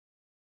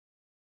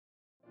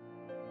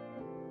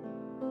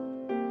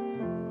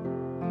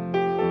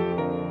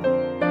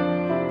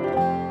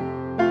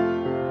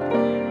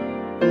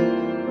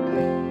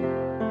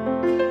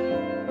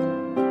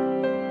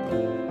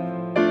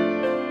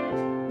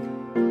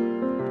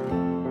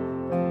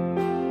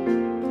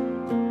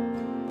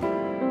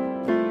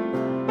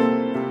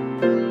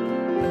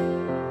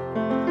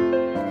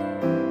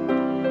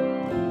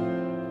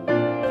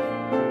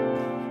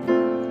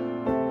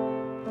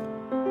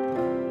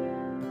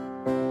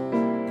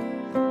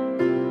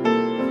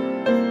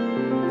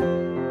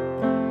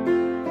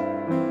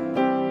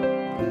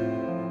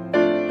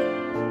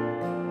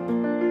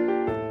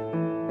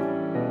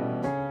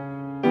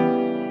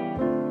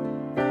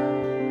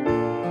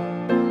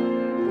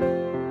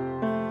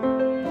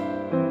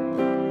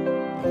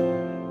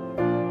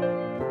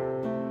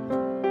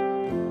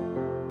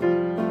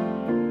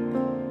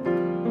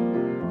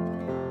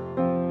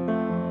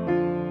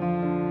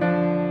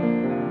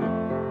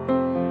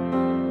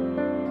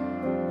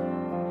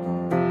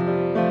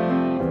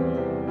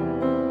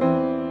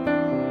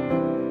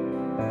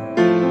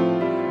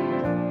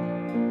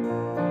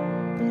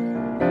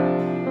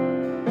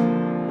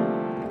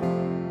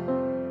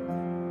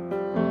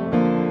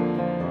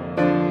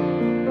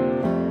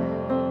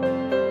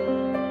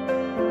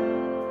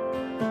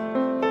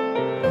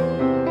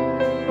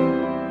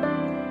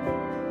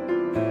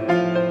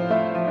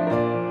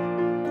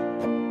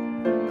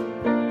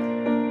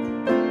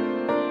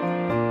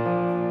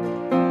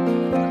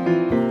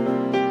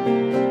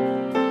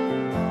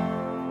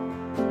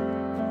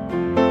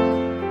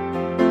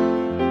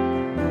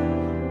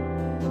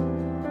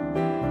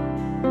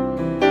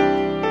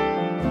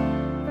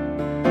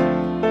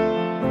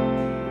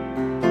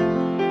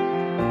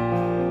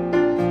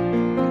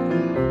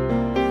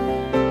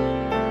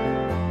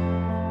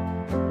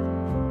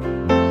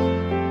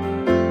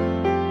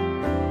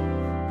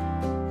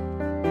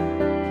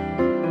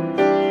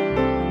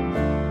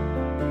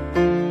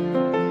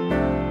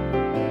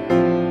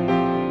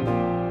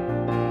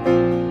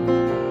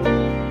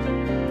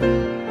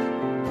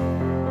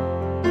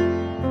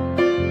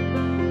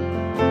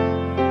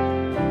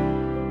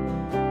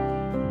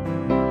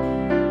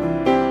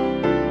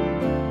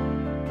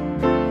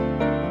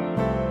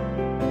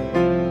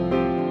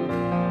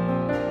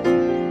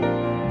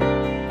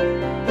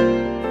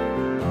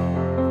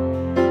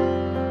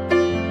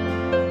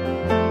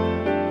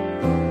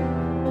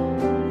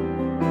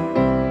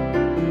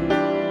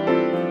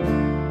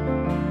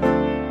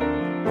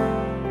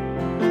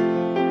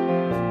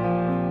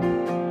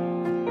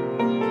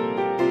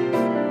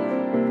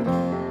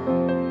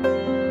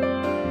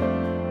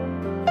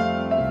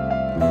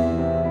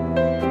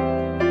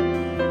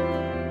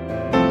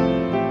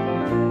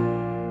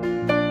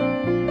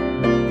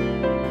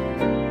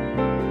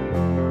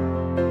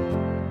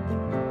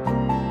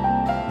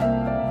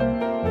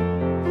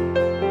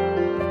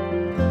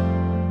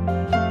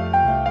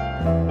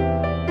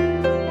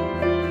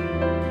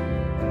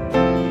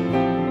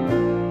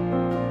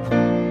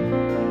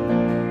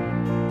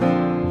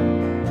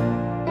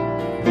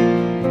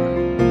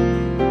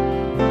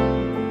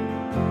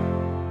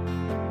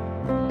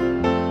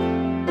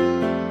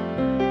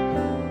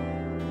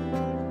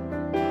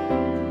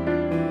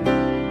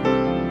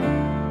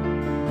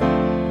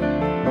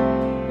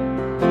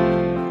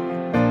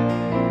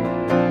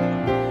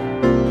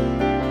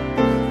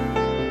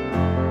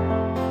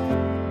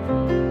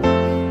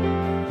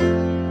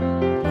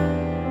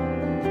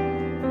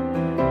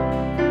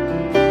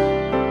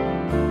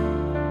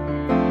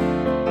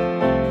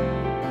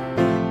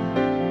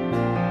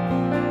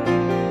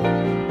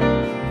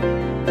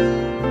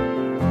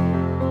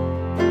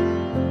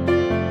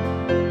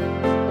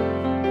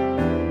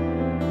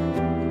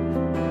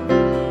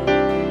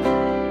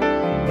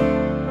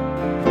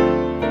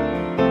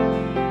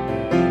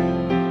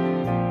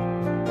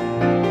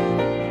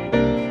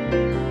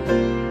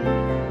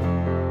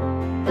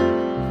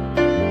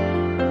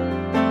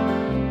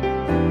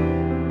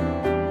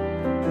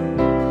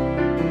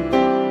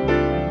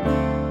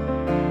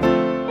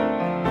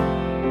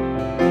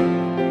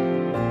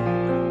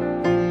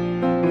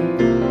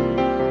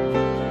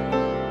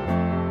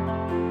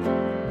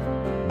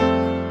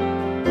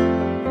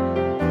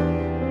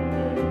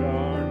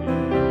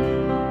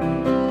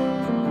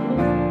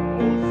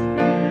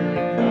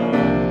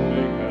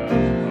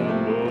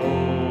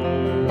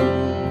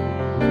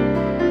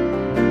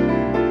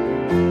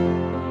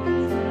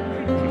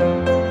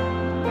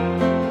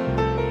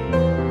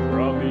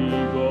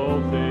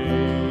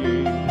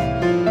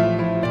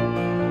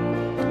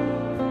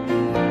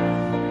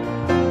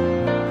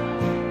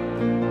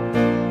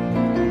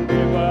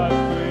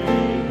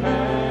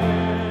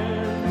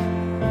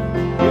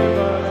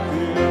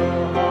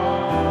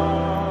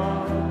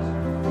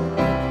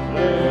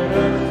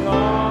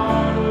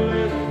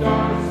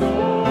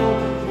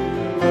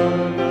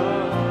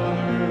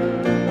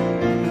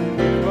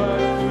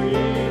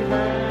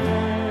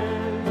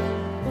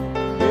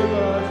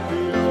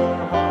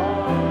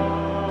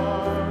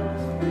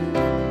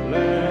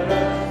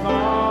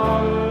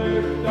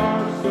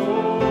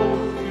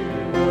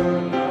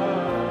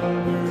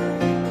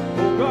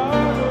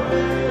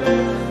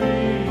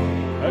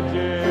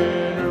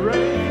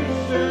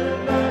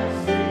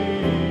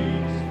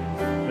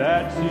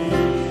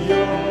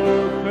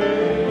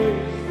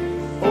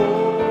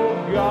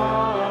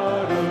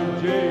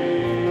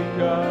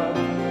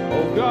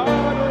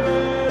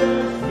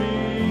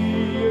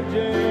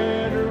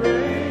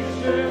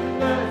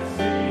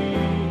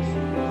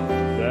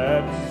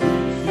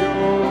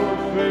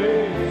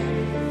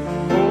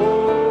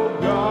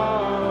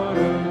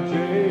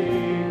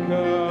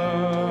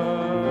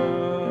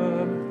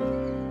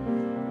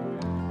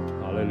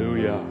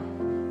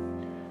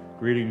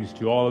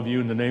to all of you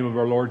in the name of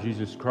our Lord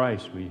Jesus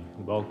Christ. We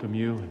welcome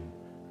you and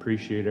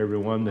appreciate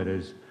everyone that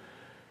has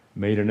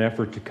made an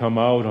effort to come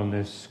out on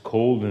this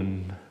cold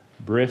and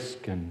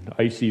brisk and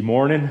icy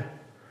morning.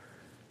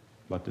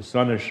 But the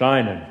sun is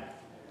shining,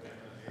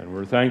 and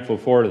we're thankful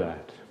for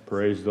that.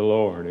 Praise the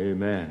Lord.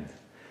 Amen.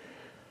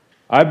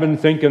 I've been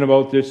thinking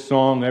about this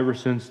song ever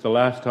since the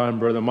last time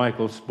Brother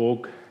Michael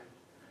spoke,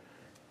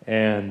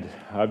 and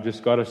I've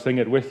just got to sing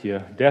it with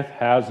you. Death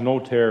has no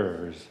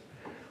terrors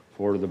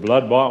for the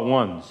blood-bought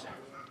ones.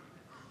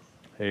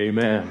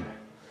 Amen.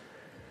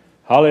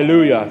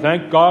 Hallelujah.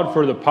 Thank God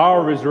for the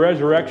power of His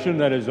resurrection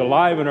that is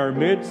alive in our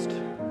midst.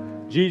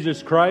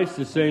 Jesus Christ,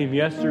 the same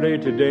yesterday,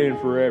 today, and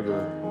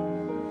forever.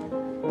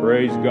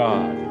 Praise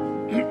God.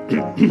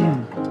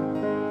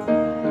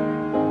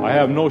 I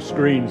have no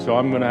screen, so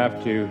I'm going to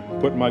have to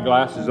put my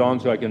glasses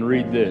on so I can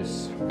read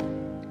this.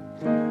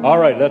 All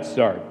right, let's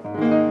start.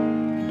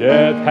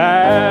 Death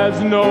has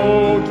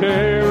no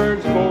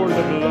terrors for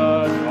the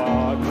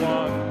blood-bought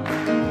one.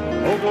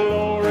 Oh,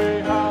 glory,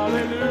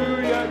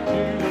 hallelujah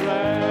to the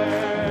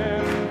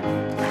Lamb.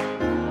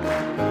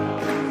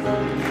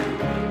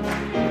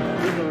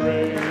 The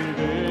grave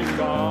is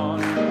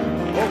gone.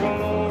 Oh,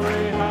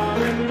 glory,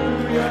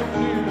 hallelujah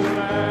to the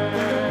Lamb.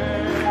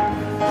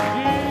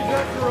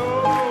 Jesus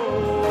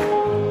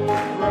rose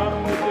from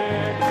the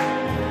dead.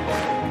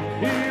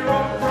 He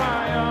rose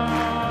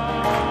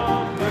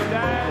triumphant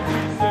as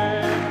He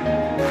said.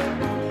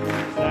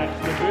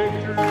 Snatched the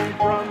victory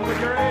from the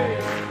grave.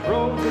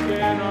 Rose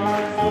again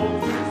our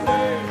souls to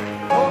save.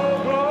 Oh,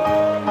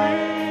 glory,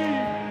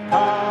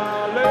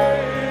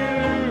 hallelujah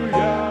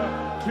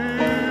to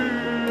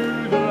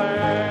the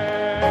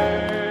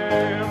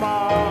Lamb.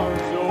 Our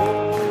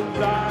souls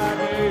are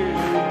made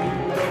to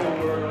the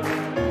world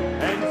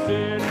and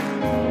sin.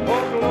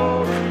 Oh,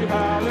 glory,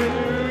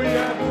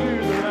 hallelujah to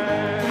the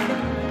Lamb.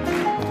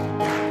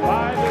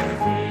 By the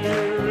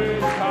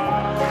Spirit's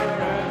power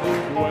as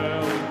it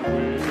dwells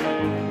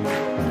within.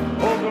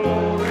 Oh,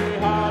 glory,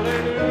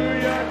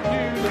 hallelujah to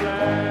the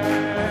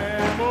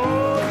Lamb.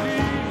 Oh,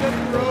 Jesus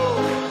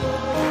rose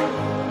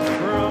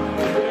from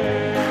the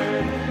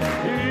dead.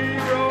 He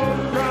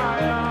rose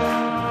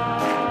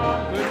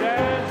triumphant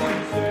as He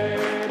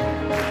said.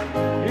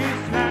 He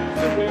snatched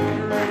the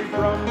victory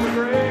from the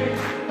grave.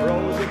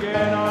 Rose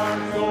again our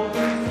souls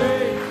to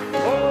save.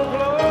 Oh,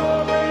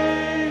 glory,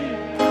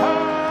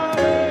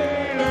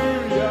 hallelujah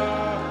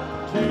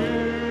to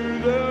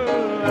the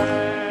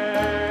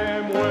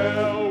Lamb.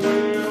 Well,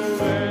 we'll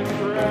then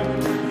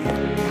forever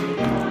sing.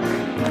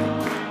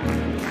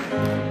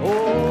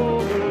 Oh,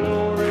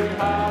 glory,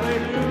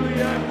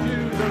 hallelujah to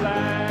the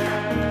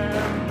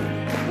Lamb.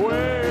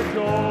 Where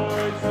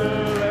joy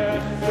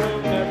celestial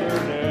never,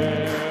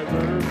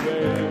 never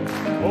fails.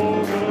 Oh,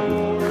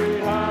 glory,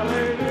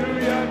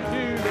 hallelujah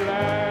to the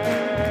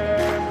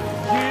Lamb.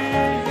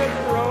 Jesus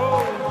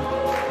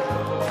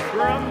rose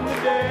from the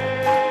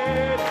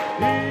dead.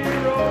 He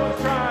rose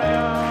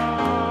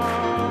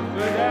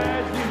triumphant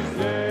as He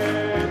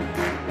said.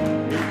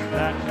 He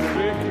snatched the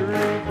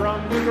victory from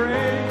the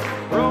grave.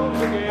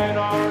 Rose again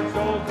our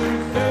souls to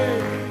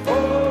save.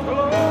 Oh,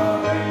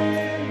 glory,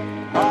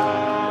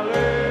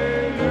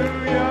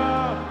 hallelujah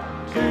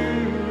to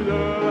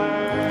the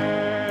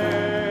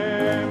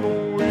Lamb.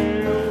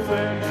 We'll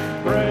then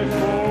press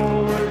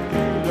forward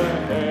to the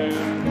end.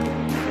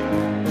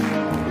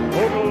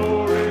 Oh,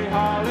 glory,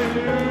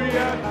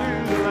 hallelujah to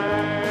the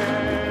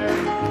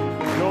Lamb.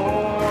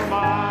 Nor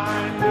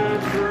mind the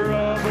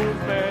troubles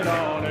met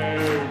on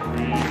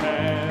every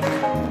hand.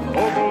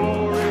 Oh,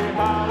 glory,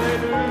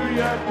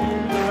 hallelujah to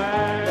the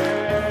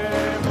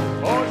Lamb.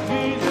 Oh,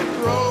 Jesus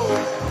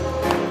rose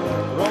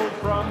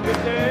from the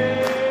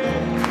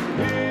dead.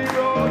 He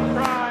rose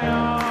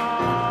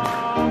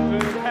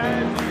triumphant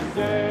as He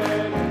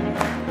said.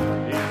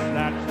 He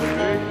snatched the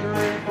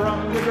victory from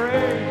the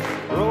grave.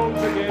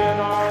 Rose again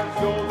our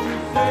souls to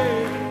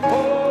save.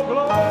 Oh,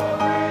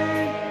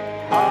 glory,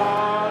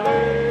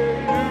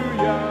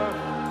 hallelujah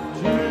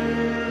to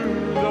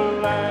the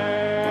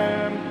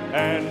Lamb.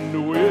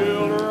 And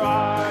we'll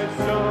rise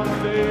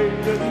someday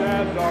just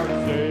as our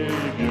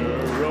Savior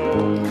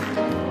rose.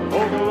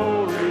 Oh,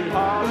 glory,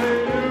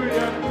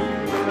 hallelujah to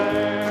the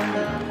Lamb.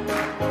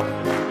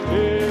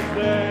 His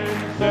then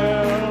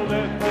shall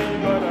death be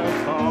but a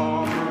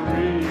calm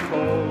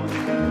repose.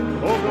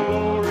 Oh,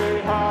 glory,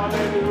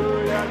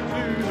 hallelujah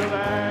to the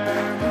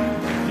Lamb.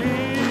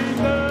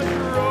 Jesus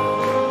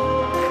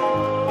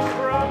rose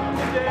from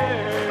the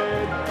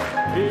dead.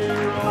 He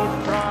rose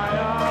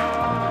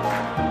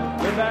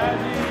triumphant as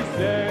He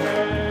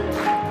said.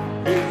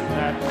 He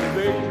snatched the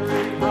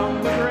victory from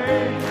the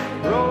grave.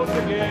 Rose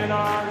again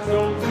our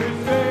souls to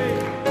save.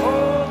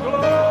 Oh,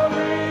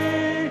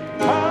 glory,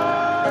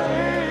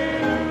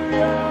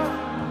 hallelujah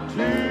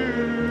to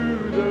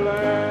the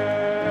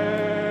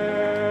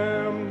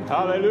Lamb.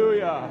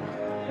 Hallelujah.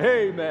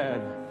 Amen.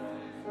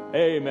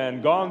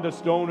 Amen. Gone the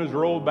stone is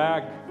rolled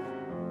back.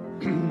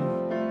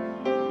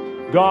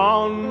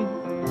 Gone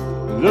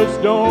the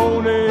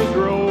stone is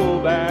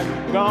rolled back.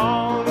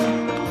 Gone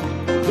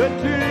the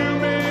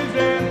tomb is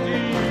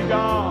empty.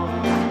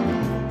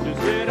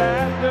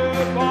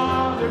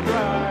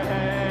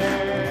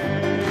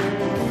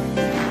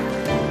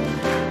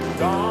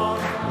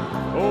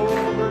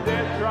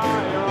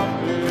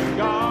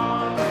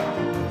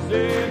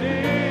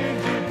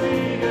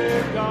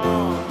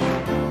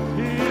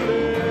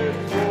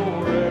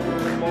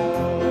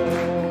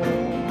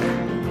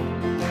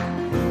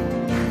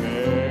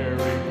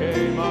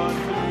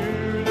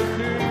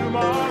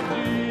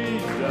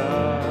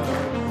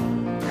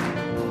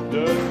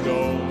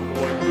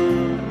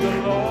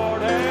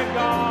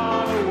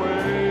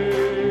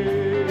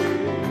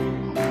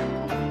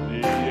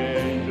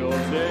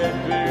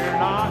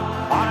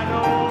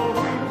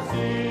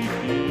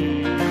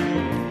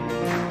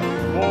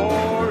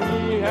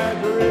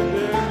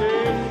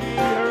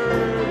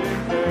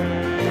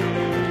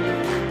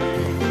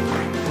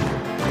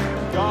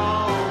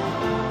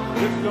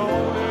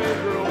 stone is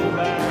rolled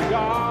back,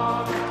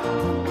 gone.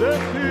 The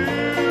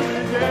tomb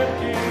is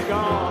empty,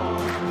 gone.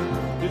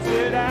 To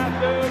sit at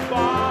the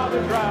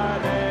Father's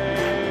right hand.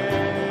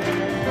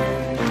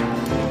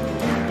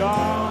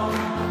 Gone,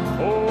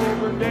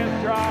 over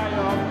death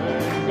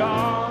triumphant,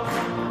 gone.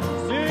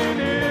 Sin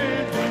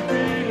is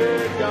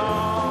defeated,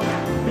 gone.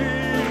 He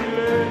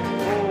lives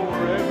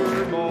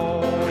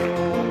forevermore.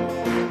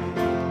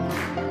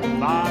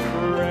 My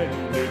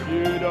friend, if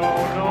you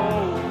don't know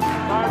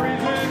my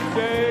risen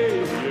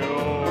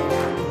Savior,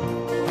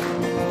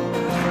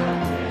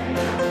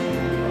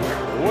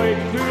 wait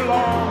too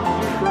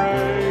long to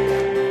pray.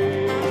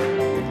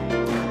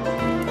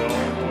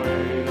 Don't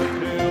wait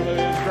until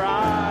his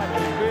bride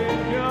has been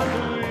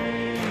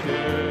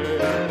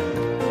completed.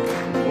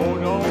 Oh,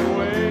 don't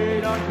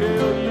wait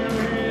until you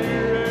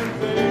hear him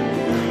sing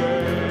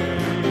today.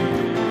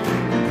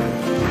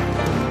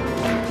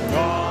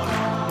 Gone,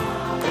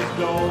 the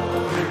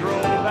stone is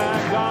rolled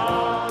back,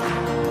 gone.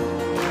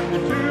 The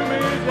tomb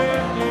is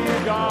empty,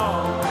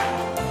 gone.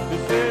 To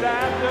sit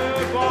at the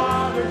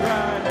Father's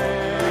right hand.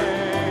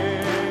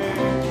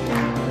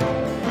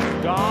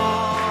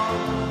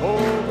 Gone,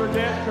 over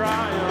death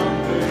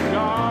triumphant,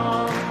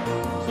 gone.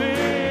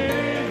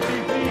 Sin is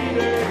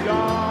defeated,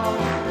 gone.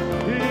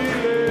 He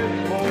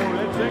lives more.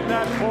 Let's sing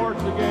that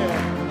chorus again.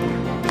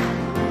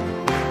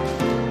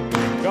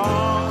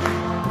 Gone,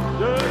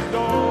 the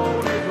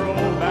stone is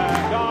rolled back,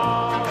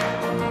 gone.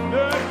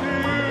 The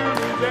tomb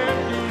is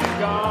empty,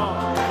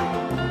 gone.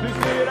 To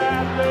sit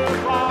at the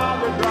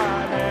Father's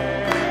right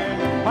hand.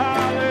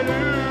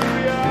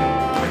 Hallelujah,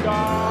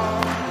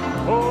 gone.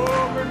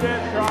 Over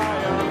death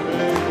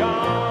triumphant,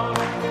 gone.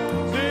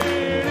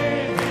 Sin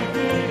is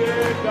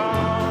defeated,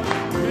 gone.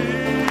 He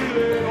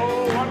lives.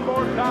 Oh, one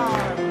more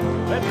time.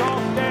 Let's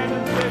all stand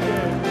and sing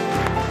it.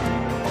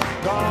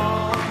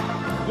 Gone,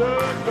 the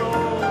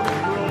stone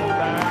is rolled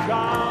back,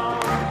 gone.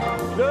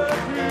 The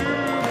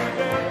tomb is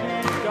empty,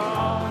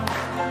 gone.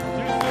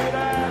 To sit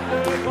at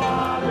the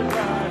Father's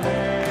right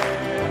hand.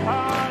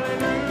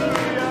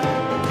 Hallelujah,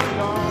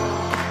 gone.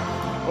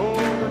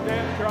 Over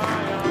death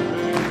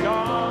triumphant,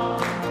 gone.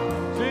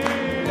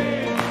 Sin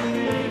is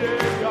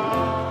defeated,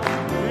 gone.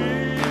 He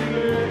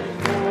lives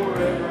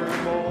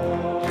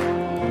forevermore.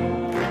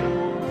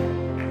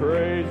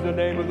 Praise the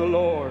name of the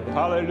Lord.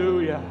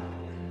 Hallelujah.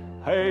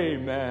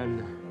 Amen.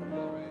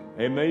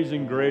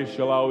 Amazing grace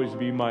shall always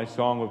be my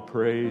song of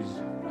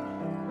praise.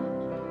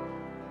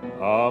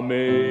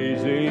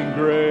 Amazing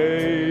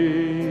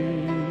grace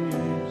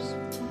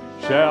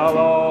shall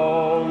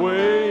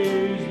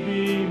always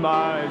be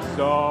my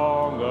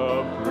song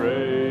of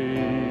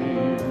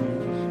praise.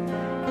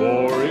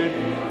 For it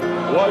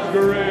was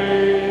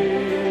grace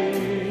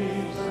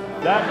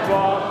that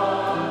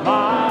bought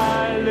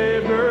my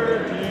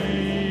liberty.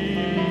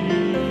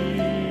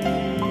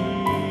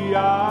 I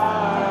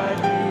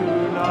do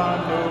not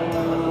know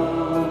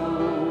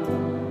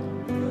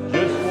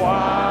just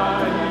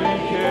why he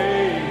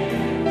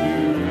came to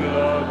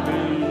love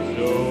me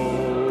so,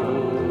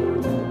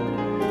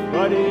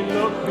 but he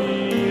looked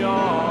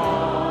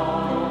beyond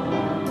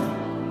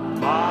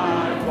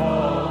my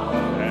fault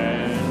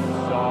and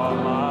saw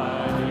my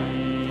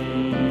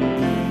need.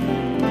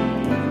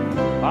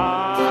 I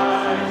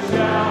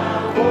shall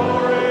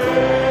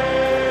forever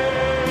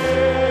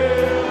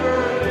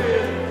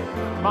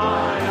lift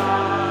mine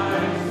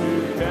eyes to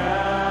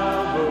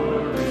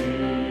Calvary,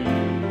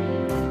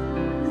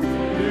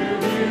 to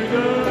view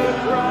the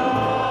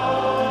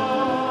cross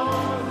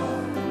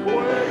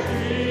where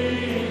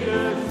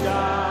Jesus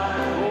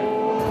died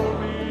for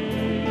me.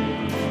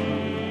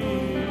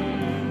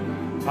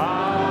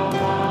 How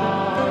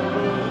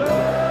marvelous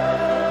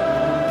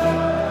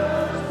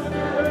the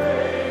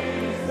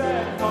grace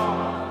that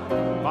caught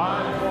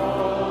my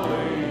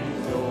falling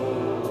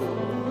soul.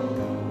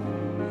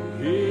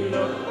 He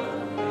looked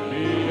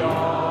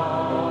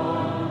beyond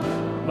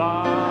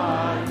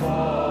my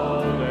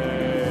fault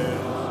and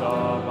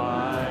saw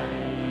my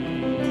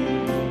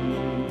need.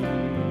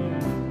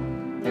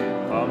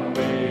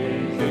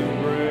 Amazing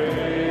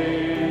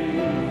grace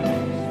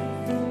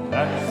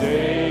that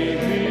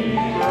saved me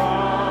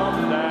from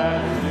that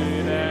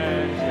sin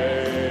and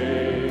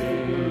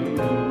shame,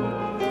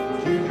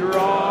 to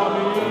draw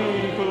me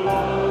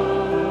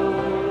close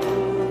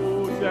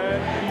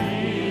and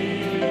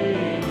keep me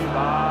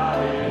by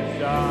his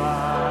side.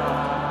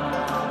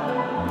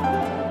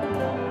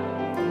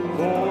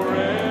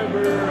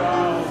 Forever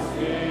I'll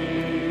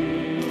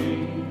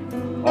sing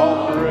all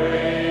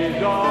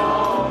praise,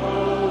 all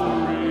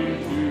glory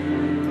to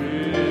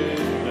his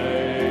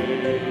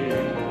name.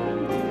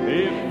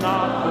 If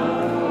not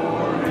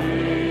for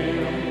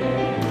him,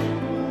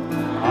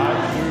 I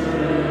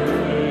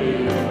surely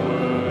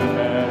would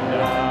have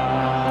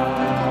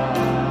died.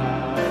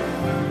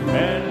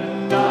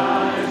 And I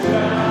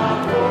shall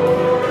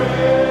forever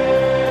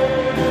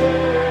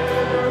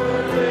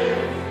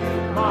lift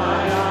my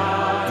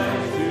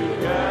eyes to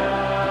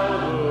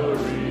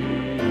Calvary,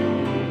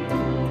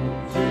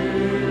 to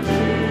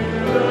view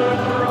the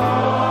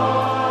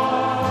cross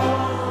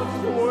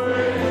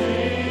where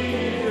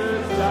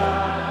Jesus died.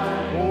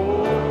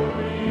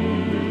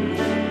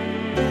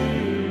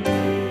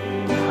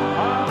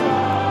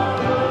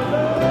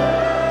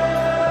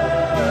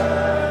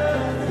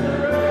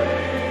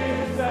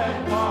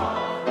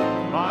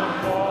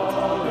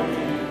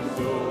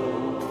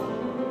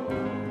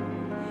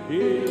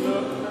 He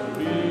looked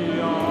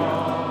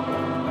beyond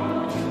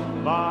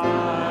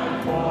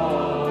my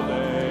fault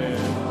and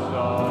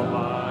saw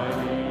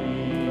my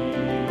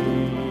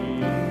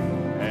need,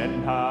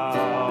 and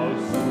how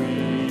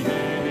sweet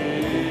it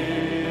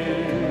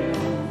is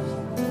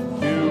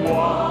to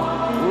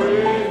walk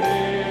with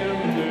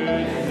Him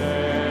this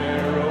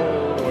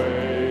narrow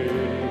way.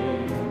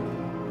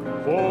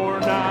 For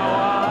now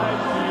I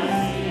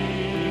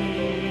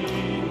see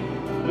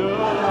the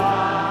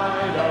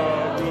light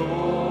of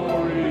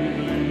glory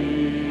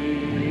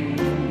gleam.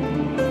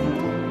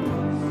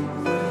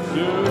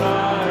 Soon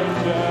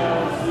I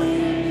shall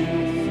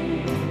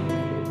see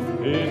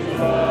His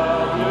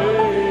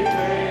lovely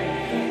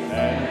face,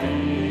 and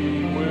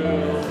He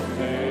will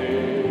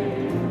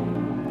say,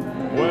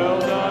 "Well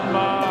done,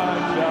 my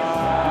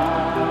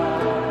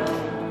child.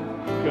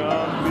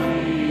 Come be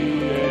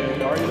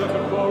in." Are you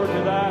looking forward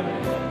to that?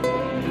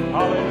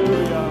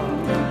 Hallelujah.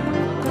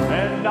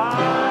 And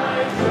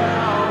I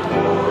shall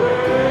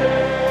forever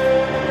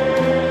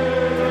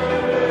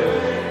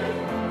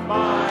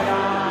my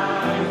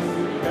eyes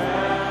to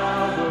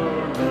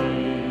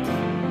Calvary,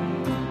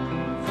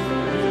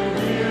 to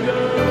view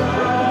the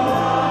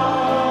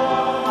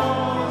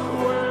cross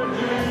where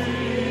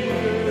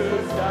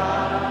Jesus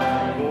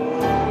died for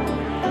me.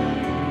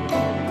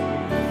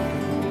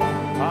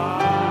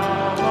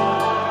 How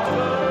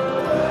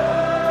marvelous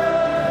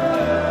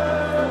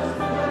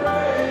the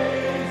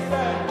grace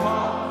that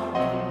caught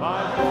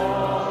my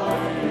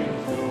falling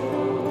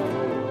soul.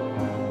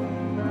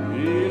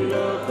 He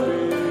looked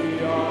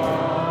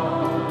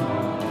beyond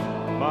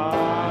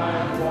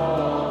my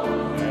fault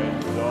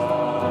and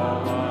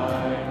saw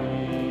my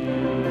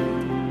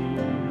need.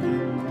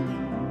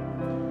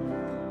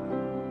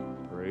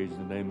 Praise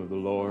the name of the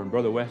Lord.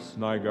 Brother Wes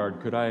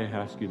Nygaard, could I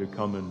ask you to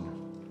come and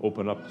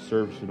open up the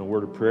service in a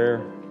word of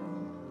prayer?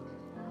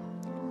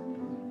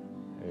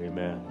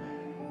 Amen.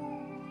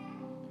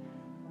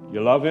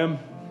 You love Him?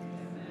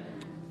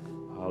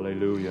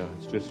 Hallelujah.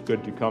 It's just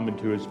good to come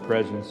into His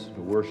presence,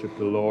 to worship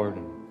the Lord,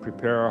 and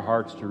prepare our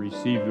hearts to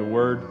receive the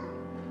Word.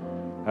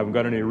 I haven't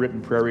got any written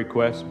prayer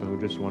requests, but we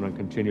just want to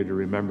continue to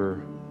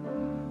remember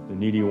the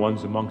needy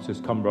ones amongst us.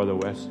 Come, Brother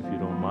West, if you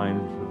don't mind.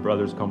 The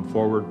brothers come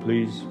forward,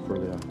 please, for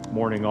the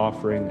morning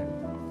offering.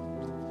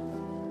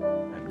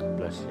 And God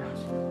bless you.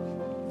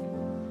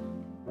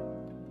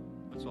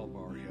 Let's all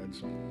bow our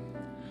heads.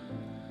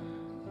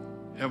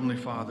 Heavenly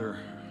Father,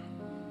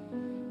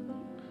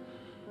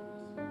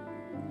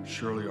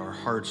 surely our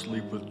hearts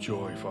leap with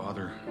joy,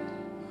 Father.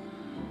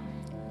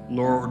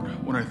 Lord,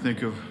 when I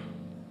think of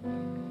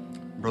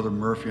Brother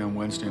Murphy on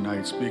Wednesday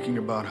night speaking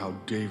about how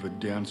David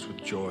danced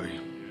with joy.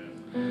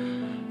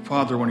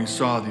 Father, when he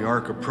saw the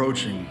ark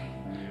approaching,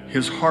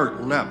 his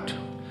heart leapt.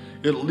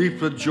 It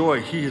leaped with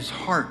joy. His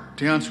heart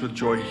danced with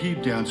joy. He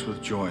danced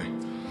with joy.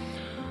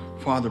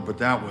 Father, but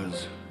that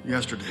was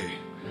yesterday.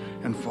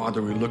 And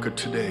Father, we look at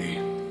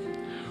today,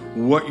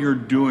 what you're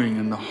doing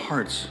in the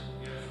hearts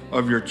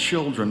of your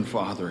children,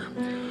 Father.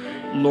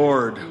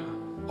 Lord,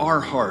 our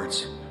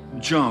hearts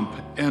jump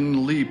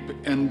and leap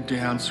and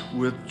dance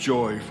with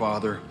joy,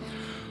 Father.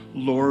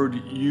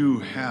 Lord, you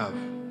have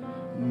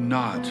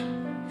not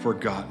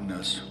forgotten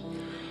us.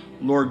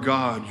 Lord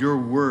God, your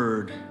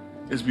word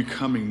is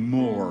becoming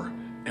more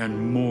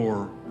and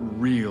more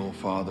real,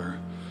 Father.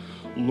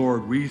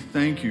 Lord, we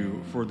thank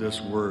you for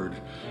this word.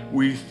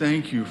 We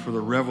thank you for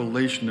the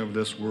revelation of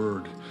this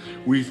word.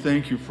 We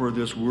thank you for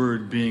this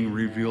word being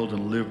revealed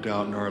and lived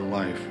out in our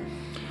life.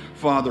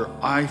 Father,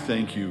 I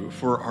thank you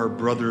for our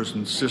brothers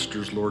and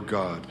sisters, Lord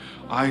God.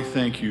 I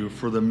thank you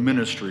for the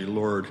ministry,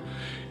 Lord.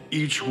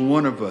 Each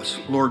one of us,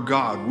 Lord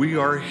God, we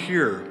are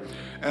here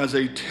as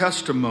a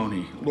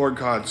testimony, Lord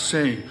God,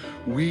 saying,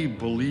 we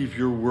believe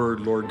your word,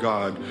 Lord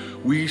God.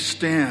 We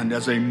stand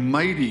as a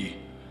mighty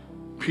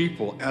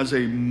people, as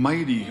a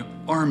mighty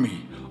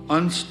army,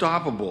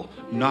 unstoppable,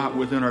 not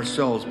within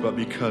ourselves, but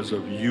because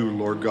of you,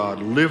 Lord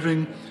God,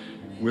 living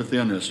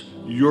within us.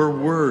 Your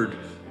word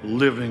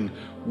living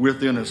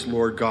within us,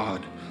 Lord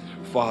God.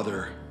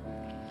 Father,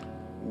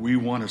 we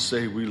want to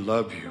say we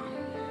love you.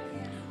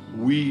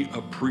 We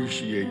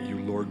appreciate you,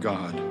 Lord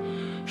God.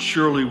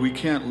 Surely we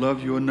can't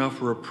love you enough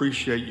or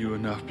appreciate you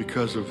enough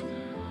because of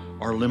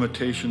our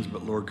limitations,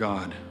 but Lord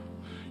God,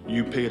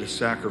 you paid a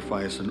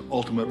sacrifice, an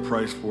ultimate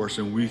price for us,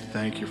 and we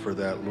thank you for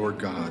that, Lord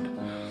God.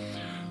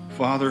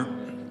 Father,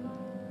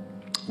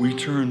 we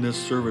turn this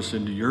service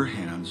into your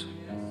hands.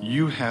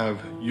 You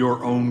have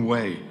your own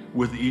way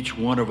with each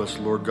one of us,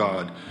 Lord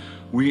God.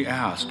 We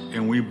ask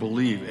and we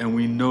believe and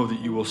we know that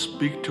you will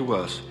speak to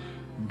us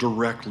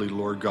directly,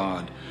 Lord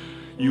God.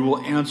 You will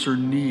answer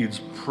needs,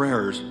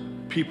 prayers.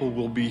 People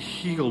will be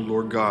healed,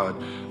 Lord God,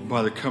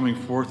 by the coming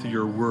forth of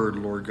your word,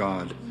 Lord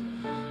God.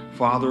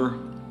 Father,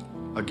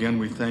 again,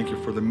 we thank you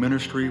for the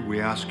ministry.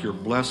 We ask your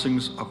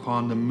blessings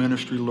upon the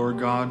ministry, Lord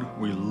God.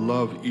 We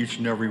love each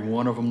and every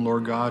one of them,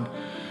 Lord God.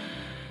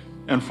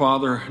 And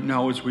Father,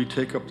 now as we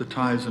take up the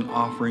tithes and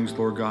offerings,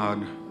 Lord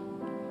God,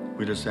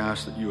 we just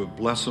ask that you would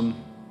bless them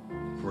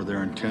for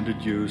their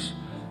intended use.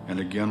 And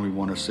again, we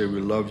want to say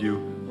we love you.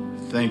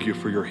 Thank you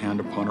for your hand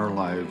upon our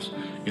lives.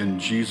 In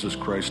Jesus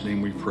Christ's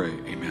name we pray.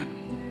 Amen.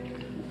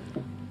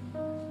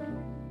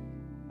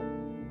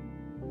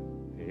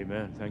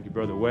 Amen. Thank you,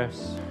 Brother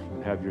Wes. You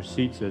can have your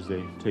seats as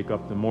they take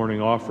up the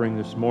morning offering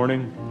this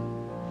morning.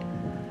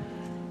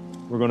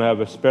 We're going to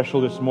have a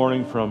special this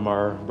morning from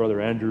our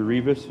Brother Andrew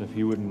Rivas. If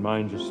he wouldn't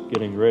mind just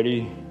getting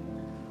ready.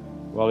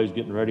 While he's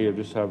getting ready, I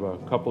just have a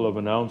couple of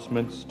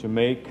announcements to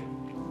make.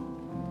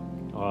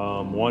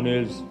 One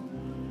is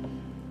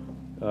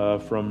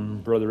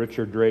from Brother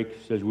Richard Drake.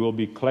 He says, we'll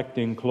be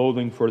collecting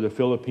clothing for the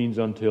Philippines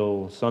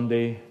until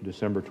Sunday,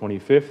 December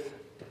 25th.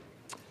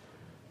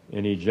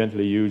 Any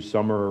gently used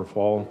summer or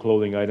fall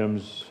clothing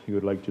items you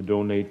would like to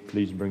donate,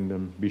 please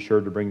be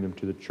sure to bring them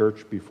to the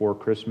church before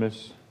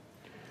Christmas.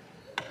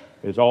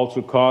 It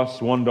also costs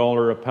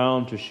 $1 a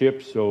pound to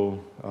ship, so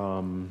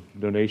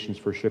donations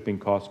for shipping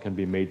costs can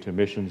be made to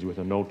missions with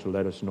a note to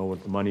let us know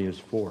what the money is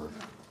for.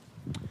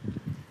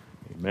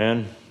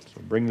 Amen.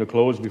 So bring the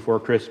clothes before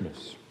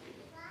Christmas.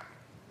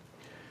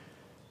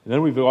 And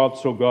then we've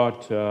also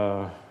got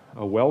a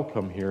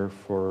welcome here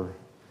for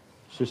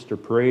Sister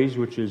Praise,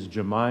 which is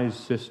Jemai's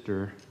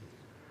sister.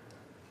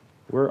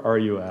 Where are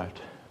you at?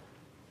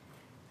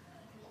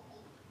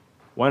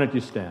 Why don't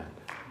you stand?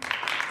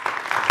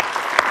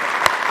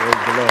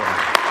 Praise the Lord.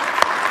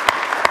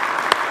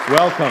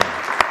 Welcome.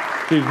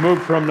 She's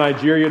moved from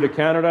Nigeria to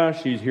Canada.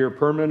 She's here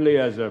permanently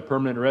as a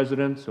permanent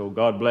resident, so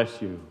God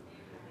bless you.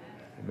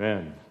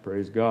 Amen.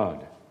 Praise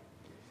God.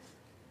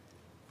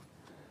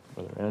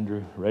 Brother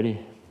Andrew,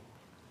 ready?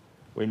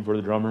 Waiting for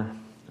the drummer?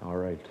 All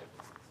right.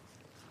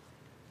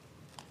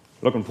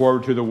 Looking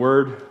forward to the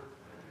Word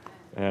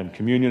and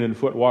communion and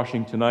foot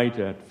washing tonight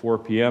at 4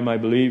 p.m., I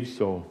believe,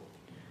 so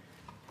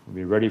we'll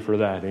be ready for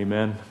that.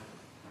 Amen.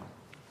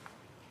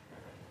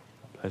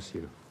 Bless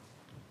you.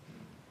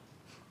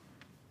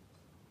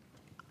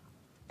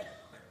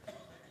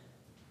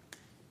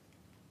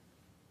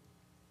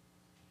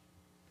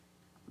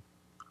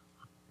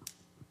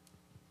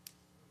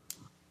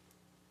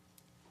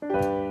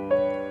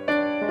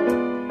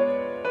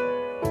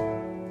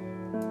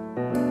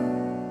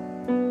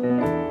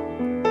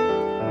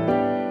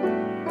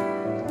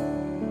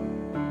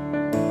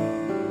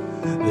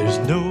 There's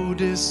no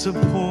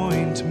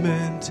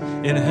disappointment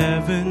in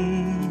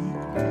heaven,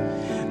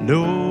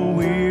 no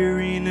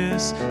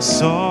weariness,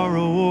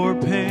 sorrow, or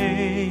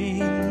pain,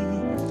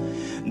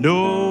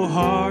 no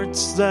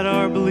hearts that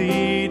are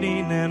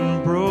bleeding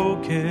and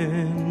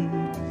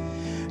broken,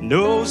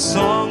 no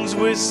songs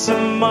with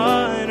some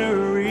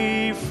minor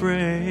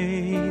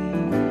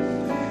refrain.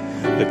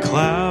 The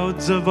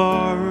clouds of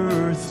our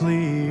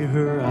earthly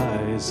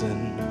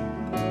horizon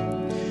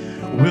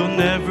will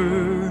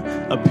never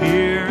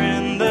appear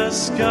in the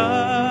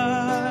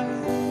sky,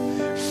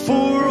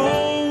 for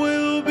all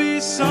will be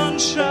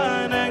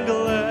sunshine and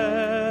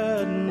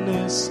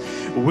gladness,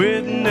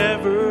 with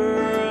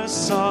never a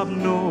sob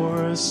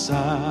nor a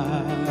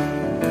sigh.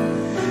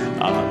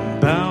 I'm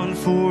bound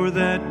for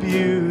that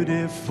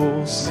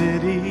beautiful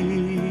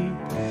city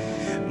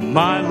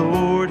my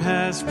Lord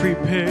has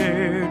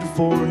prepared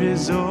for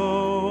His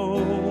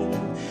own,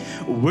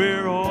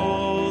 where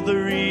all the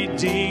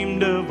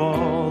redeemed of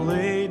all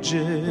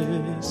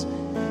ages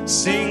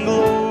sing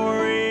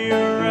glory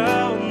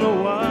around the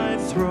white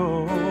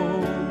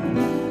throne.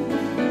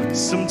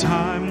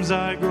 Sometimes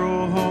I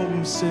grow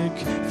homesick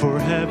for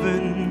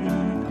heaven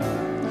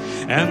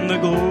and the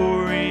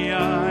glory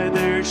I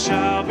there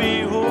shall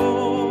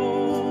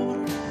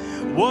behold.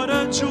 What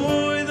a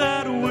joy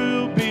that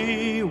will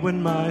be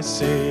when my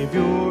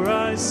Savior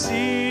I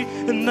see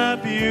in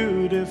that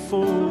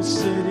beautiful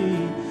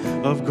city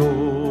of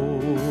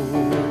gold.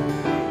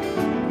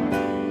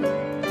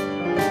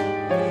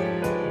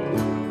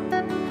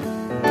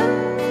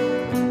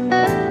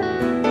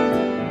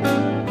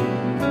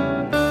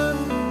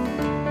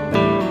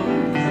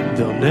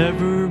 There'll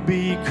never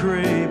be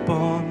crepe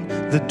on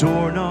the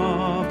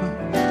doorknob,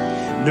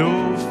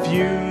 no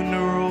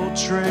funeral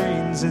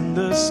trains in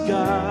the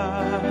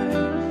sky,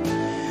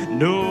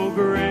 no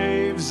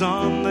graves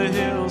on the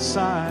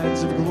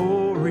hillsides of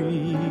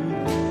glory,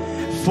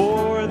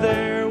 for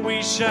there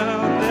we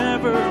shall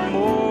never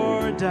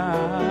more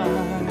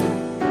die.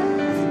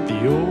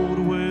 The old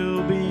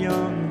will be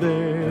young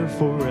there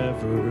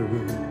forever,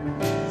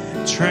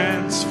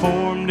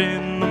 transformed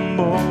in the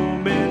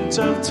moment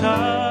of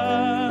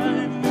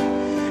time.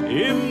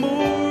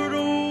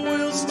 Immortal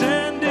will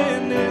stand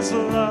in His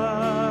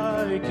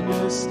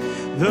likeness,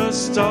 the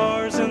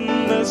stars and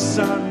the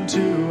sun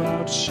to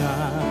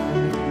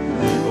outshine.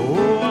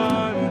 Oh,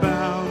 I'm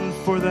bound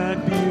for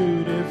that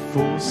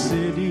beautiful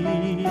city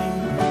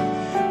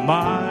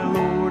my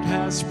Lord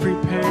has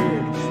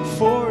prepared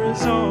for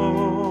His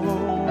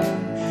own,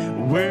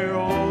 where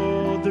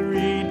all the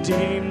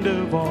redeemed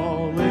of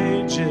all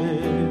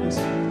ages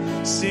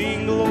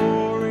sing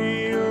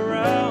glory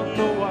around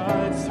the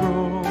white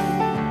throne.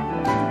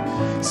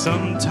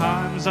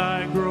 Sometimes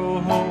I grow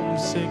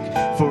homesick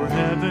for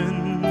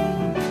heaven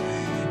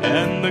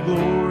and the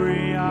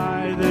glory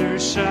I there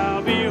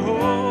shall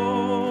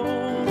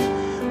behold.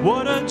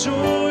 What a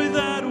joy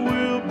that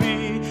will be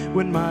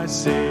when my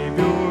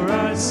Savior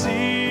I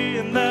see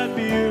in that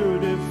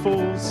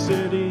beautiful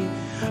city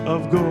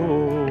of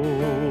gold.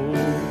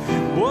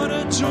 What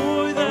a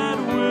joy that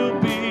will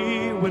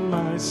be when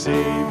my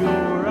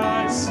Savior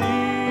I see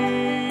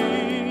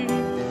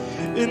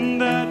in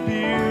that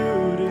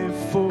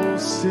beautiful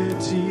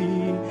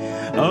city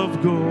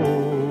of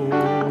gold.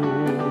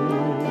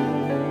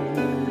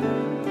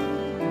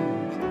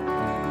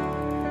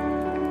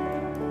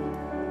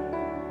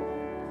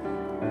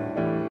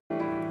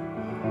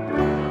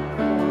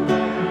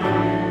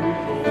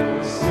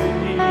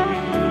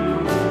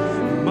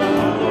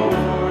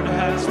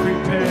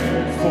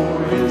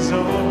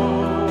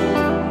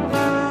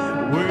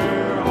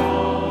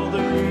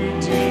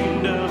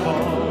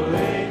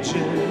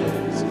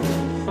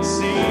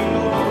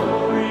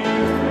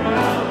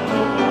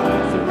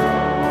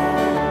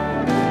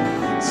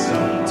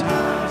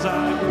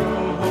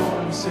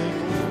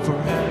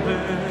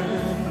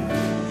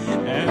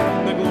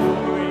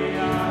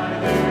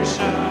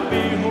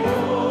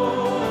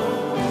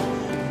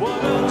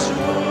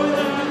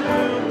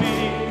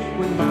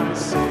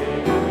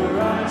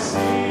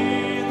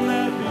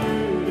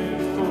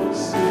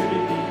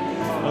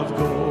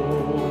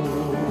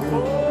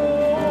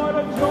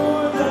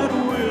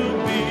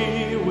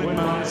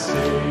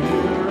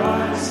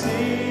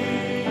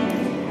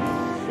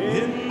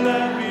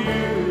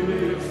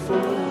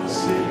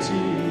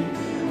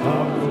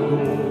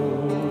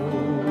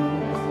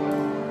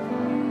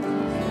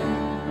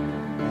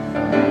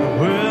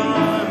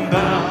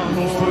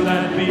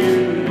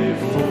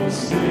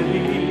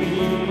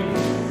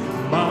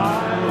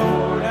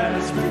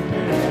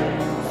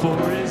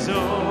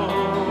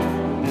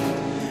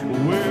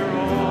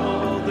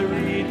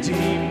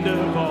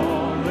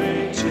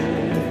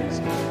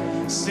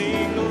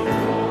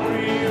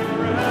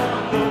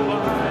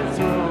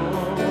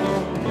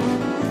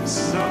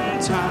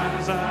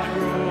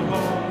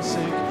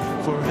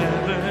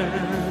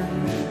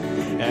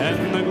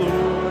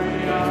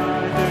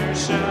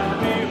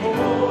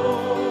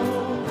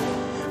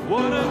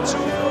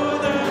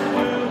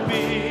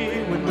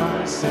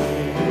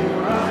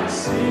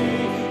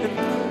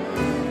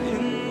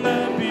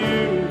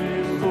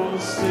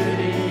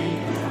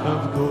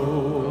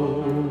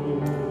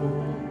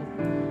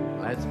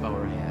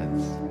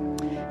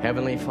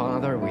 Heavenly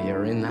Father, we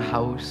are in the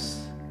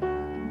house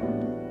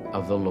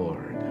of the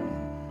Lord,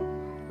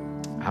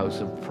 a house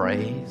of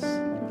praise,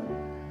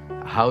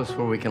 a house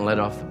where we can let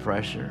off the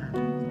pressure.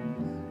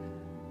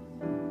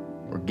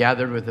 We're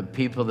gathered with the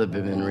people that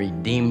have been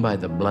redeemed by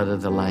the blood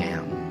of the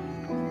Lamb,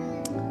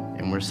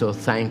 and we're so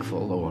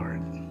thankful, Lord,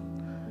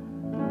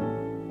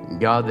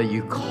 God, that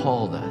you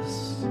called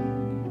us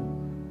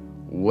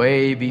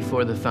way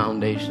before the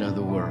foundation of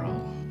the world.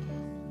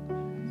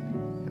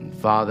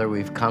 Father,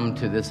 we've come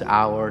to this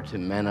hour to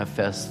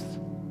manifest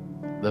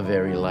the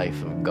very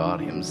life of God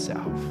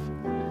himself.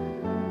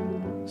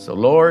 So,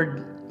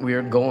 Lord, we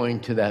are going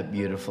to that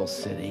beautiful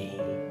city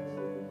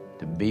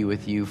to be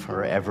with you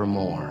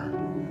forevermore,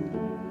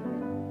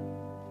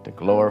 to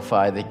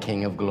glorify the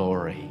King of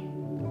glory,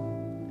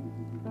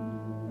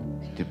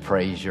 to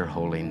praise your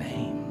holy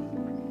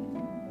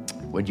name.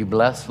 Would you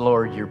bless,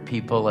 Lord, your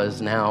people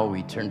as now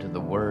we turn to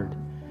the Word.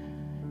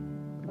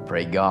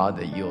 Pray, God,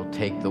 that you'll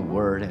take the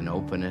word and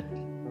open it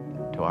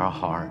to our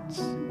hearts.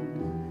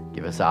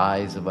 Give us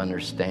eyes of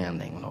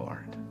understanding,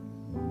 Lord.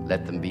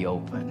 Let them be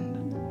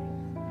opened.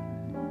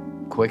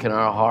 Quicken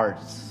our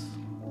hearts,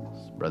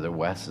 as Brother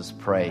Wes has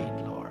prayed,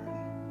 Lord.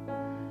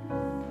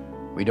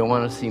 We don't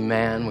want to see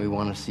man. We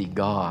want to see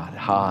God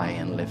high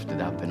and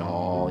lifted up in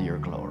all your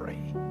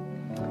glory.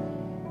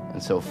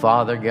 And so,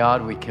 Father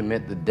God, we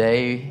commit the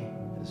day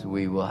as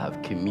we will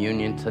have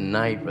communion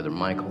tonight, Brother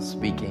Michael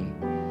speaking.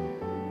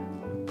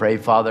 Pray,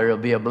 Father, it'll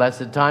be a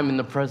blessed time in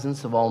the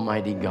presence of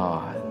Almighty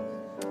God.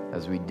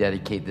 As we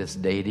dedicate this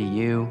day to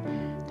you,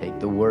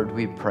 take the word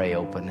we pray,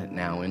 open it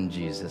now in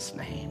Jesus'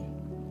 name.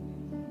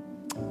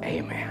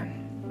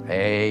 Amen.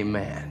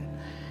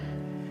 Amen.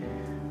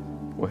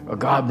 Well,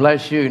 God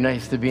bless you.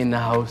 Nice to be in the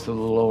house of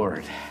the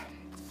Lord.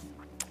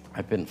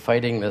 I've been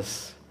fighting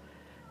this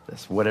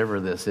whatever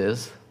this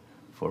is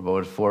for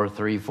about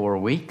 4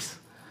 weeks.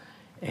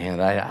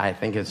 And I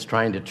think it's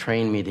trying to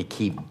train me to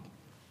keep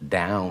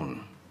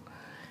down.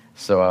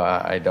 So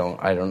I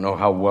don't know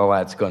how well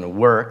that's going to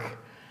work,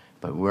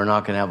 but we're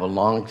not going to have a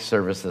long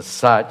service as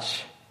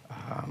such,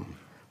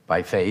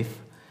 by faith.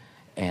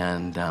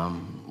 And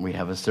we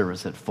have a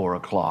service at 4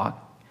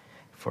 o'clock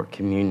for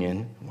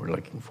communion. We're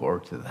looking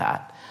forward to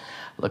that.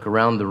 Look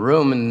around the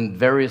room, and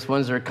various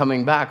ones are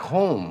coming back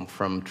home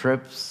from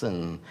trips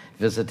and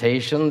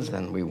visitations,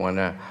 and we want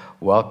to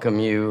welcome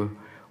you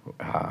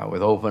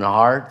with open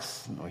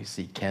hearts. We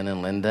see Ken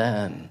and Linda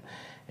and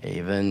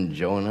Ava and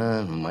Jonah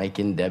and Mike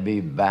and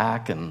Debbie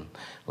back, and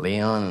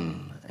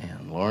Leon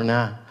and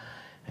Lorna.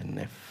 And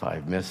if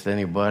I've missed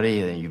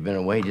anybody and you've been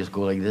away, just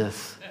go like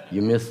this.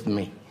 You missed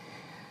me.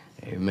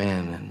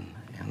 Amen.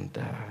 And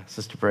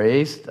Sister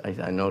Praise,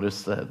 I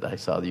noticed that I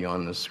saw you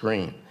on the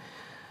screen.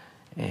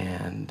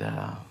 And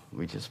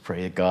we just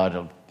pray that God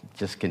will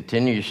just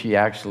continue. She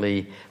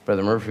actually,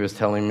 Brother Murphy was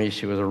telling me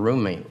she was a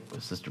roommate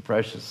with Sister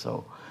Precious,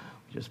 so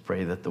we just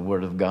pray that the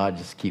Word of God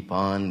just keep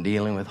on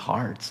dealing with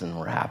hearts, and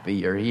we're happy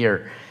you're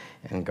here,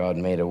 and God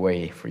made a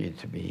way for you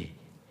to be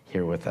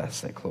here with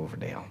us at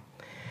Cloverdale.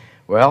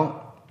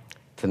 Well,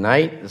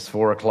 tonight is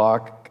 4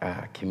 o'clock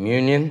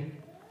communion,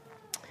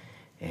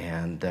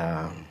 and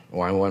I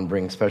want to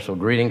bring special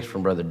greetings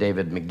from Brother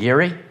David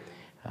McGeary.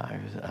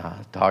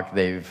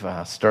 They've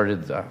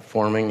started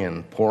forming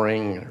and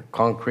pouring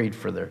concrete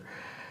for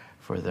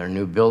their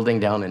new building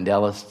down in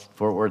Dallas,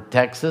 Fort Worth,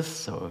 Texas.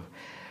 So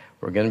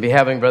we're going to be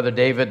having Brother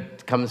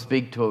David come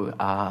speak to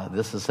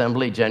this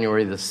assembly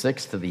January the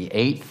 6th to the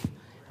 8th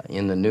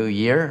in the new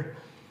year.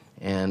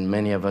 And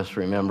many of us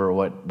remember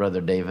what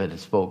Brother David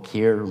spoke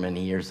here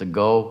many years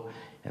ago,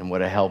 and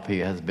what a help he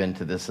has been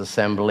to this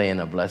assembly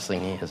and a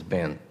blessing he has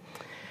been.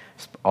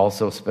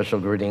 Also, special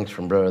greetings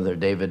from Brother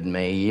David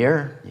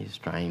Mayer. He's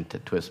trying to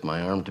twist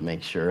my arm to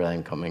make sure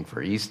I'm coming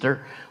for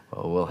Easter.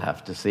 Well, we'll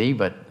have to see,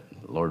 but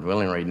Lord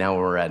willing, right now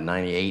we're at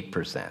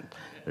 98%.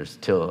 There's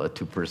still a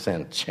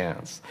 2%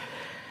 chance.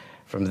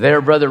 From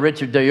there, Brother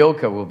Richard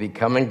Dayoka will be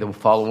coming the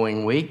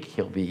following week.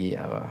 He'll be,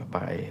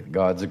 by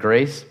God's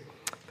grace,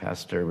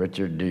 Pastor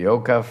Richard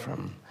Dayoka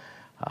from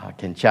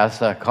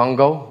Kinshasa,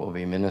 Congo, will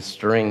be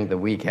ministering the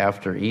week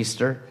after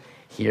Easter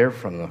here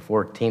from the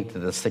 14th to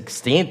the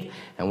 16th,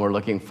 and we're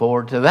looking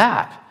forward to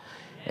that.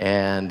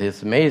 And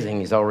it's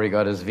amazing. He's already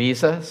got his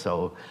visa,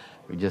 so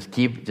we just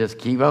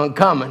keep on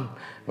coming.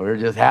 We're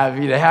just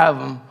happy to have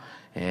him.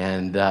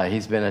 And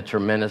he's been a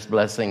tremendous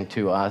blessing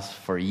to us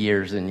for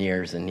years and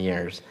years and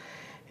years.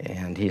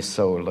 And he's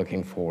so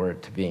looking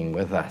forward to being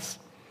with us.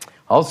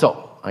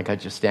 Also, I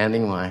got you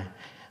standing.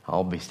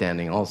 I'll be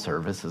standing all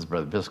service, as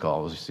Brother Bisco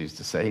always used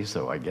to say,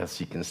 so I guess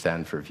you can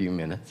stand for a few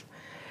minutes.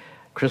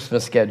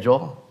 Christmas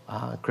schedule.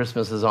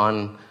 Christmas is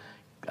on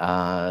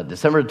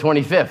December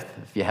 25th,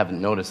 if you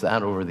haven't noticed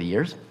that over the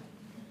years.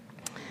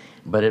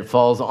 But it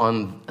falls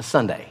on a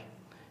Sunday.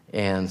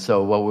 And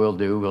so what we'll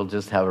do, we'll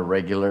just have a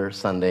regular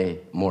Sunday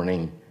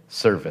morning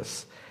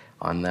service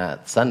on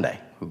that Sunday.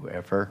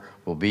 Whoever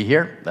will be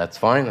here, that's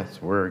fine.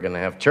 We're going to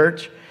have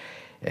church.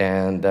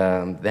 And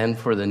then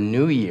for the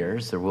New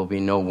Year's, there will be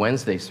no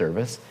Wednesday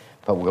service,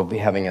 but we'll be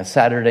having a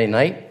Saturday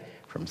night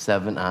from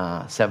 7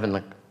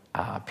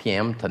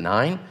 p.m. to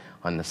 9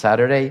 on the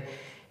Saturday,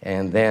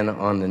 and then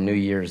on the New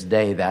Year's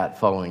Day,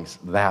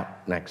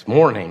 that next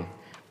morning,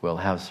 we'll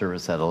have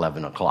service at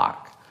 11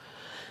 o'clock.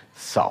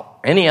 So,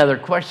 any other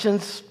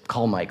questions?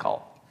 Call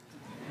Michael.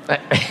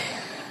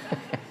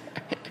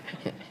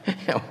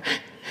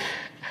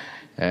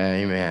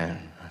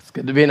 Amen. It's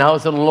good to be in the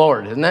house of the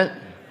Lord, isn't it?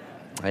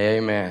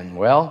 Amen.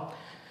 Well,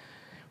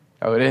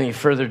 without any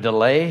further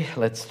delay,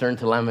 let's turn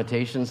to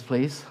Lamentations,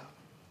 please.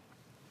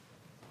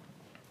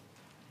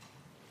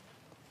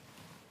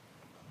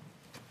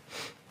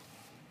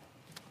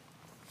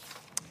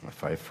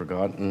 If I've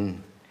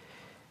forgotten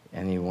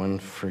anyone,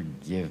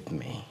 forgive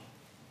me.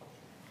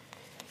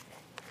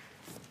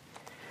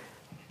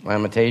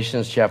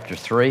 Lamentations chapter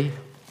 3.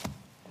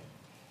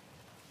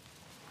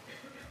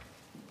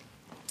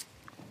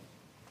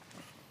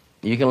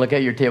 You can look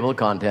at your table of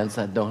contents.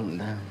 That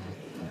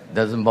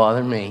doesn't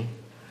bother me.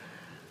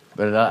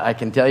 But I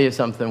can tell you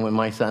something. When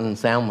my son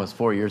Sam was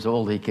 4 years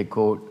old, he could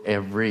quote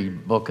every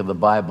book of the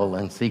Bible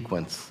in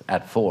sequence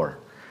at 4.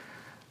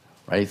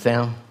 Right,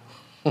 Sam?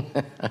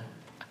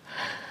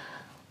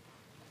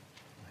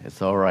 It's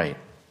all right.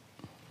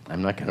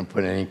 I'm not going to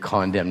put any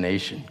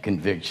condemnation,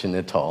 conviction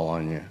at all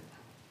on you.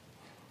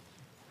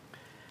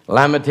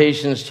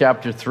 Lamentations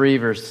chapter 3,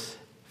 verse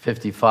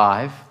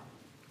 55.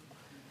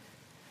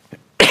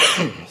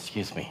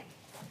 Excuse me.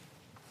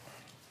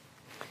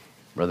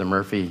 Brother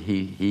Murphy,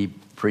 he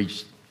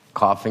preached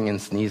coughing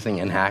and sneezing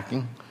and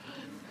hacking.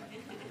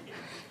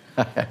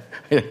 I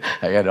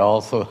got to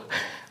also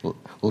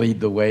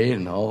lead the way,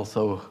 and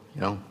also,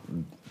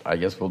 I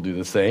guess we'll do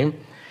the same.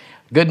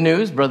 Good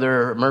news,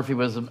 Brother Murphy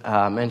was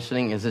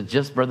mentioning, is it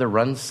just Brother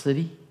Run's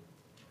city?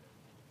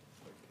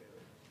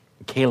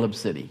 Caleb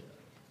City.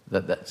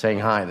 That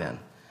Shanghai then.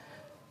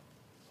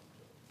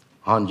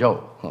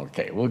 Hangzhou.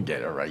 Okay, we'll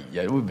get it right.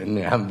 Yeah,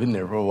 haven't been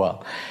there for a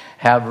while.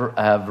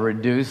 Have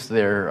reduced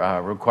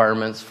their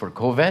requirements for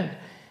COVID,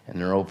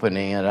 and they're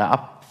opening it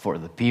up for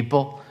the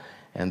people,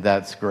 and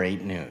that's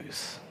great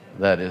news.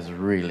 That is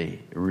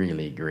really,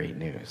 really great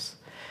news.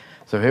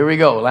 So here we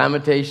go,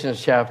 Lamentations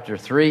chapter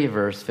 3,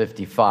 verse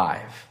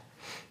 55.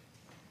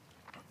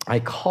 I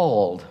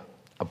called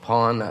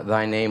upon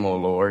thy name, O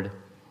Lord,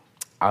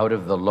 out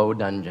of the low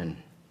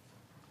dungeon.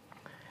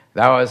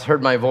 Thou hast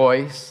heard my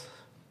voice.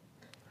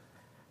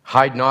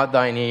 Hide not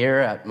thine ear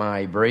at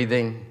my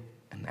breathing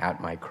and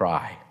at my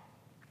cry.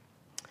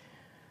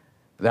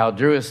 Thou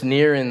drewest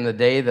near in the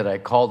day that I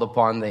called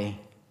upon thee,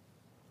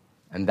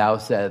 and thou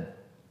said,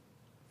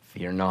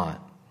 fear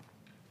not.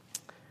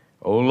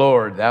 O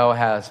Lord, thou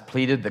hast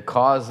pleaded the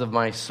cause of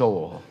my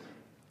soul.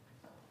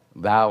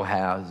 Thou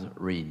hast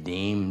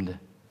redeemed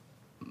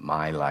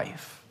my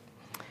life.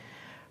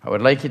 I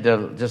would like you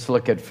to just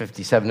look at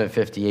 57 and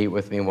 58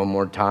 with me one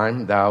more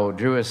time. Thou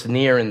drewest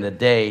near in the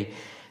day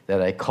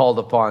that I called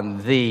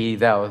upon thee.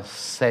 Thou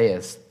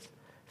sayest,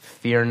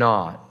 fear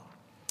not.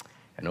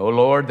 And, O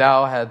Lord,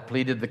 thou hast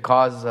pleaded the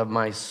cause of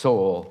my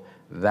soul.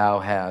 Thou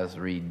hast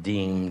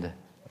redeemed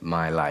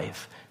my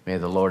life. May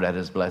the Lord add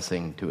his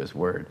blessing to his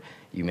word.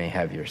 You may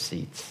have your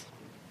seats.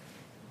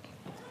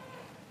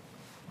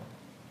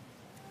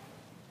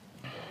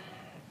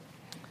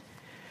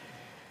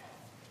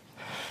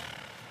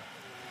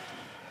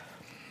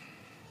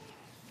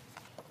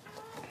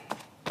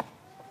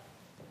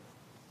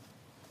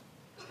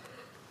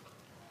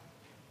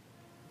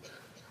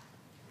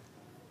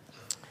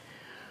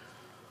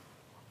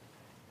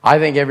 I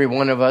think every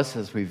one of us,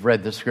 as we've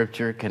read the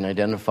scripture, can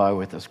identify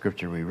with the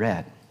scripture we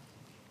read.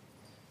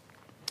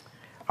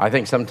 I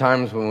think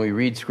sometimes when we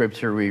read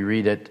scripture, we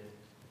read it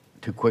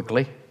too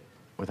quickly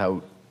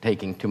without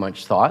taking too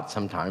much thought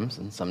sometimes,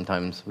 and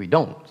sometimes we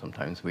don't.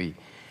 Sometimes we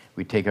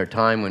take our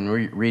time when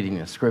reading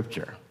the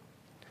scripture.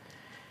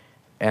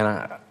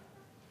 And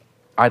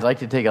I'd like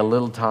to take a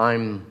little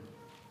time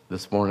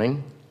this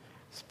morning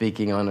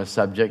speaking on a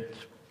subject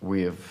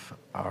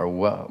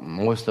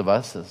most of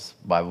us as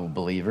Bible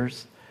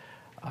believers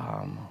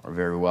are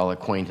very well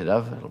acquainted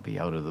of. It'll be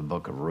out of the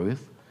book of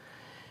Ruth.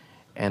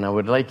 And I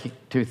would like you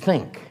to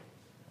think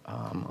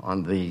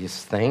on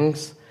these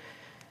things.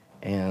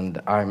 And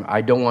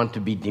I don't want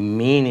to be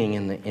demeaning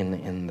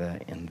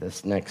in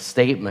this next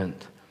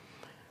statement,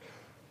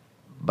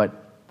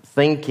 but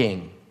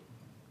thinking.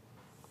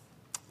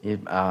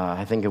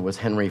 I think it was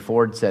Henry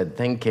Ford said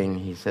thinking.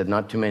 He said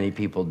not too many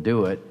people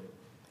do it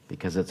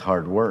because it's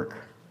hard work.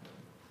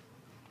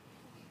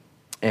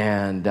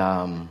 And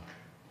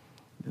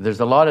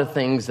there's a lot of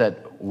things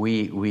that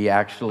we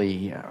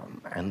actually,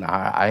 and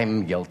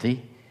I'm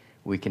guilty,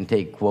 we can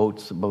take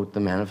quotes about the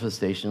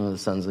manifestation of the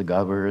sons of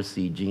God. We're a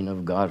seed gene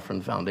of God from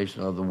the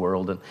foundation of the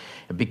world, and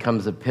it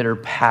becomes a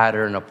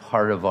pitter-patter and a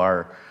part of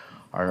our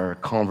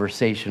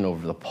conversation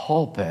over the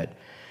pulpit.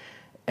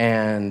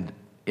 And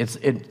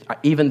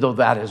even though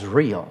that is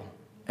real,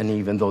 and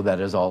even though that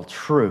is all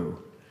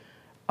true,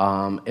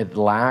 it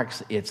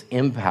lacks its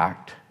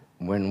impact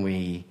when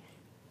we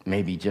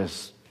maybe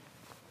just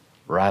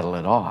rattle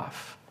it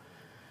off.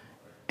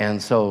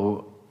 And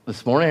so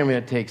this morning I'm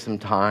going to take some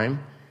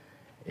time,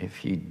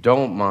 if you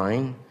don't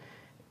mind,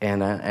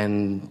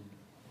 and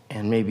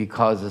maybe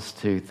cause us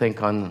to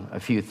think on a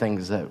few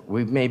things that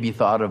we've maybe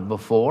thought of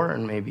before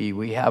and maybe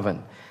we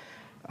haven't.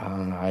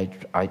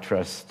 I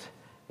trust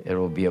it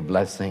will be a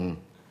blessing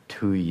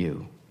to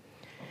you.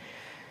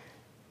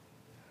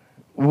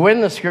 When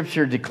the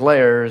scripture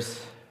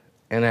declares,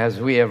 and as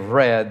we have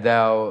read,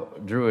 thou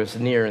drewest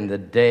near in the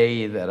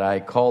day that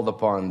I called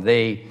upon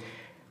thee,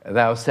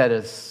 thou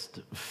saidst,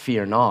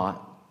 fear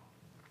not.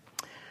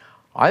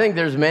 I think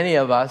there's many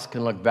of us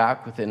can look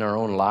back within our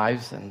own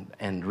lives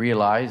and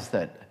realize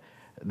that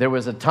there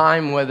was a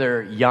time,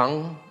 whether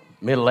young,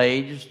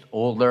 middle-aged,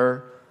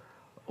 older,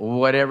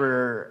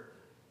 whatever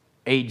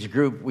age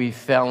group we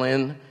fell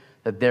in,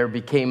 that there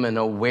became an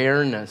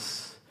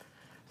awareness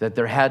that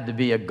there had to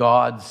be a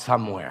God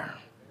somewhere.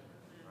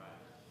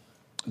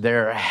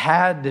 There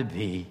had to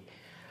be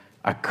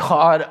a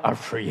God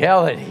of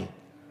reality.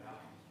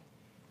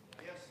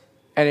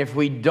 And if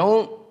we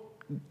don't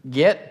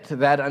get to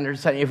that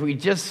understanding, if we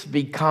just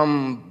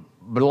become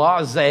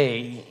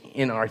blasé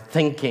in our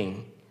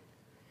thinking,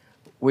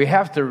 we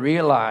have to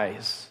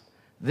realize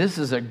this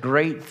is a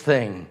great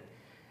thing,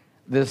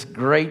 this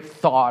great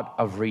thought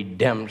of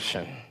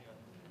redemption,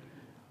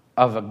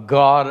 of a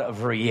God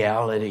of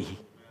reality.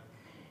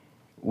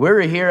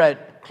 We're here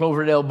at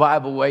Cloverdale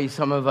Bible Way,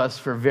 some of us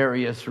for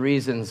various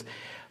reasons,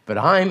 but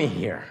I'm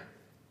here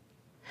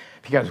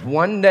because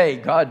one day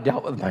God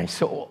dealt with my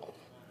soul.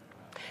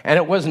 And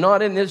it was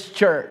not in this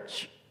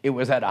church, it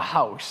was at a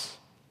house.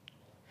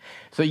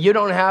 So you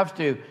don't have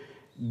to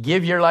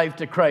give your life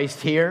to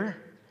Christ here.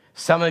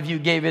 Some of you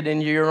gave it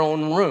in your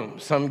own room.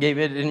 Some gave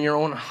it in your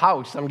own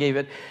house. Some gave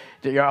it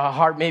to your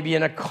heart, maybe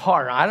in a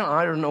car. I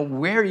don't know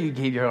where you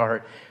gave your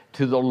heart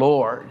to the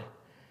Lord.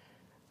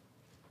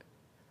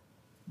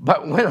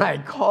 But when I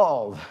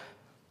called,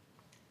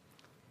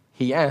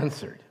 he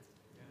answered.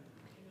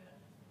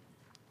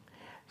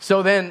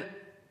 So then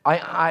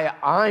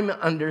I'm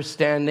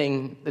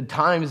understanding the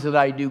times that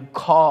I do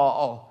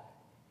call,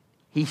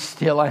 he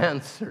still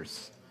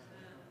answers.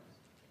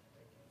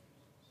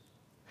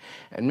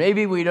 And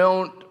maybe we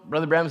don't,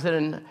 Brother Bram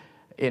said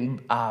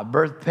in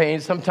birth pain,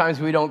 sometimes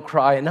we don't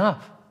cry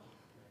enough.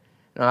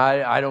 Now,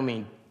 I don't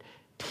mean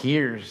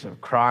tears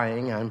of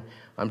crying.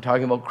 I'm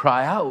talking about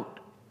cry out.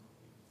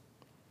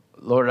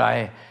 Lord,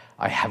 I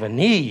have a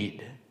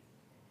need.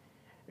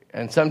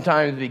 And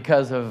sometimes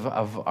because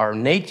of our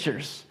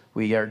natures,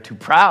 we are too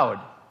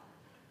proud,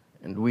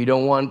 and we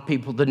don't want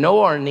people to know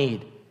our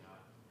need.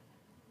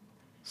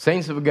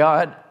 Saints of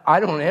God,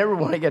 I don't ever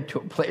want to get to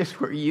a place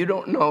where you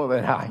don't know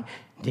that I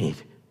need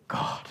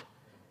God.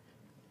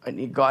 I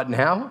need God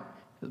now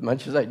as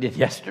much as I did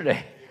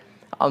yesterday.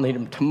 I'll need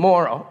him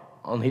tomorrow.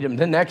 I'll need him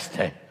the next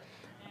day.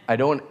 I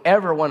don't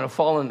ever want to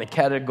fall in the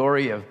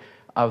category of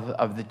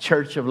the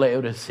church of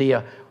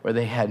Laodicea where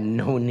they had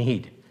no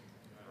need.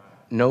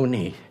 No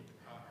need.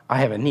 I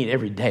have a need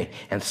every day,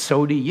 and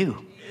so do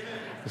you.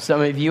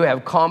 Some of you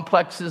have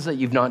complexes that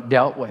you've not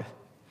dealt with.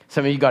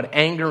 Some of you got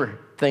anger,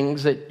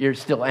 things that you're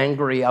still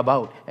angry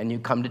about, and you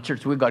come to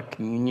church. We've got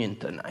communion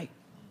tonight.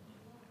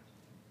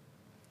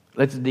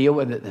 Let's deal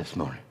with it this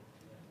morning.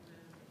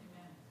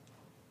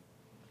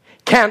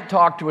 Can't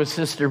talk to a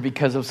sister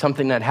because of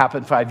something that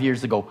happened 5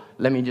 years ago.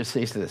 Let me just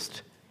say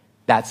this.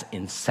 That's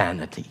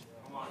insanity.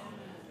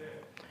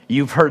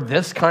 You've heard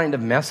this kind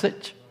of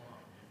message,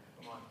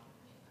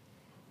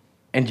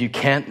 and you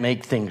can't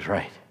make things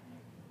right.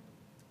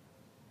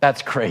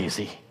 That's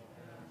crazy.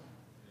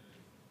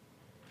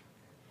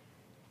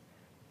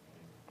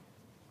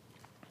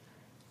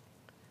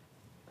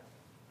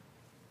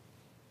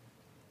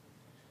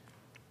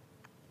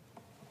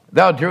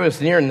 Thou drewest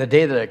near in the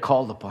day that I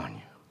called upon you.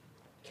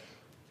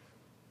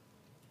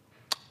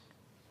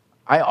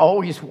 I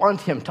always want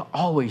him to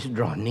always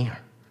draw near.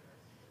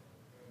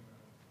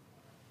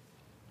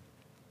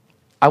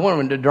 I want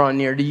him to draw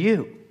near to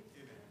you.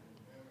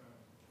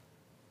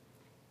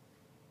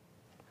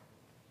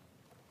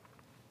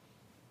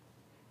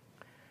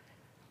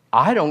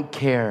 I don't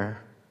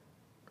care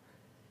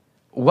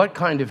what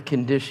kind of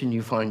condition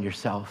you find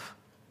yourself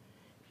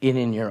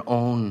in your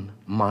own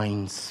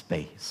mind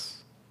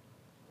space.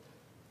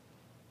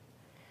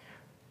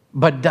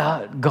 But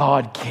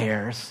God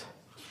cares.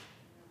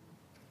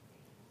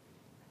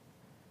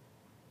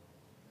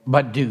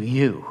 But do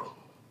you?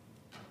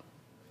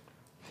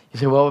 You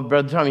say, well,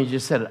 Brother Tom, you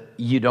just said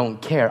you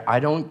don't care. I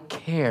don't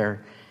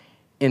care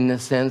in the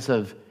sense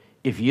of,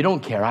 if you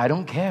don't care, I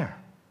don't care.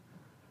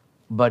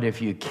 But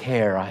if you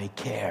care, I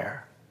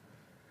care.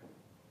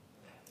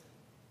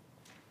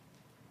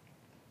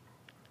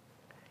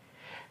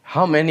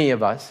 How many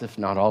of us, if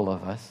not all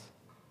of us,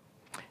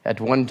 at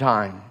one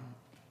time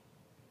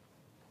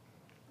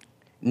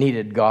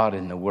needed God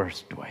in the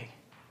worst way?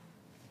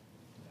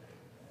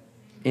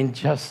 In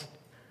just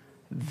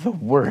the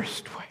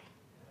worst way.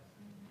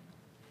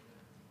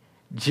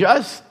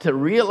 Just to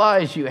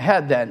realize you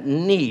had that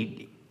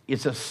need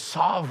is a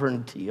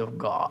sovereignty of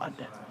God.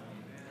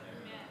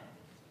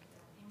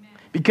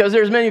 Because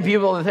there's many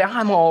people that say,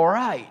 I'm all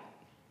right.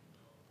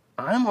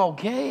 I'm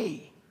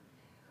okay.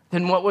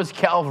 Then what was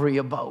Calvary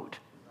about?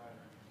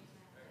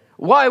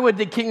 Why would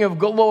the King of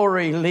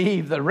Glory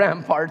leave the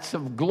ramparts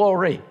of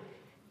glory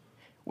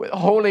with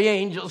holy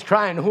angels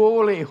crying,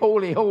 holy,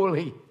 holy,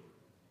 holy?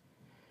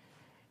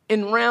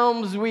 In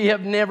realms we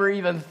have never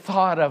even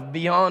thought of,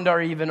 beyond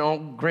our even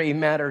own gray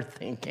matter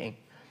thinking.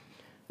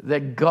 The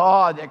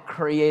God that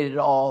created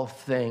all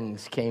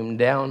things came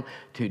down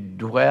to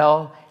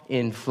dwell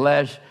in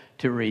flesh,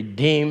 to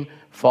redeem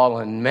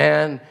fallen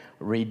man.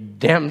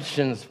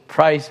 Redemption's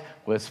price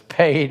was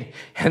paid,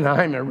 and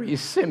I'm a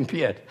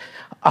recipient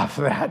of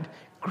that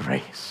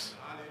grace.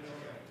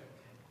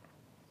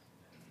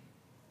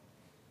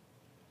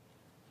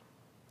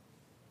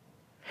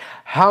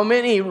 How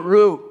many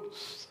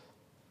Ruths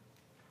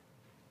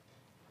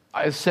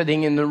are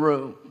sitting in the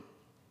room?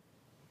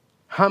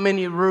 How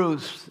many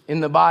Ruths in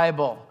the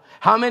Bible?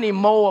 How many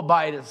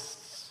Moabites?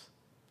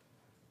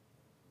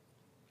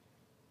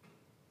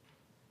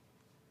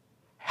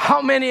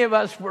 How many of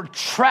us were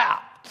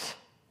trapped?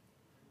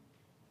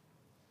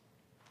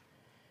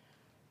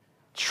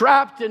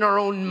 Trapped in our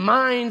own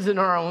minds, in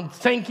our own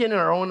thinking,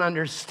 our own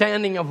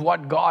understanding of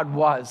what God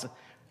was.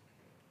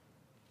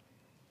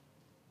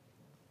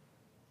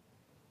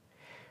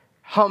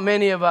 How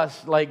many of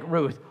us, like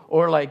Ruth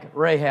or like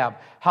Rahab,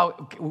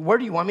 where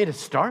do you want me to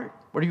start?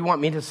 Where do you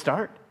want me to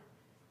start?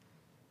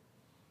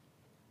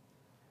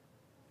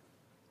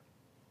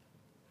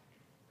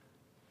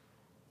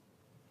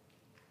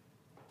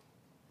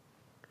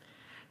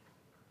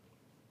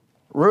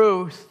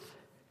 Ruth,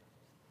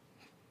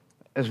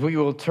 as we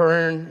will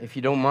turn, if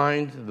you don't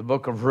mind, to the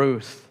book of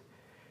Ruth.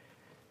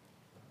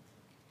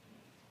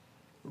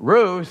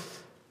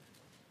 Ruth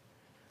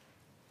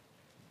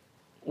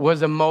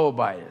was a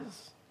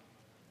Moabitess.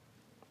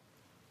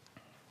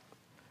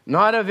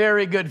 Not a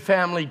very good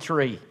family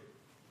tree.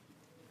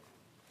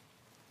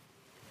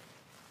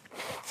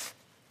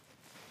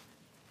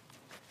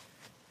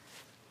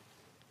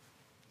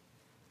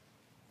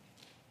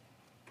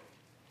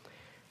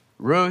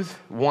 Ruth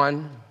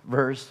 1,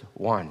 verse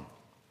 1.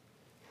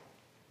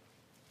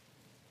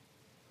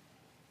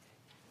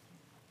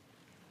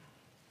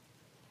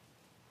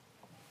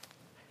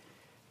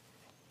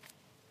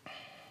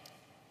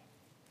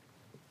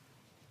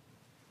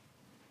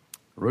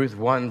 Ruth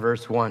 1,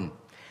 verse 1.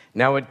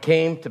 Now it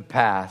came to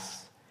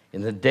pass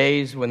in the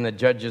days when the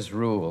judges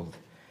ruled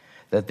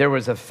that there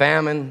was a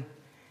famine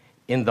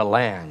in the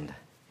land,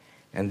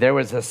 and there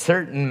was a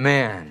certain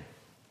man.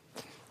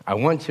 I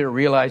want you to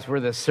realize where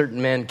this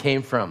certain man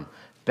came from.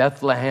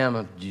 Bethlehem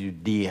of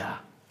Judea.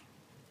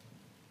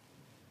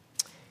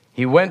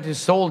 He went to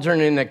sojourn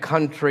in the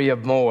country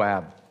of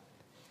Moab,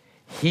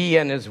 he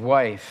and his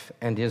wife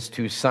and his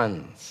 2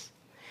 sons.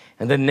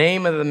 And the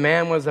name of the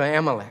man was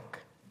Amalek.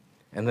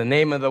 And the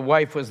name of the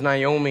wife was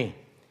Naomi.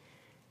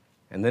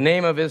 And the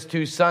name of his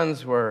 2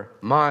 sons were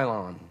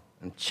Mahlon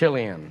and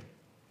Chilion,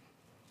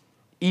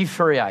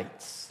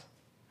 Ephrathites.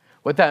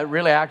 What that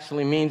really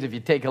actually means, if you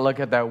take a look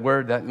at that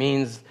word, that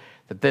means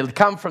that they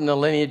come from the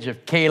lineage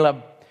of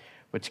Caleb,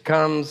 which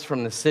comes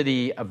from the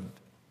city of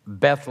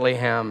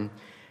Bethlehem.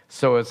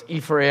 So it's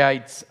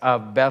Ephrathites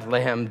of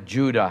Bethlehem,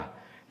 Judah.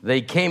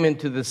 They came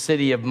into the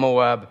city of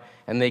Moab,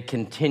 and they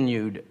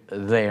continued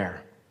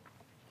there.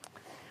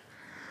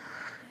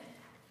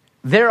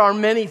 There are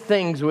many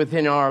things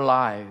within our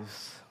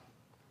lives,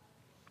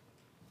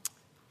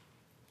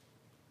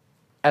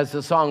 as the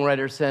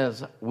songwriter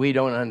says, we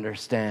don't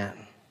understand.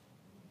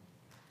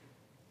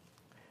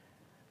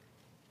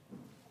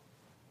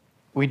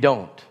 We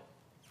don't.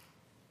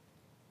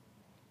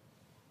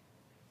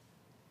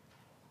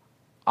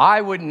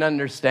 I wouldn't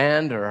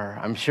understand, or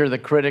I'm sure the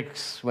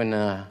critics, when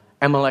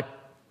Amalek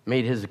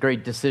made his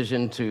great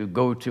decision to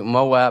go to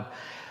Moab,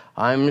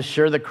 I'm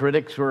sure the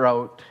critics were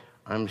out.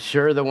 I'm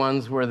sure the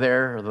ones were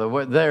there,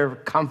 their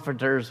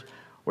comforters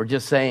were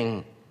just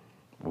saying,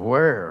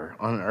 where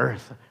on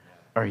earth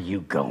are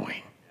you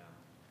going?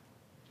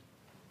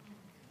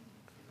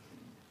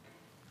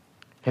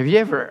 Have you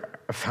ever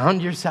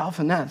found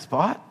yourself in that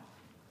spot?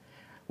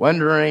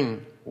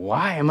 Wondering,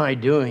 why am I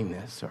doing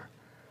this?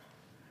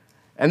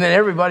 And then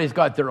everybody's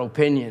got their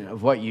opinion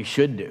of what you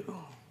should do.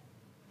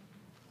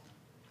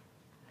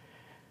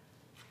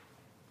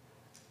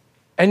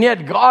 And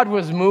yet God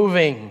was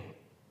moving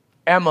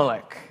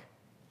Amalek,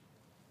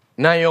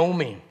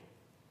 Naomi,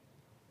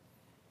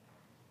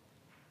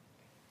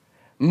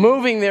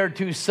 moving their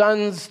 2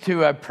 sons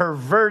to a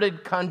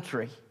perverted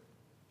country.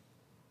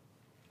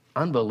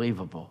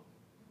 Unbelievable.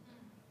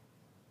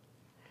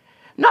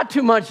 Not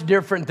too much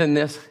different than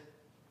this.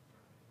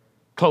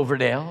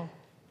 Cloverdale,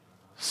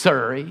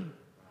 Surrey,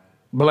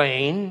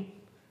 Blaine,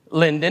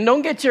 Linden.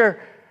 Don't get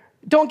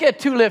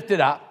too lifted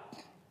up.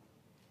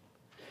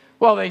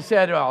 Well, they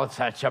said, well, it's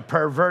such a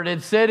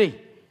perverted city.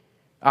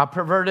 A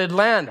perverted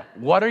land.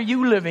 What are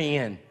you living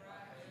in?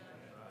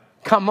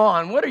 Come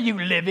on, what are you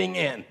living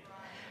in?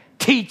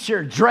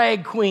 Teacher,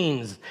 drag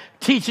queens,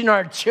 teaching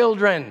our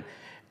children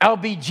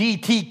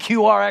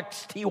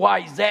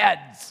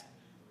LBGTQRXTYZs.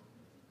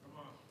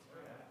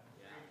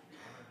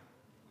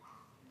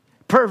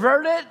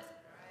 Perverted?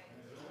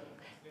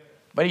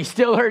 But he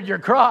still heard your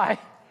cry.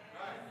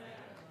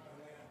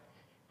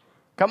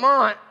 Come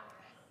on.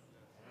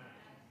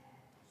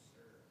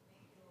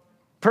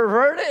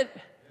 Perverted?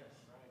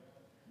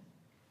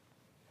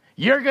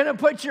 You're going to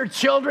put your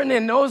children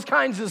in those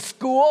kinds of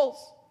schools?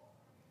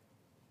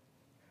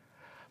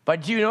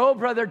 But you know,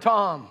 Brother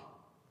Tom,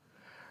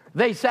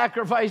 they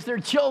sacrifice their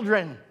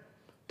children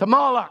to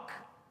Moloch.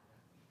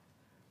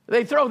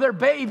 They throw their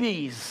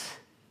babies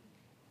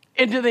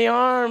into the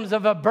arms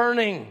of a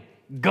burning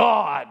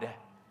God.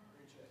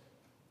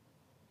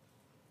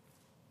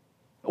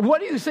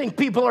 What do you think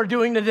people are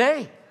doing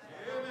today?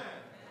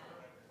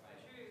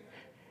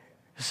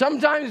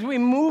 Sometimes we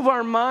move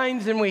our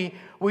minds and we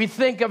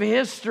think of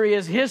history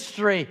as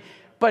history,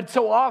 but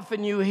so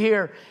often you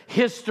hear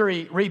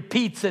history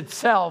repeats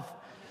itself,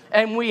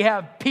 and we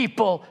have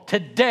people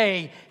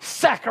today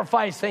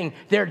sacrificing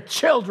their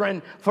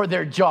children for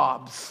their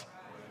jobs.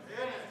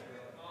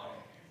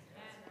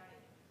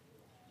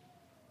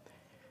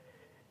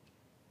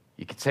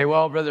 You could say,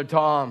 well, Brother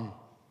Tom,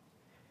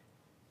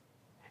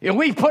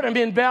 we put them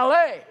in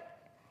ballet.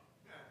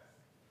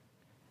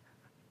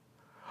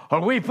 Or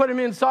we put them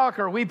in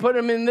soccer, we put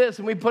them in this,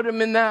 and we put them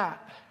in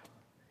that.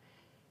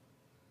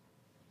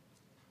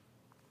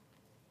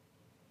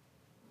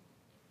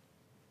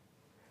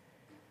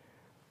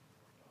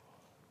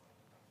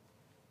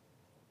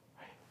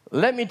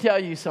 Let me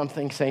tell you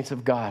something, saints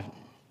of God.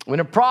 When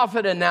a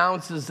prophet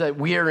announces that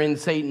we are in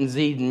Satan's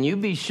Eden, you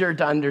be sure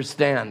to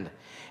understand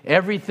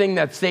everything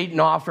that Satan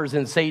offers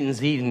in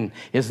Satan's Eden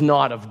is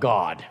not of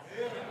God.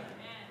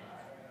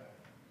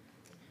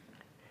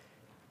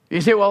 You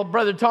say, well,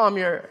 Brother Tom,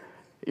 you're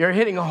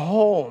hitting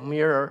home.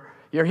 You're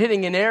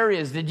hitting in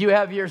areas. Did you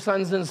have your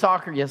sons in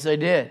soccer? Yes, I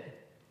did.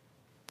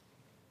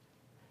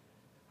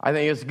 I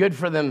think it's good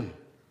for them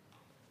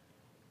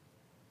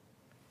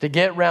to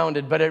get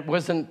rounded, but it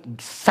wasn't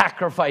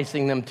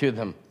sacrificing them to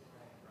them.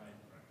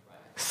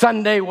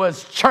 Sunday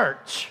was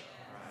church.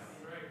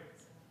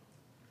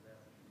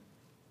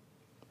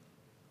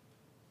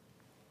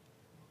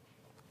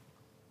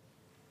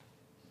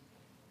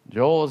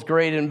 Joel was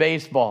great in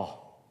baseball.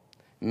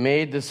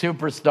 Made the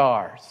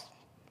superstars.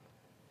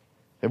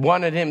 They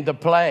wanted him to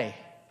play.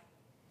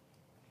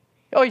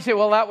 Oh, you say,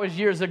 well, that was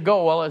years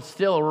ago. Well, it's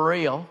still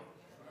real.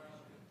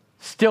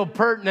 Still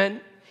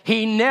pertinent.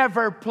 He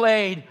never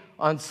played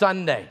on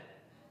Sunday.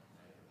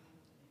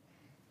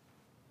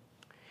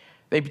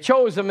 They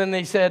chose him and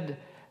they said,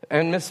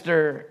 and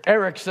Mr.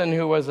 Erickson,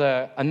 who was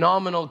a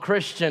nominal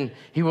Christian,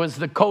 he was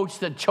the coach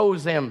that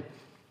chose him.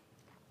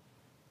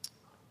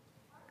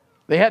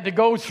 They had to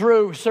go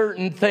through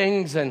certain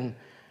things and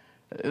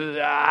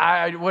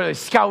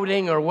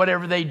scouting or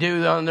whatever they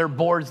do on their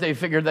boards. They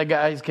figured the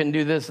guys can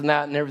do this and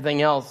that and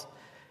everything else.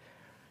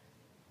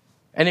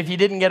 And if you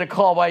didn't get a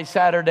call by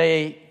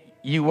Saturday,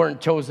 you weren't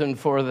chosen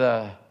for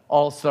the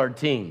all-star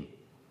team.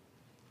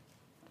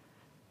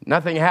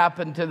 Nothing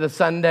happened to the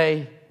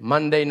Sunday.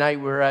 Monday night,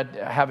 we were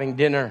having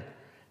dinner.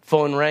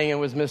 Phone rang, and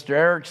it was Mr.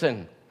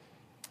 Erickson,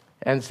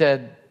 and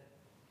said,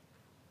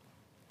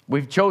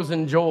 "We've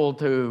chosen Joel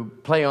to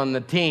play on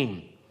the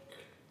team."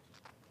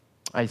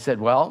 I said,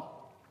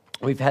 "Well,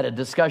 we've had a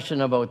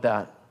discussion about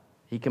that.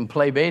 He can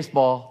play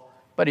baseball,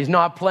 but he's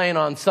not playing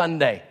on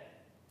Sunday."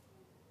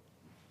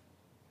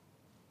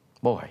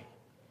 Boy,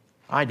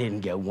 I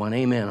didn't get one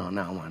amen on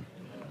that one.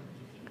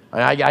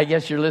 I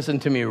guess you're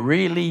listening to me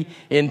really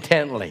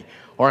intently,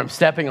 or I'm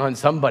stepping on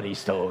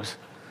somebody's toes.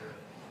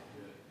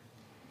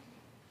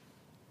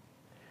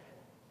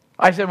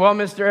 I said, "Well,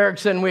 Mr.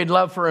 Erickson, we'd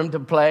love for him to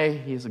play.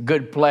 He's a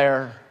good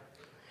player,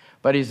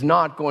 but he's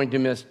not going to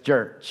miss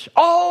church."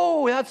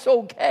 "Oh, that's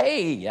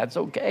okay. That's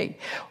okay.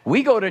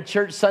 We go to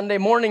church Sunday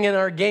morning and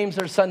our games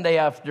are Sunday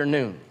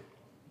afternoon."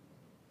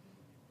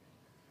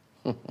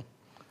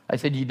 I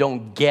said, "You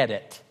don't get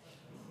it.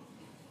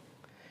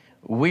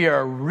 We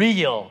are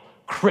real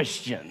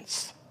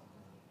Christians.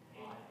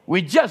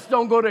 We just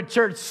don't go to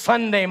church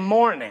Sunday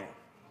morning.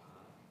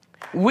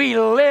 We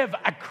live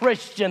a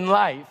Christian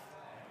life."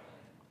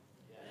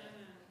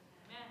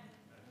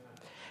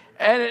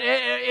 And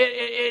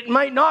it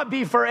might not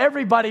be for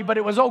everybody, but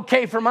it was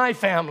okay for my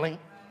family.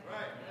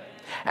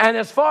 And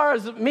as far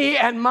as me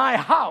and my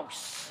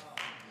house,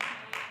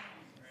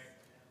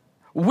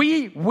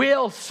 we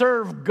will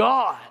serve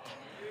God.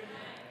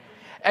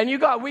 And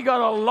we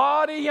got a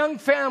lot of young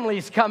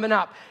families coming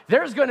up.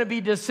 There's going to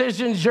be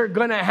decisions you're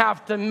going to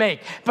have to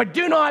make. But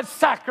do not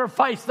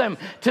sacrifice them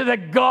to the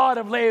God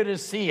of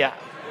Laodicea.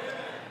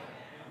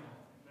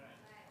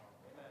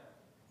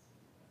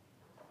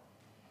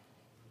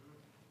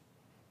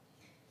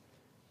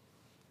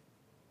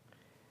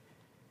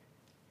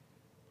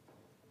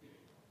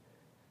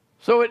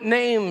 So it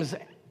names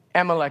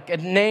Amalek.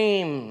 It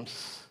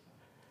names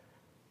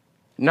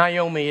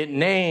Naomi. It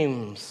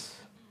names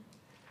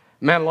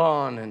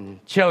Mahlon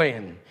and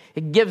Chilion.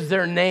 It gives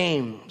their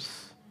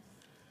names.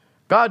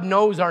 God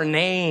knows our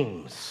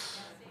names.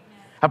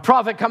 A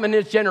prophet coming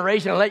in this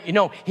generation will let you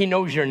know he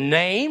knows your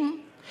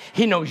name,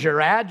 he knows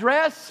your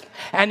address,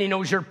 and he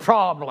knows your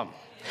problem.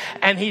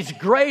 And he's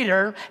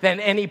greater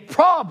than any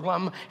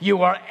problem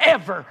you are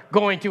ever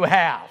going to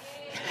have.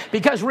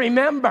 Because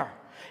remember,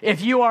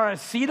 if you are a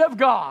seed of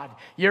God,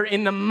 you're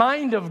in the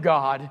mind of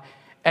God,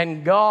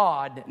 and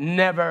God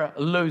never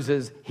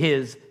loses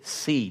his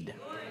seed.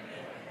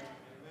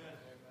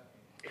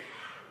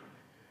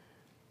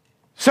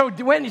 So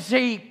when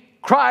she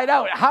cried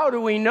out, how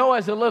do we know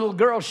as a little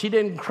girl she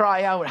didn't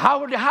cry out?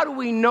 How do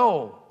we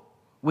know?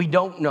 We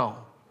don't know.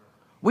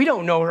 We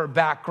don't know her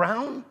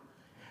background.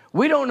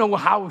 We don't know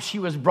how she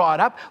was brought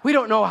up. We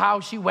don't know how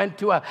she went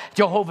to a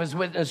Jehovah's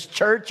Witness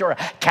church or a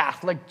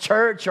Catholic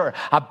church or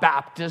a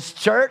Baptist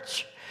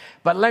church.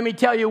 But let me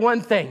tell you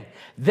one thing.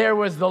 There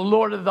was the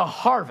Lord of the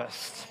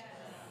harvest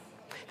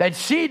that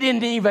she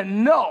didn't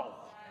even know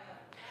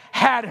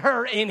had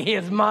her in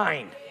his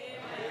mind.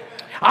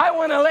 I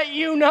want to let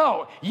you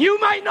know, you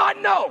might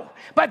not know,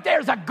 but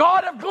there's a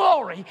God of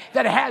glory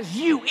that has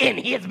you in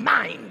his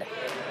mind.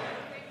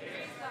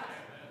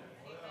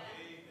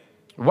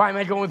 Why am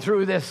I going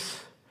through this?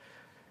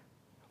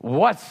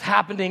 What's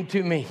happening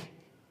to me?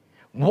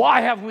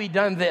 Why have we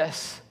done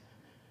this?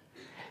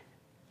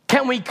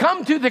 Can we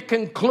come to the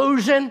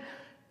conclusion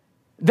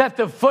that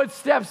the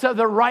footsteps of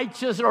the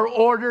righteous are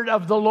ordered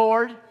of the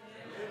Lord?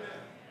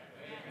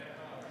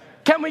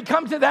 Can we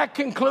come to that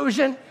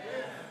conclusion?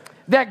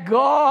 That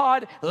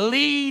God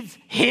leads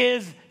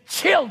his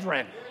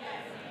children.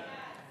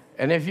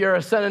 And if you're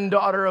a son and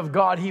daughter of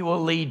God, he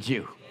will lead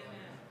you.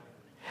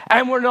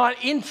 And we're not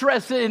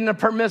interested in a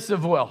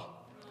permissive will.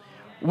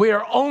 We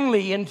are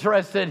only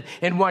interested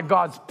in what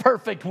God's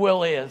perfect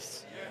will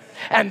is.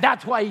 And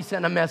that's why he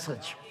sent a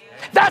message.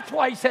 That's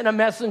why he sent a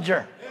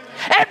messenger.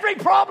 Every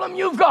problem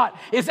you've got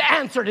is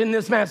answered in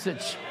this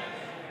message.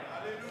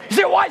 You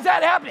say, why is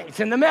that happening?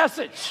 It's in the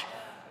message.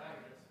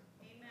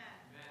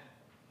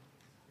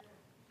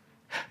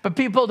 But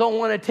people don't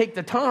want to take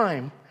the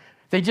time.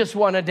 They just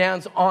want to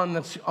dance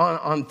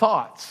on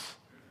thoughts.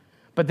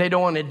 But they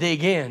don't want to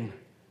dig in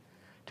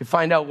to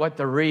find out what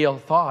the real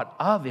thought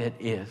of it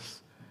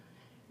is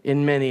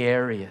in many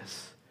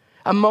areas.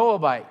 A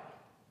Moabite.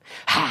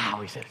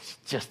 We said it's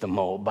just a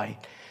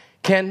Moabite.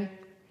 Ken,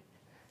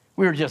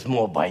 we were just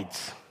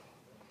Moabites.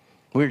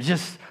 We were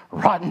just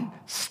rotten,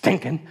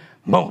 stinking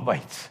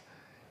Moabites.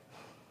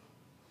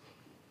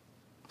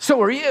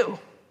 So are you.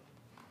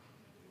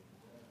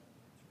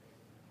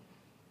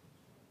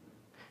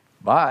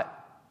 But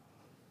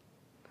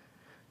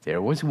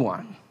there was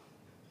one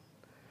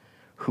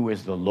who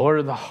is the Lord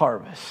of the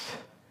harvest,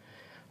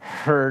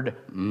 heard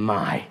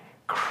my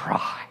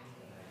cry.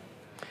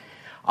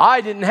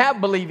 I didn't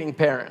have believing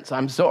parents.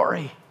 I'm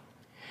sorry.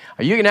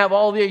 You can have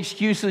all the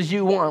excuses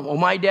you want. Well,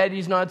 my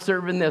daddy's not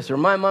serving this, or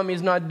my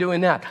mommy's not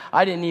doing that.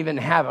 I didn't even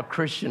have a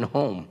Christian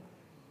home.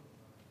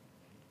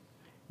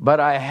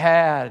 But I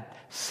had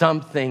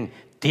something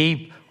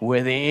deep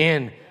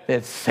within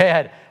that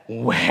said,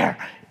 where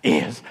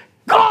is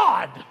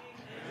God?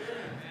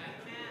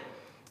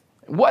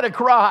 What a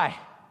cry.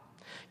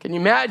 Can you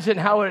imagine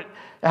how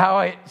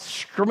it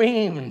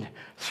screamed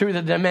through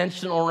the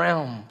dimensional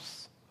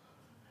realms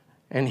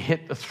and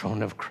hit the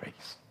throne of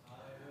grace?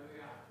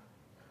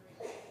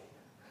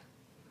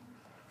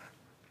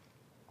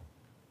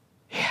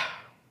 Yeah.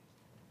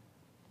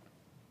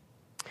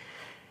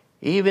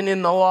 Even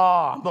in the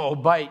law,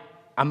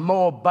 a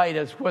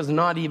Moabitess was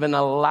not even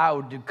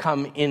allowed to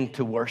come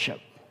into worship.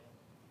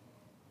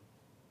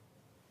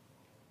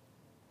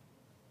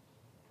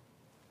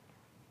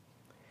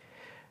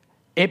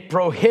 It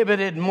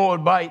prohibited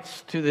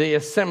Moabites to the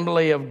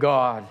assembly of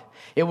God.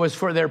 It was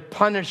for their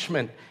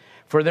punishment,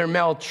 for their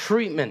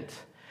maltreatment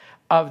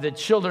of the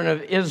children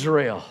of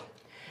Israel.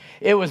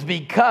 It was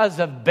because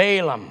of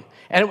Balaam,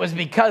 and it was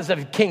because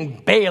of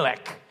King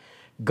Balak.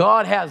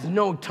 God has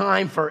no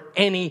time for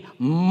any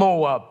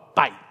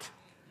Moabite.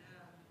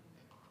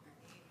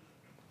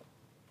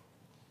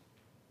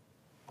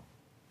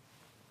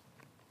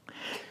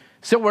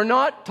 So we're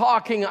not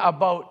talking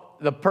about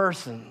the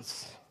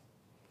persons.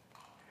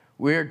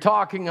 We're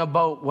talking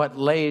about what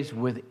lays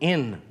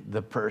within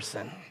the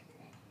person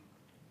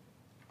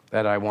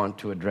that I want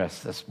to address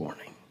this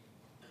morning.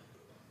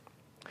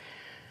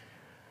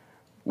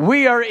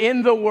 We are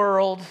in the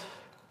world,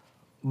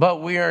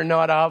 but we are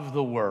not of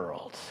the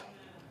world.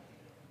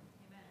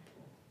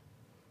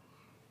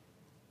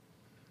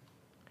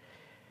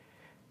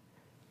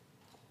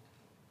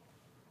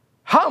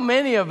 How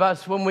many of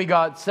us, when we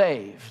got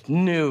saved,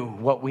 knew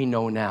what we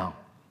know now?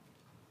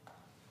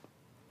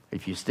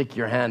 If you stick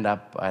your hand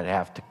up, I'd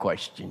have to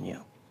question you.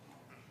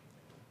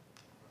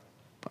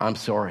 I'm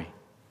sorry.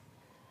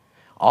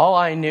 All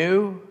I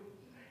knew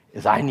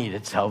is I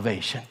needed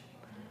salvation.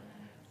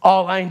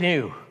 All I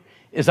knew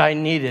is I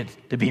needed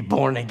to be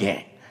born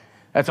again.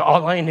 That's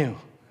all I knew.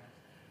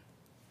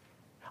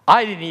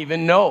 I didn't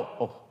even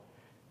know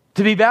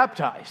to be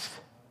baptized.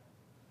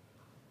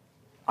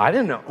 I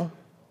didn't know.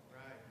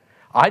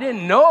 I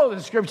didn't know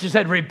the scripture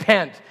said,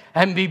 repent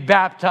and be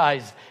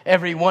baptized,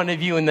 every one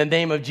of you, in the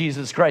name of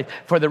Jesus Christ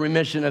for the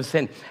remission of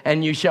sin,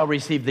 and you shall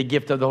receive the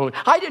gift of the Holy.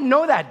 I didn't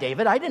know that,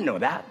 David. I didn't know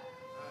that.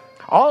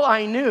 All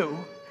I knew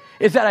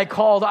is that I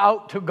called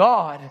out to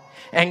God,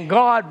 and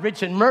God,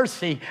 rich in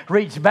mercy,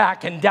 reached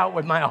back and dealt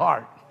with my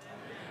heart.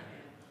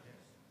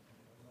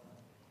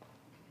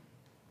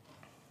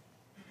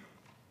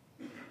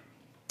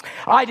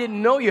 I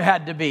didn't know you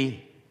had to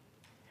be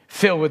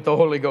filled with the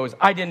Holy Ghost.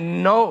 I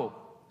didn't know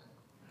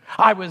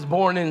I was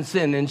born in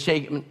sin and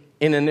shaken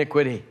in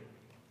iniquity.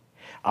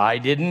 I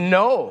didn't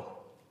know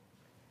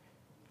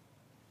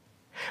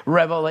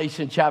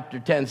Revelation chapter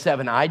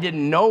 10:7. I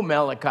didn't know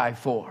Malachi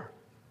 4.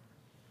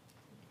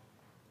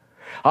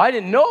 I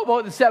didn't know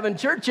about the 7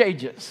 church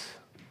ages.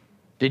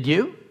 Did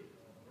you?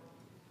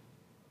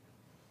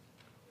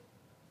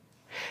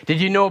 Did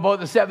you know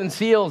about the 7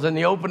 seals and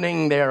the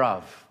opening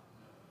thereof?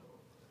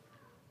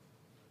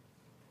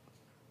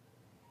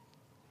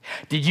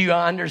 Did you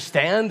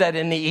understand that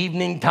in the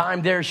evening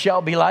time there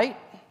shall be light?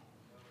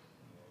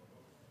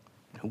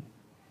 No.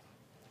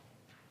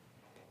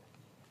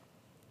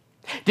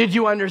 Did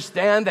you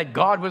understand that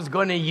God was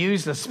going to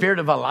use the spirit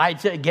of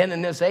Elijah again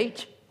in this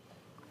age?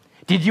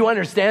 Did you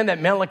understand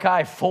that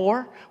Malachi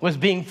 4 was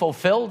being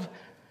fulfilled?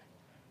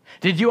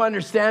 Did you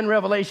understand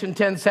Revelation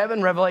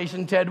 10:7,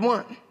 Revelation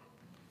 10:1?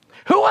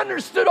 Who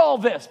understood all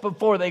this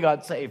before they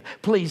got saved?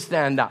 Please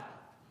stand up.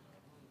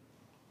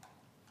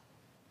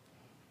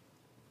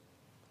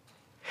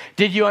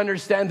 Did you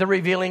understand the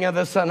revealing of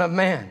the Son of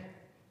Man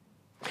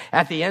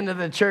at the end of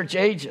the church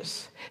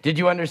ages? Did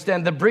you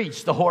understand the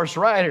breach, the horse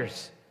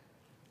riders,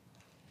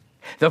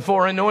 the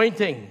 4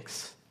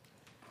 anointings,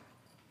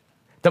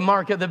 the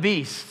mark of the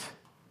beast,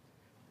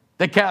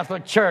 the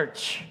Catholic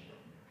Church,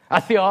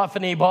 a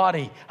theophany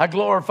body, a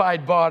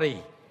glorified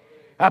body,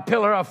 a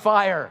pillar of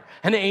fire,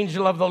 an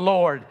angel of the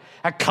Lord,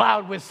 a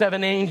cloud with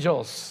 7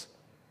 angels,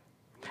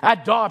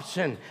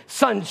 adoption,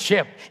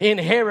 sonship,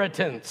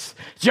 inheritance.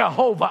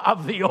 Jehovah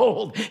of the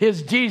old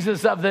is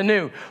Jesus of the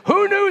new.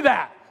 Who knew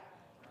that?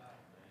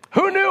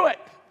 Who knew it?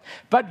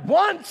 But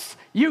once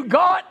you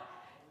got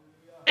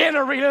in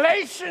a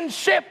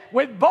relationship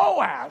with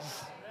Boaz,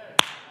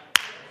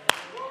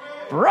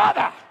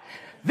 brother,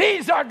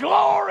 these are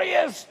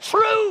glorious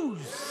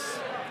truths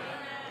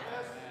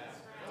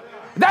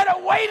that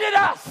awaited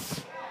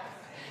us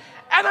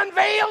and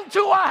unveiled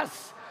to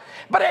us.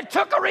 But it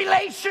took a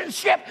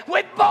relationship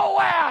with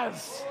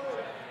Boaz.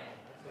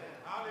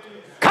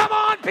 Come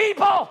on,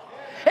 people.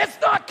 It's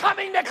not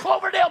coming to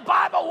Cloverdale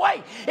Bible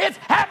Way. It's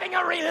having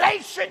a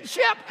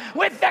relationship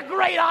with the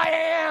great I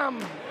am.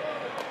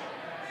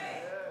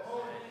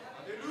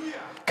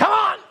 Come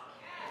on.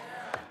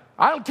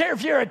 I don't care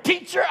if you're a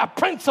teacher, a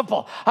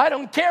principal. I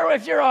don't care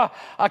if you're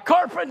a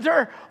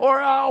carpenter or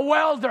a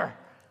welder,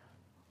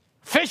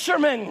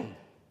 fisherman.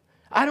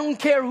 I don't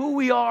care who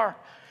we are.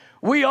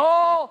 We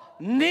all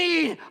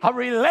need a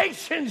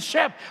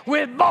relationship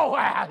with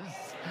Boaz.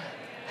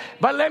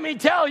 But let me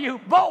tell you,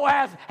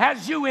 Boaz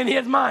has you in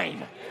his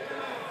mind.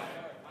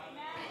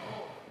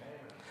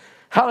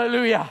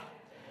 Hallelujah.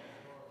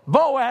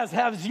 Boaz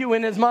has you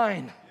in his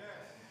mind.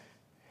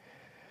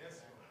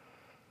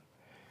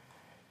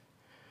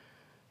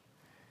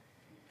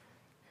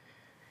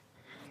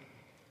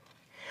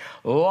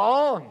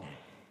 Long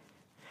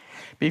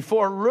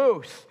before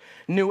Ruth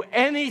knew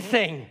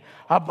anything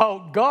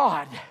about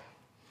God.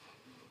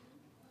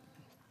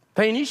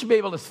 Payne, you should be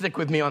able to stick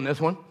with me on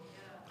this one.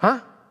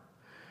 Huh?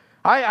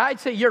 I'd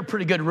say you're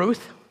pretty good,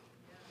 Ruth.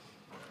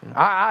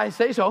 I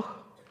say so.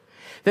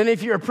 Then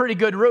if you're a pretty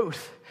good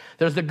Ruth,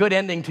 there's a good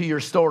ending to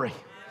your story.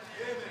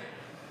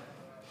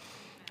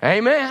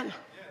 Amen.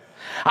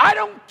 I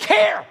don't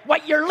care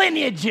what your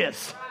lineage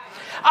is.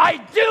 I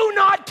do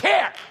not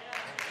care.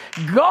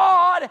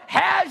 God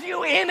has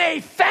you in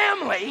a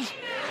family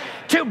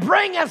to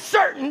bring a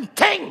certain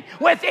thing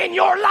within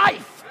your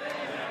life.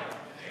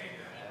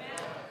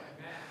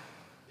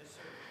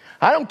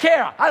 I don't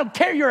care. I don't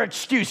care your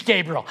excuse,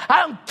 Gabriel.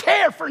 I don't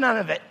care for none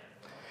of it.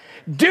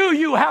 Do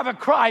you have a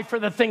cry for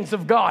the things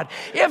of God?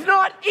 If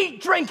not,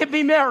 eat, drink, and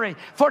be merry,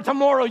 for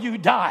tomorrow you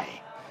die.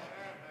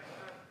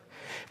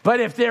 But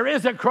if there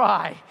is a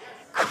cry,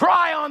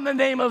 cry on the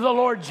name of the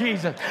Lord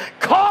Jesus.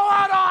 Call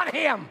out on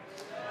him.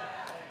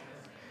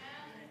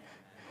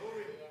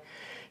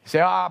 You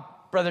say,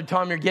 Brother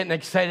Tom, you're getting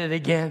excited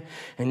again,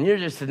 and you're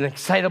just an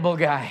excitable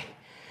guy.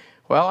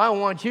 Well, I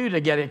want you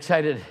to get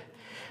excited.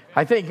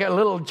 I think a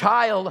little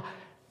child,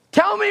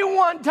 tell me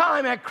one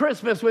time at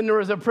Christmas when there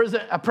was a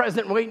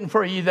present waiting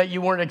for you that you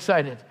weren't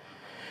excited.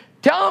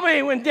 Tell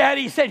me when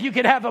Daddy said you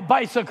could have a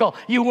bicycle,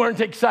 you weren't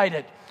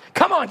excited.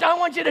 Come on, I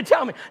want you to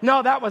tell me.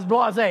 No, that was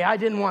blasé. I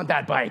didn't want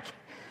that bike.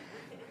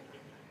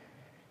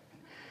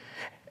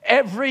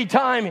 Every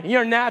time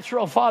your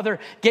natural father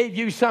gave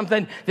you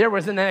something, there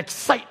was an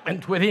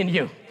excitement within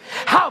you.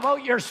 How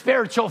about your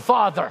spiritual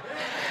father?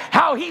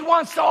 How he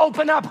wants to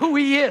open up who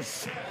he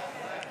is.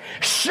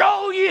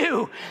 Show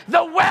you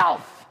the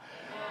wealth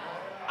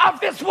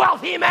of this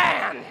wealthy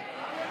man.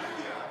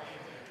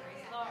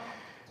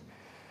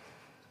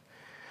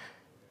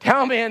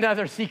 Tell me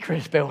another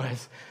secret,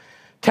 Boaz.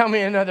 Tell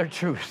me another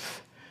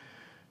truth.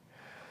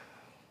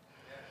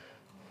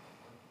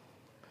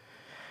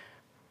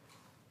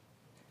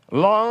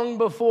 Long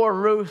before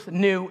Ruth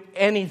knew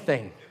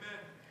anything.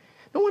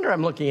 No wonder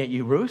I'm looking at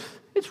you, Ruth.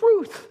 It's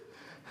Ruth.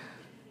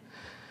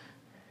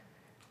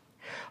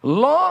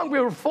 Long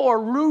before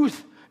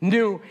Ruth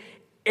knew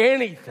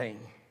anything,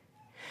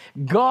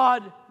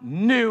 God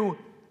knew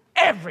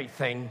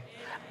everything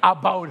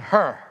about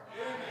her.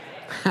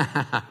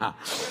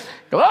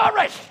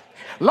 Glory.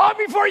 Long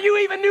before you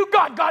even knew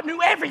God, God knew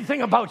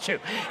everything about you.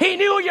 He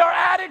knew your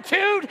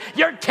attitude,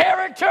 your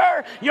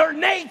character, your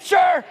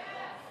nature.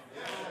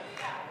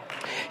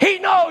 He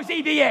knows,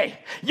 EBA,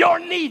 your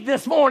need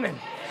this morning.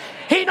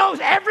 He knows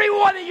every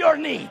one of your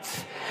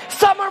needs.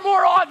 Some are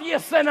more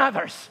obvious than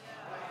others.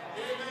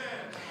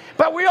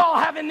 But we all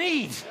have a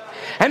need.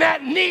 And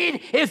that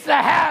need is to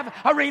have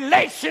a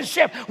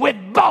relationship with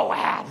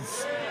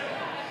Boaz.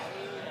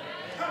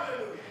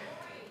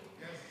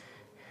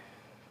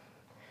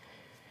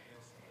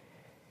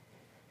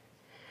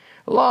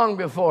 Long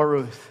before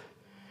Ruth.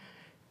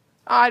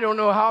 I don't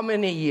know how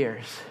many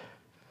years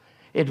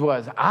it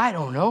was. I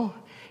don't know.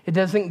 It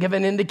doesn't give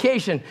an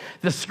indication.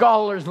 The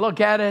scholars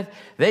look at it.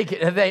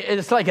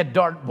 It's like a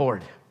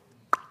dartboard.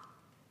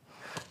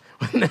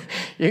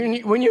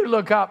 When you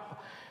look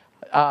up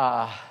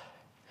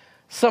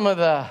some of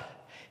the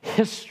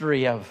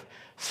history of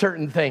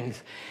certain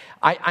things,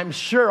 I'm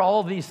sure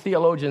all these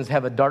theologians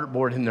have a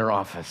dartboard in their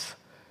office.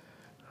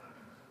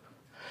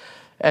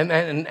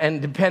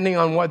 And depending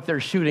on what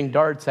they're shooting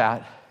darts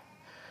at,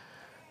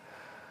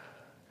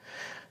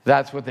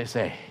 that's what they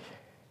say.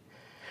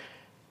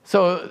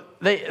 So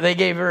they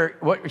gave her,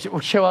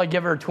 what shall I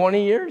give her,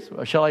 20 years?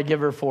 Or shall I give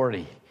her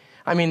 40?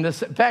 I mean, the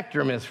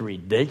spectrum is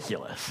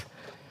ridiculous.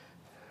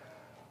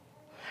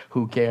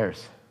 Who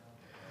cares?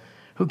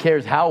 Who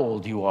cares how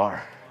old you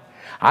are?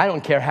 I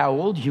don't care how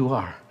old you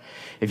are.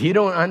 If you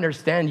don't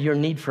understand your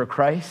need for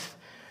Christ,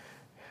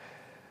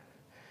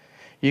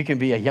 you can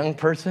be a young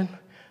person,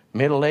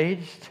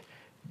 middle-aged,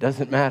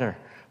 doesn't matter.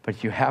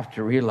 But you have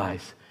to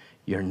realize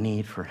your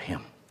need for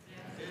him.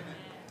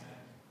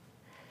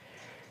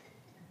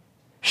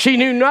 She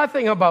knew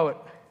nothing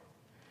about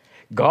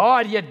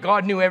God, yet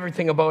God knew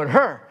everything about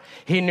her.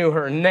 He knew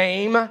her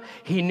name.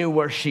 He knew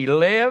where she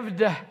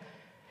lived.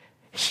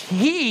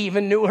 He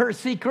even knew her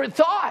secret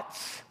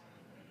thoughts.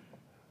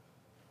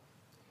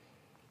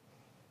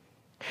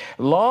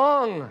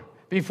 Long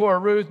before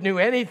Ruth knew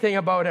anything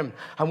about him,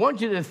 I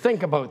want you to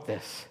think about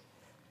this.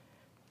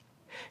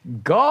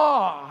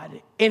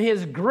 God, in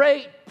his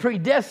great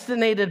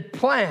predestinated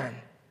plan,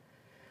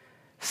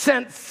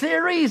 sent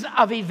series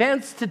of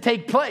events to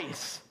take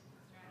place.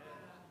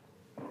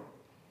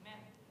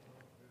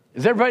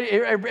 Is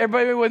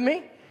everybody with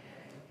me?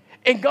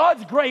 In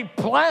God's great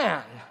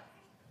plan,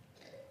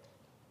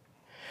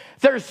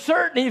 there's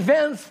certain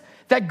events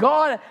that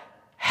God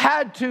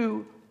had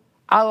to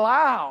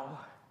allow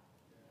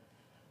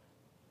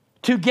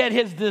to get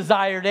his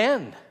desired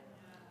end.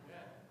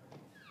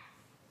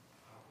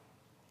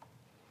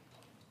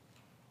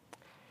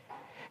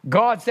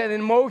 God set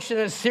in motion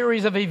a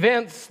series of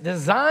events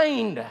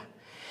designed.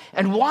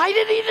 And why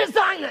did he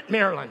design it,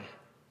 Marilyn?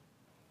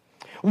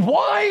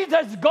 Why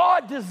does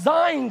God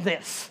design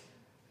this?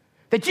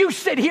 That you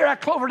sit here at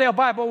Cloverdale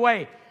Bible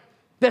Way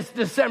this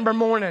December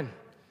morning.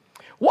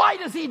 Why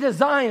does he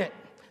design it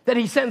that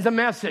he sends a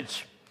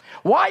message?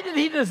 Why did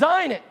he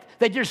design it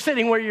that you're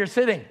sitting where you're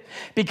sitting?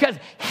 Because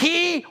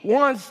he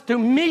wants to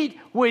meet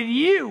with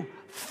you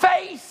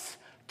face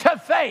to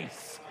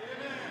face.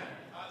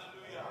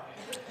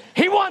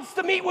 He wants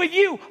to meet with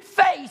you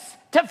face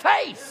to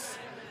face.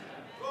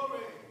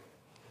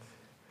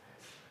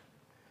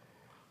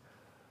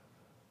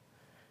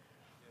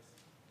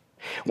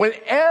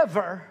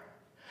 Whenever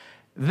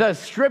the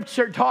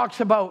scripture talks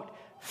about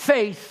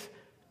face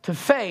to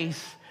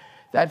face,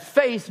 that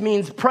face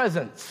means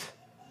presence.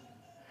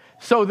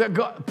 So the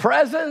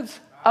presence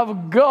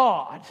of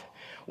God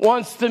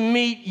wants to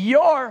meet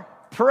your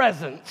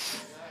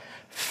presence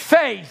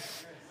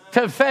face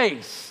to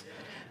face.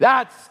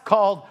 That's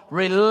called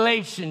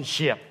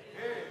relationship.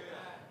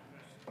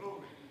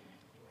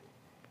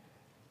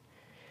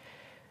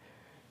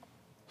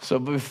 So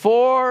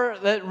before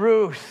that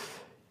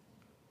Ruth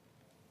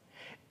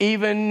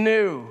even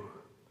knew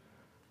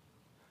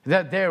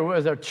that there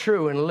was a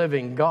true and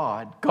living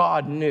God,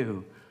 God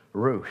knew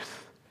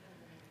Ruth.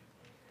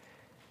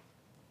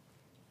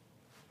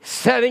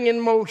 Setting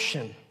in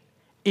motion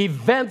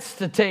events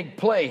to take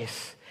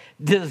place,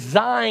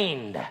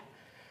 designed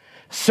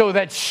so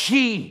that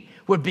she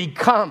would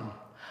become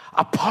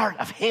a part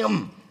of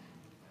him.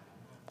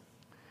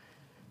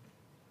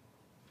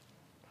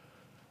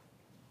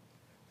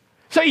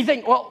 So you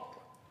think, well,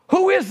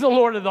 who is the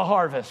Lord of the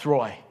harvest,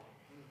 Roy?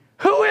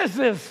 Who is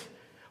this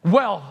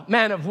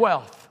man of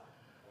wealth?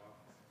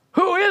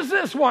 Who is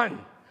this one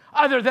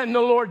other than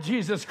the Lord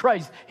Jesus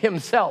Christ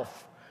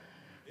himself?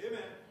 Amen.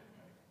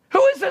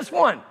 Who is this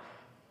one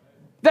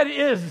that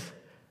is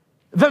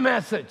the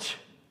message?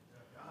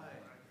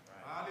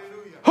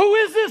 Hallelujah. Who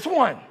is this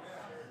one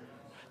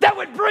that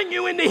would bring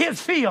you into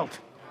his field?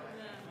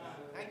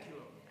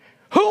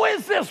 Who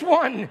is this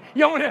one,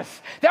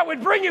 Jonas, that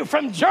would bring you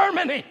from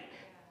Germany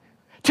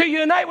to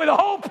unite with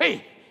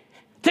Hopi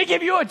to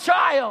give you a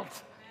child?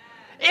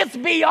 It's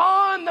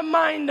beyond the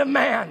mind of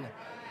man.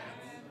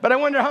 But I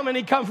wonder how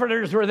many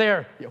comforters were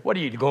there. What are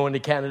you going to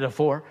Canada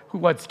for?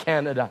 What's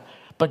Canada?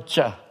 But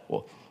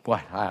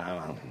what? I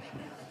don't know.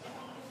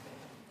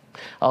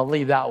 I'll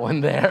leave that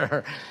one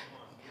there.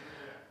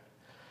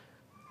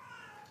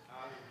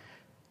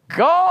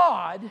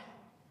 God,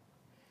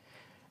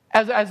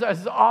 as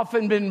has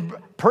often been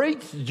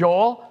preached,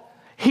 Joel,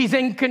 he's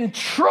in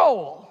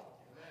control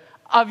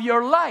of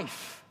your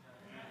life.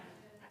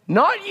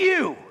 Not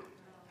you,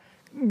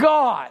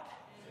 God.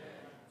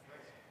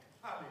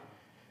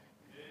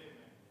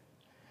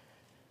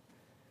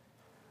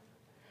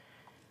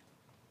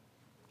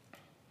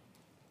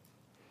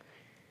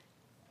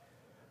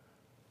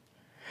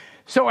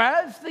 So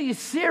as these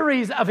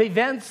series of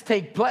events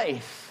take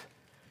place,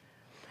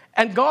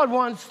 and God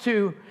wants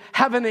to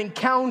have an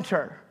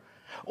encounter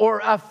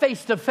or a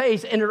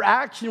face-to-face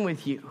interaction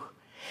with you,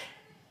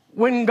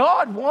 when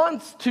God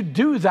wants to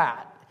do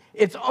that,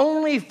 it's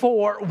only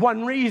for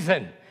one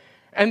reason,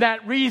 and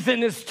that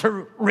reason is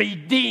to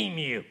redeem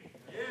you.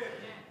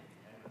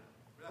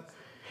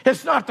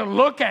 It's not to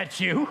look at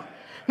you.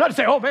 Not to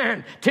say, oh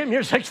man, Tim,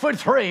 you're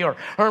 6'3",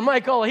 or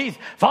Michael, he's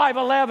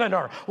 5'11",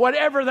 or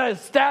whatever the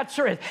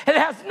stature is. It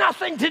has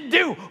nothing to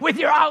do with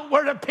your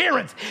outward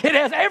appearance. It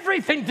has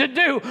everything to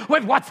do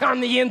with what's on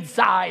the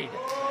inside.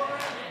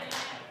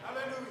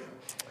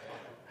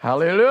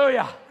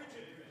 Hallelujah. Hallelujah.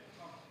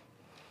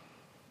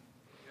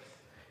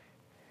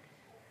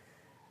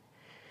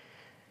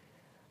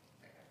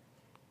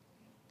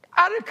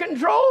 Out of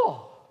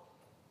control.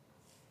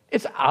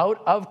 It's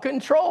out of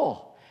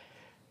control.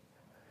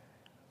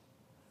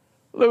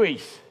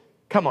 Luis,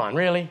 come on,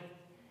 really?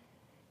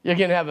 You're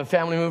going to have a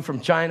family move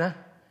from China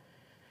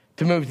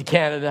to move to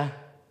Canada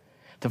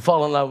to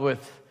fall in love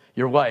with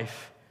your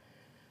wife.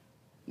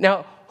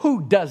 Now,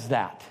 who does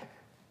that?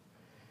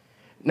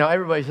 Now,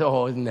 everybody says,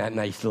 oh, isn't that a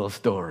nice little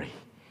story?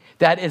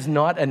 That is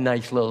not a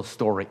nice little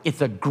story.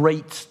 It's a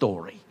great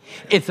story.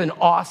 It's an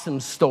awesome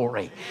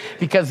story.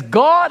 Because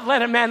God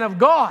led a man of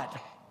God.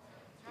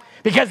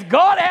 Because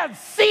God had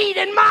seed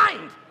in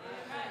mind.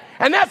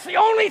 And that's the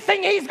only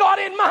thing he's got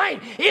in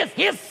mind is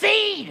his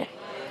seed.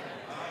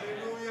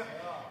 Hallelujah.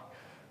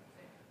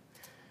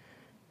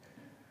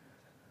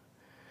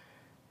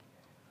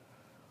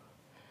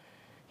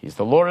 He's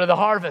the Lord of the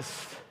harvest.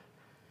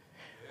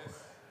 Yes.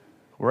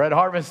 We're at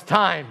harvest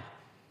time.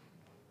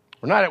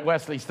 We're not at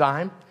Wesley's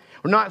time.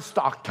 We're not at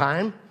stock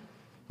time.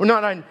 We're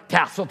not on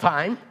tassel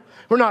time.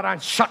 We're not on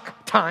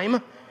shuck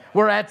time.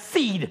 We're at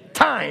seed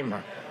time.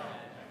 Amen.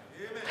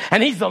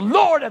 And he's the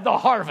Lord of the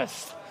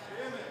harvest.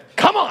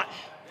 Come on.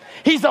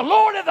 He's the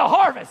Lord of the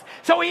harvest.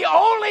 So he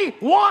only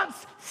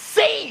wants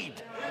seed.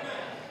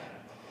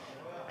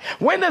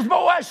 When does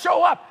Boaz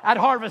show up? At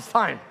harvest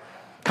time.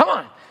 Come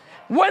on.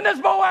 When does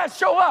Boaz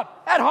show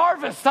up? At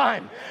harvest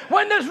time.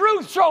 When does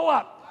Ruth show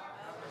up?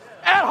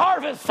 At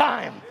harvest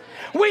time.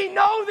 We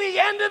know the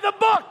end of the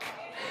book.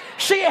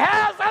 She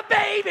has a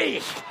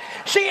baby.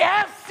 She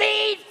has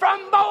seed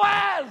from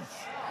Boaz.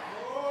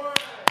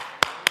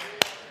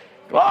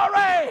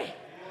 Glory.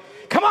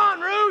 Come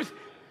on, Ruth.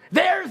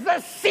 There's the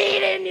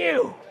seed in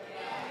you.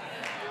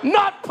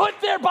 Not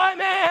put there by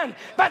man,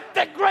 but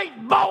the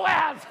great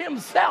Boaz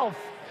himself.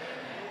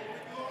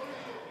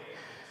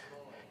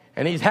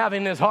 And he's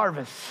having this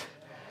harvest.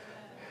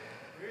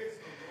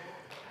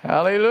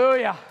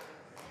 Hallelujah.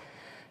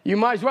 You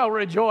might as well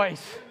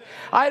rejoice.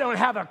 I don't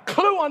have a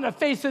clue on the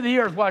face of the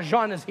earth why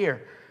Jean is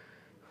here.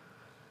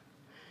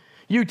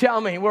 You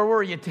tell me, where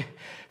were you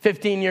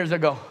 15 years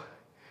ago?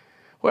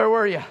 Where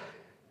were you?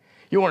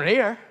 You weren't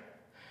here.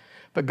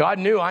 But God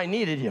knew I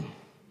needed him.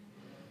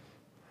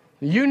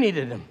 You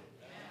needed him.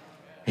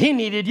 He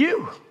needed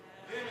you.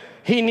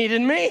 He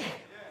needed me.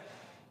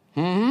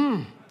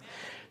 Mm-hmm.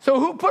 So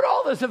who put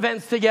all these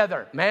events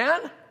together?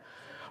 Man?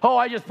 Oh,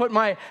 I just put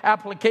my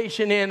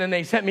application in and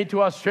they sent me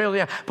to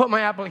Australia. Put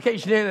my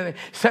application in and they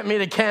sent me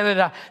to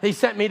Canada. They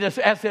sent me to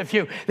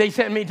SFU. They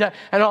sent me to,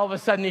 and all of a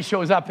sudden he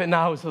shows up in the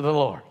house of the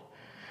Lord.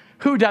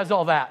 Who does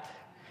all that?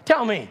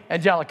 Tell me,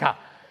 Angelica.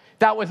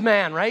 That was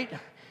man, right?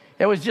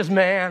 It was just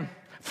man.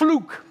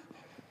 Fluke.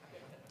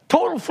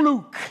 Total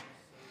fluke.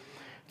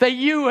 That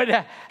you would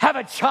have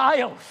a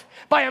child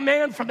by a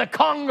man from the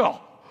Congo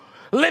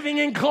living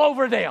in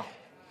Cloverdale.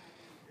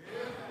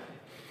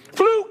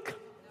 Fluke.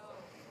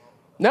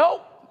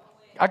 No.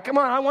 Come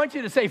on, I want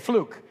you to say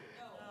fluke.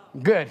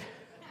 Good.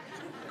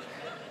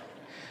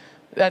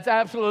 That's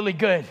absolutely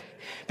good.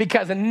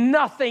 Because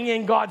nothing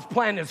in God's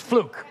plan is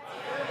fluke.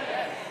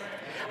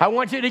 I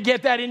want you to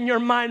get that in your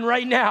mind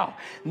right now.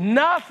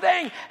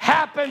 Nothing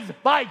happens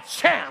by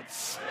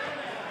chance.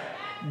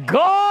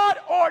 God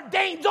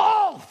ordains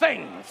all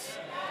things.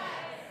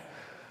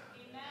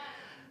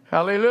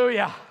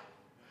 Hallelujah.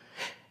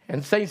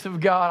 And saints of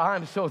God,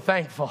 I'm so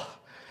thankful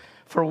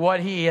for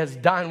what he has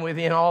done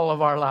within all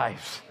of our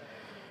lives.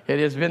 It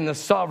has been the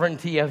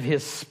sovereignty of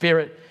his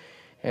Spirit,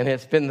 and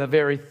it's been the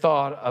very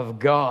thought of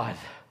God.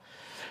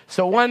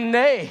 So one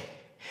day,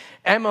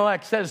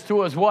 Amalek says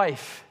to his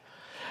wife,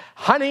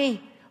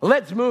 honey,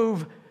 let's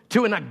move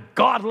to a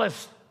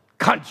godless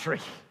country.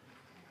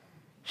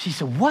 She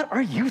said, what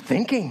are you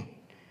thinking?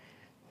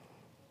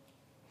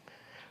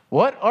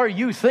 What are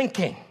you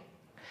thinking?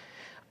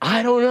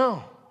 I don't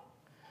know.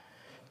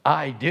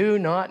 I do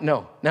not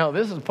know. Now,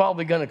 this is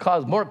probably going to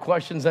cause more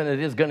questions than it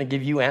is going to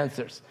give you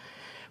answers.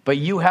 But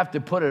you have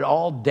to put it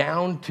all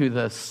down to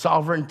the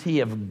sovereignty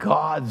of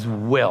God's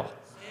will.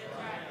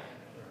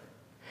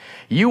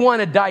 You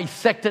want to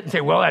dissect it and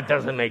say, well, that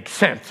doesn't make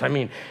sense. I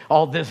mean,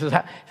 all this is...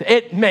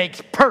 It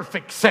makes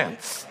perfect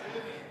sense.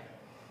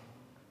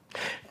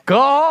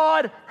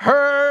 God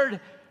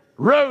heard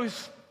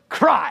Ruth's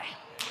cry.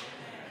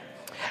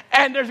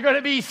 And there's going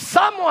to be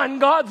someone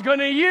God's going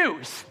to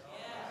use.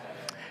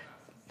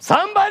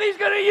 Somebody's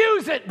going to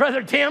use it,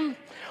 Brother Tim.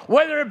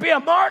 Whether it be a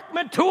Mark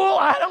Matul,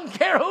 I don't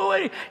care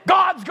who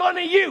God's going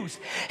to use.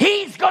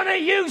 He's going to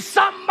use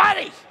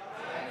somebody.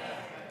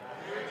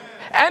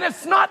 And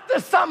it's not the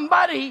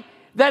somebody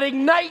that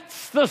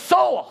ignites the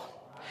soul.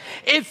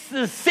 It's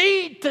the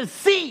seed to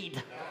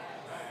seed.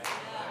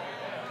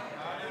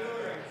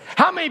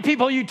 How many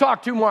people you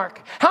talked to,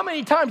 Mark? How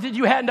many times did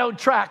you hand out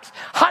tracts?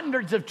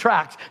 Hundreds of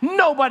tracts.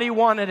 Nobody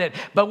wanted it.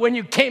 But when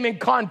you came in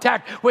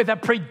contact with a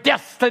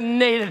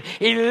predestinated,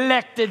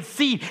 elected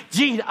seed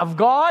of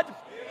God,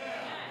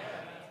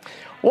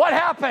 what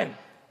happened?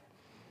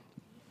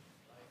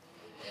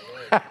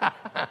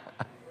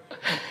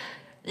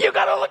 You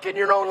got to look in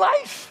your own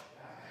life.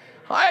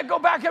 I go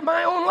back in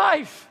my own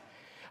life.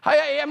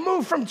 I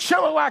moved from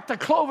Chilliwack to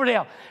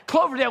Cloverdale.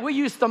 Cloverdale, we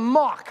used to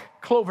mock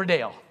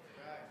Cloverdale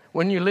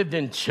when you lived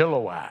in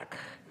Chilliwack.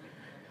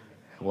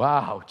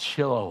 Wow,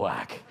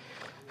 Chilliwack.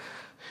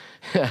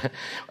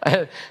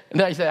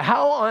 And I said,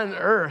 how on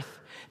earth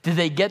did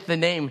they get the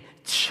name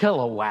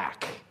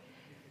Chilliwack?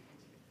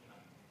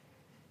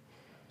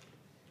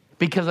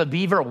 Because a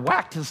beaver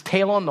whacked his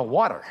tail on the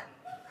water.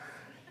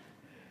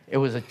 It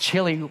was a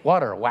chilly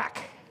water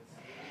whack.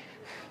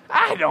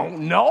 I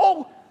don't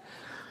know.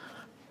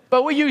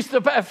 But we used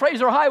to,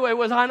 Fraser Highway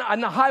was on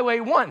the Highway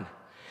 1.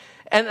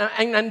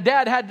 And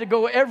Dad had to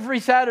go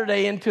every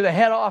Saturday into the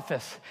head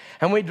office.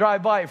 And we'd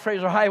drive by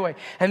Fraser Highway.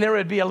 And there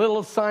would be a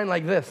little sign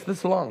like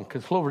this long,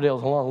 because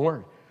Cloverdale's a long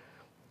word.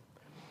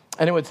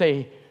 And it would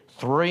say,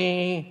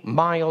 3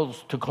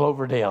 miles to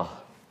Cloverdale.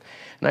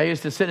 And I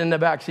used to sit in the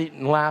back seat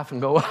and laugh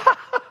and go,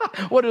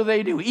 what do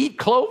they do? Eat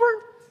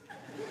clover?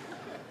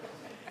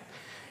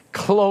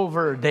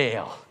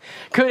 Cloverdale.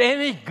 Could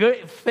any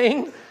good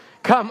thing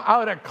come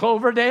out of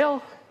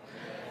Cloverdale?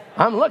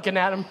 I'm looking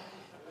at him.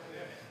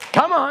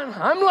 Come on,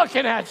 I'm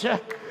looking at you.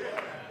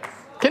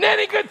 Can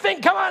any good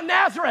thing come out of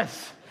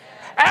Nazareth?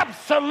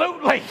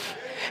 Absolutely.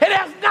 It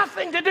has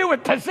nothing to do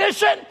with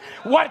position,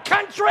 what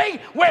country,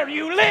 where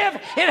you live.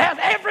 It has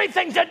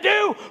everything to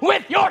do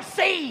with your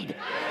seed.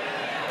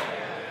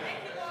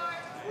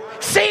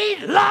 See,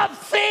 love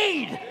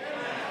seed.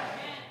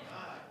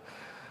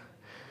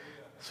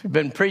 So we've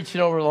been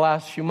preaching over the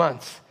last few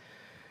months.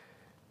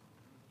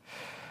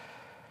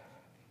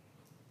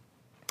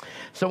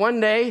 So one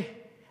day,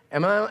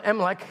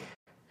 Amalek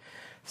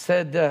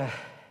said,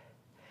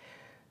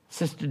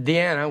 Sister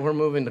Deanna, we're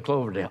moving to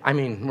Cloverdale.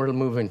 We're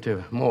moving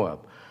to Moab.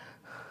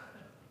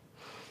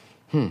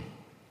 I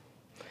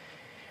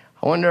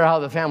wonder how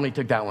the family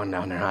took that one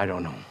down there. I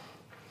don't know.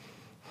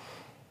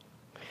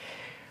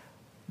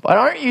 But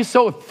aren't you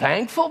so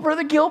thankful,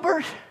 Brother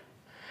Gilbert,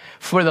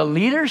 for the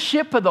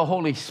leadership of the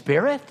Holy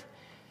Spirit?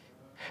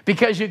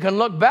 Because you can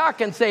look back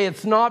and say,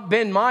 it's not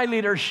been my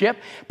leadership,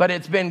 but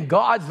it's been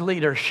God's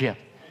leadership.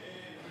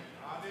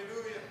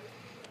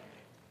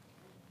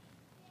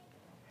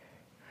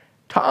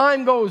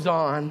 Time goes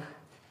on,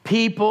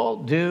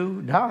 people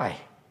do die.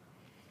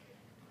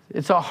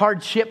 It's a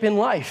hardship in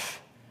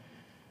life.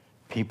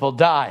 People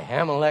die.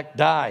 Amalek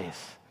dies.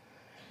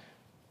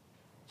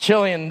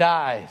 Chilion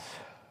dies.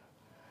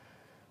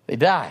 They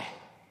die.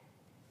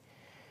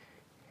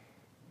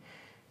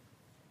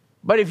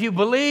 But if you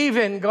believe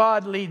in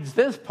God leads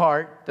this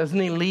part, doesn't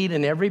he lead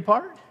in every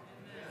part?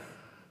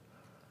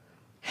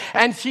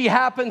 And she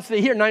happens to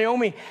hear,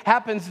 Naomi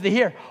happens to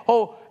hear,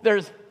 oh,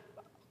 there's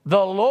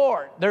the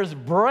Lord. There's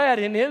bread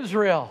in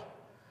Israel.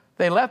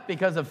 They left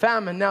because of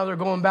famine. Now they're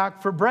going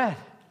back for bread.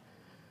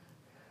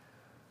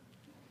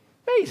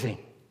 Amazing.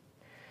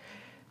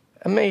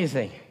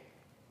 Amazing.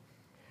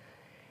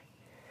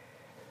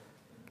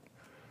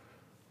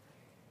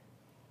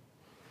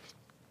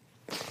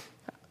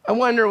 I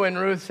wonder when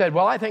Ruth said,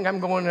 well, I think I'm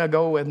going to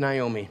go with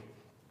Naomi.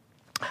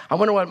 I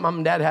wonder what Mom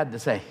and Dad had to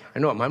say. I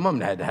know what my mom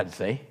and dad had to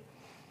say.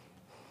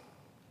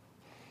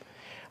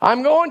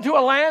 I'm going to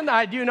a land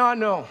I do not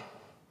know.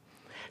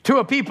 To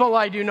a people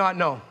I do not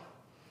know.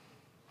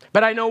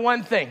 But I know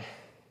one thing.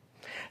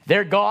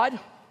 Their God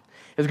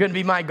is going to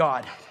be my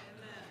God.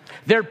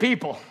 Their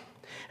people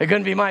are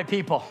going to be my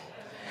people.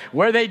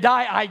 Where they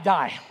die, I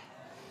die.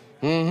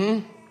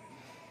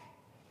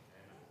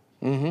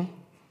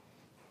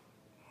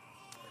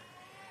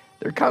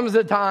 There comes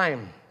a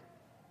time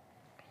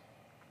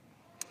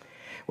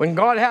when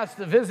God has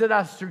to visit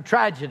us through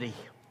tragedy.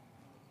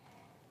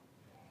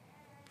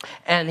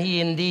 And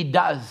he indeed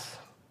does.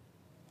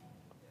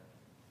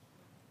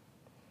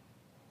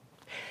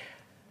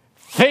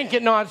 Think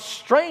it not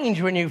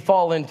strange when you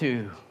fall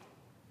into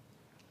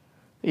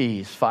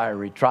these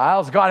fiery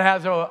trials. God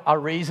has a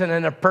reason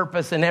and a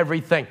purpose in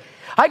everything.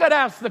 I got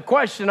asked the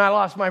question. I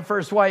lost my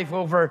first wife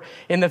over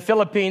in the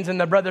Philippines,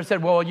 and the brother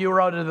said, well, you were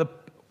out of the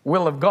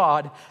will of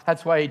God.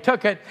 That's why he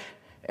took it.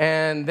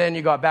 And then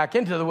you got back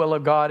into the will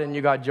of God, and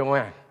you got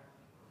Joanne.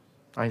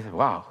 I said,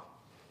 wow.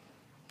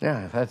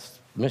 Yeah, that's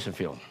mission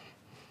field.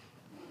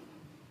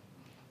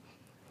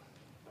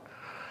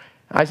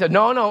 I said,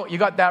 no, you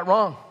got that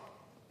wrong.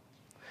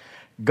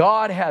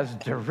 God has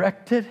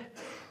directed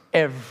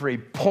every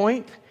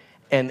point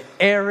and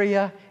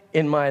area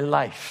in my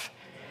life.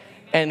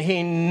 And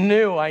he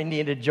knew I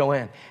needed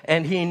Joanne.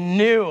 And he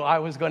knew I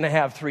was going to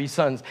have 3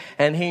 sons.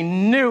 And he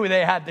knew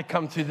they had to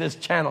come through this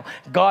channel.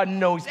 God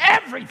knows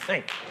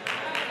everything.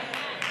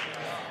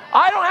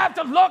 I don't have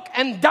to look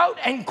and doubt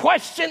and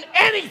question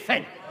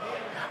anything.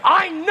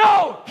 I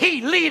know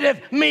he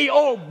leadeth me,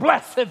 oh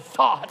blessed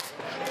thought.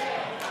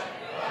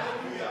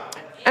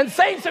 And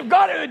saints of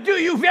God, it would do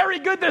you very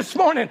good this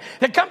morning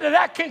to come to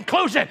that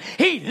conclusion.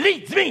 He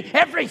leads me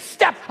every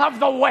step of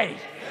the way.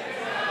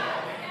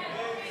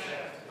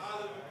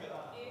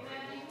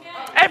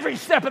 Every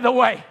step of the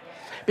way.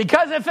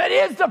 Because if it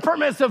is the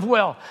permissive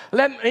will,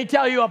 let me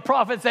tell you, a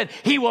prophet said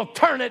he will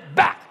turn it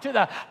back to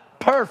the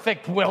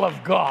perfect will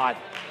of God.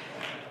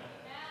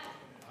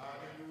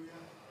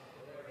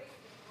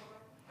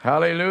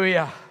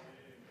 Hallelujah.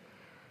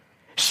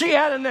 She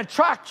had an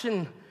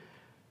attraction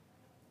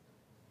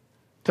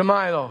to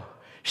Milo.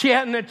 She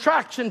had an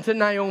attraction to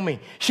Naomi.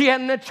 She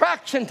had an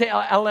attraction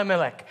to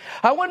Elimelech.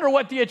 I wonder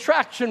what the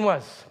attraction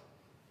was.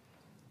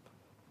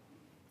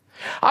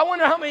 I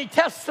wonder how many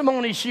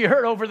testimonies she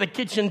heard over the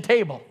kitchen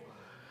table.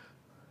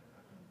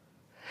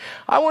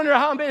 I wonder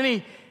how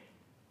many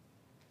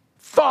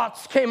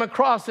thoughts came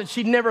across that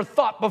she'd never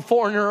thought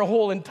before in her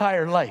whole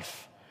entire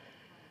life.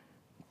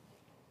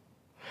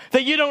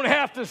 That you don't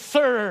have to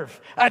serve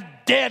a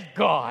dead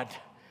God.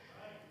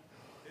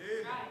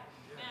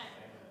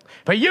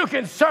 But you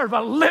can serve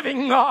a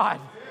living God.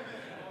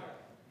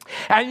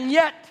 And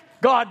yet,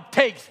 God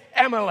takes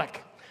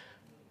Amalek,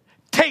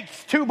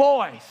 takes 2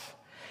 boys.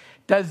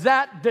 Does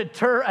that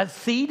deter a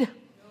seed?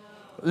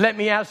 Let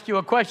me ask you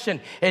a question.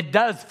 It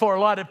does for a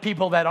lot of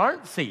people that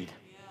aren't seed.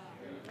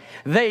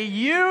 They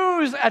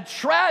use a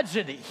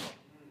tragedy.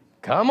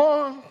 Come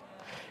on.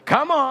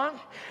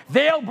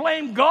 They'll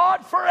blame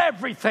God for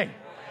everything.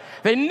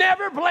 They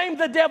never blame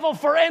the devil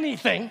for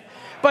anything,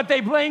 but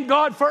they blame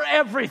God for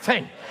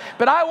everything.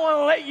 But I want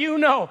to let you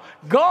know,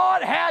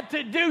 God had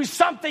to do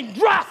something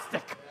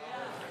drastic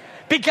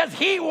because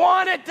he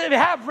wanted to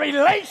have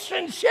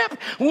relationship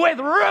with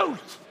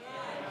Ruth.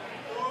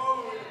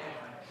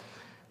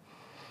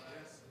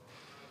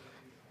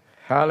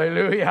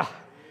 Hallelujah.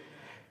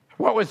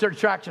 What was her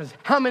attractions?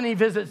 How many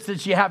visits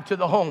did she have to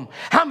the home?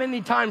 How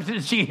many times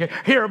did she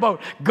hear about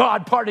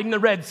God parting the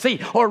Red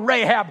Sea or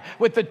Rahab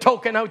with the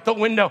token out the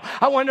window?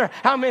 I wonder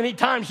how many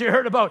times she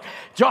heard about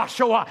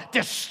Joshua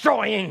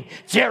destroying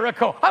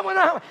Jericho. I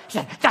wonder how. She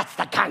said, that's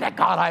the kind of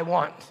God I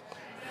want.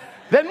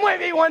 Then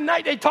maybe one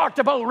night they talked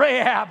about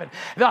Rahab and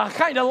the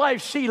kind of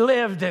life she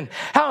lived and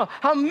how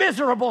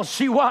miserable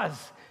she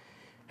was.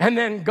 And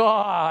then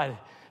God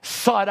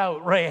sought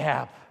out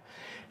Rahab.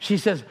 She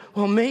says,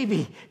 well,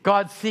 maybe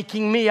God's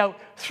seeking me out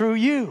through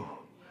you.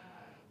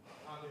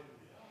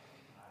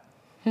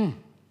 Man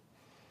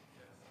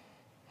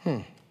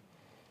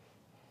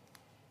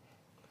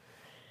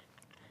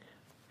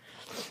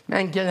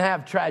can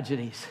have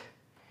tragedies,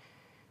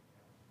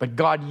 but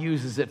God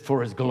uses it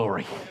for his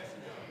glory.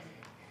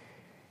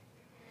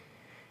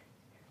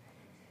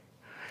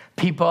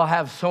 People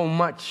have so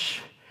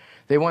much,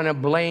 they want to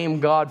blame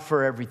God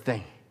for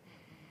everything.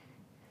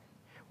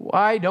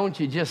 Why don't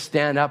you just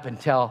stand up and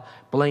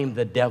blame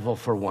the devil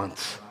for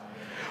once?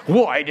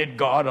 Why did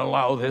God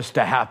allow this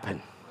to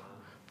happen?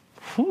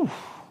 Whew.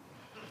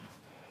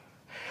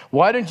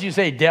 Why don't you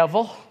say,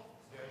 devil,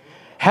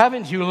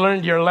 haven't you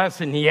learned your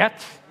lesson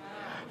yet?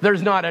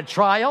 There's not a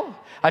trial,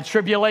 a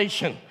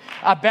tribulation,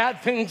 a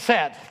bad thing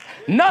said.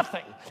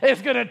 Nothing is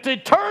going to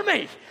deter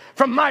me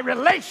from my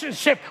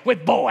relationship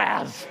with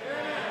Boaz.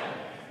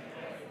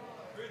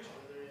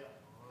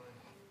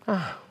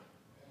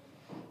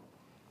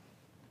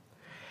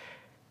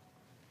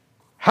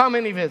 How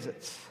many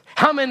visits?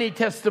 How many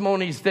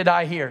testimonies did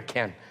I hear,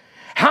 Ken?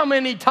 How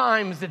many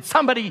times did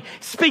somebody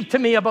speak to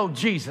me about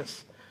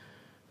Jesus?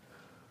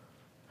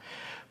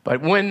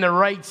 But when the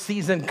right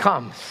season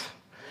comes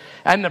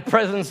and the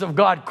presence of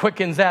God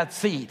quickens that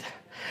seed,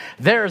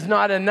 there's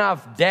not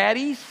enough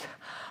daddies,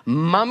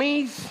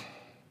 mummies,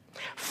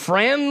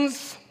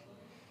 friends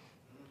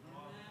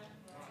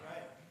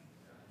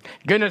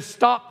going to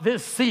stop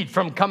this seed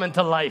from coming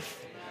to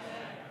life.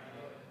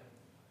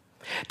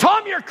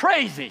 Tom, you're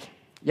crazy.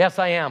 Yes,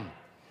 I am.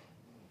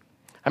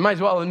 I might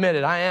as well admit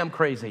it. I am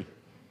crazy.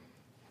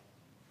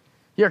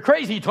 You're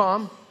crazy,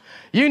 Tom.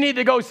 You need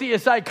to go see a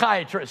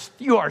psychiatrist.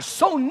 You are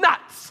so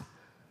nuts.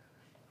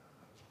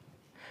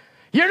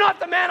 You're not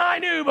the man I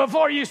knew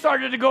before you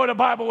started to go to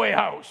Bible Way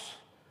House.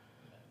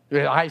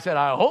 I said,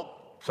 I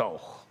hope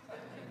so.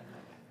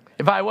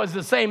 If I was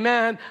the same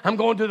man, I'm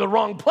going to the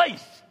wrong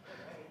place.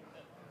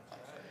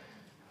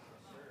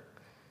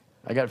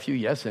 I got a few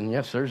yes and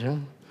yes, sirs. Yeah.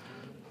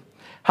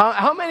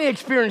 How many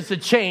experienced a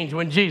change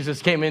when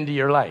Jesus came into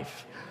your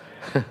life?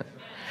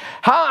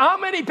 How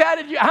many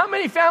patted you? How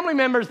many family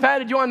members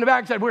patted you on the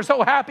back and said, we're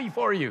so happy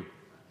for you?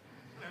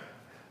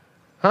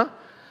 Huh?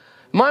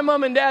 My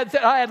mom and dad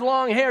said I had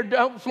long hair,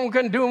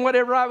 smoking, doing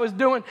whatever I was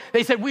doing.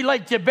 They said, we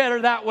liked you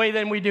better that way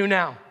than we do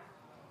now.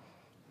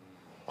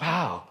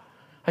 Wow.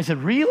 I said,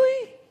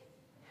 really?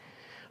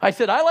 I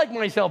said, I like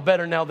myself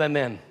better now than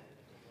then.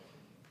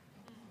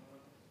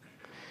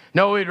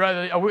 No, we'd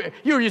rather,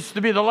 you used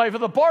to be the life of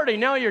the party.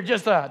 Now you're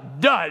just a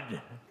dud.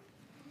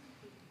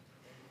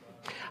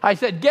 I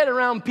said, get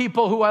around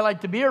people who I like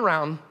to be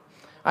around.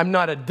 I'm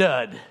not a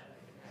dud.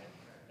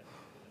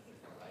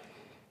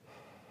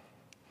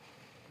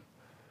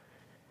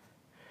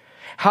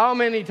 How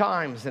many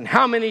times and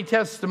how many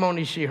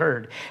testimonies she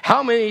heard.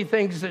 How many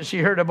things that she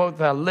heard about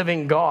the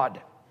living God.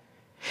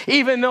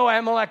 Even though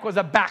Amalek was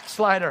a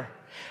backslider.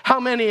 How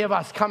many of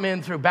us come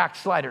in through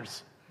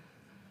backsliders?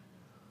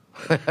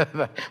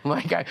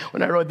 My guy,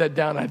 when I wrote that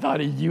down, I thought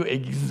of you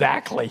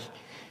exactly.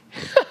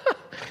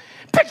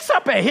 Picks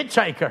up a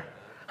hitchhiker,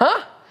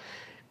 huh?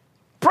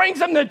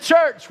 Brings him to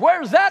church.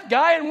 Where's that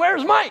guy and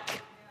where's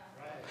Mike?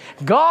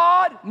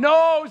 God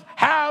knows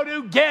how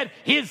to get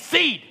his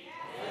seed.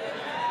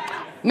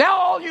 Now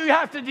all you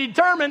have to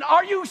determine,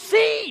 are you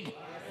seed?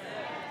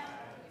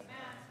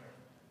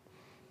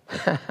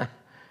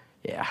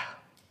 Yeah.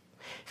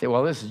 Say,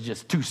 well, this is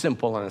just too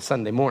simple on a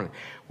Sunday morning.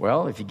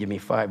 Well, if you give me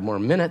 5 more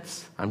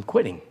minutes, I'm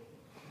quitting.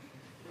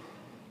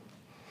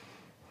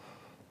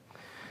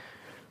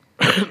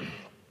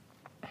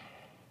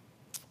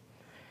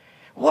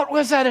 What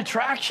was that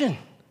attraction?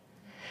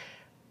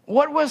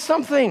 What was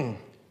something?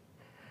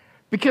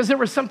 Because there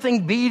was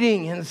something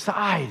beating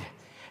inside.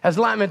 As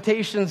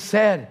Lamentations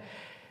said,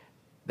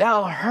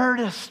 thou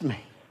heardest me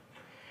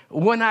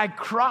when I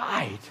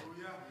cried.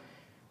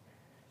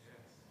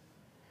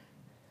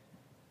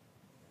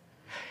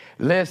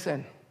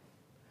 Listen,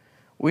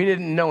 we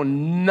didn't know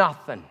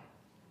nothing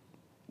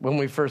when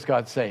we first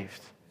got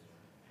saved.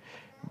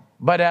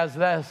 But as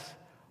this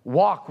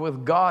walk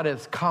with God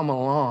has come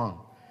along,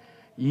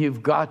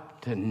 you've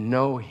got to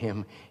know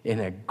him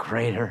in a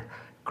greater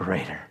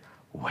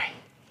way.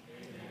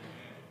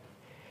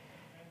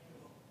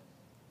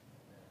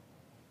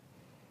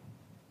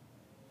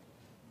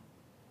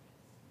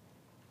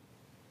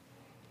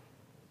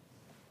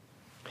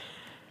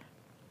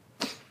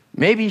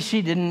 Maybe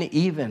she didn't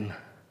even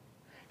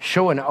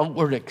show an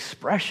outward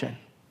expression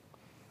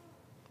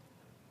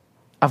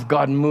of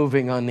God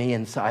moving on the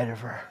inside of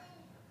her.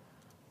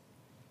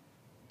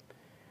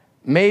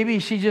 Maybe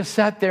she just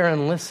sat there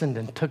and listened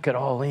and took it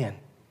all in.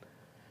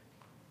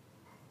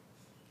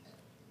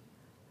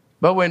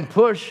 But when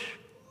push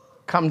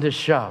come to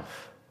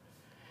shove,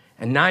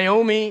 and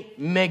Naomi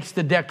makes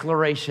the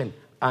declaration,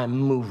 I'm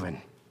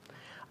moving.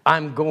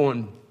 I'm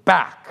going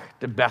back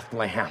to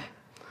Bethlehem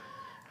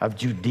of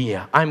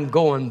Judea. I'm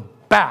going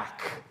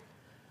back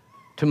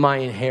to my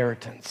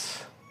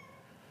inheritance.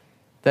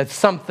 That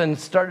something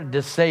started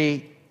to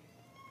say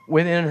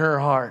within her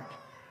heart,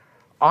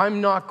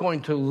 I'm not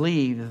going to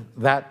leave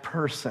that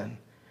person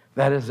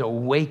that has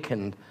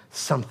awakened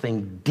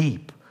something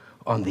deep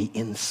on the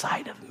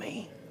inside of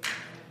me.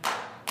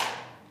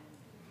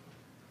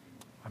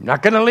 I'm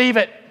not going to leave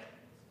it.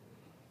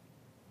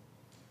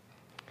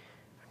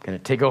 I'm going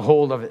to take a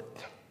hold of it.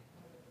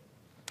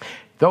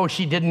 Though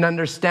she didn't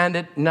understand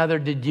it, neither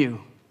did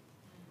you.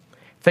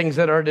 Things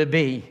that are to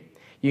be.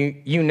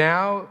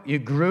 You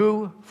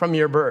grew from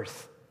your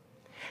birth.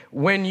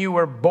 When you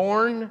were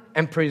born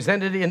and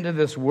presented into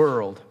this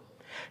world,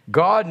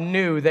 God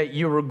knew that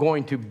you were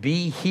going to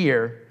be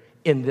here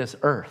in this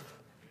earth.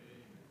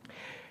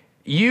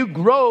 You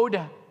growed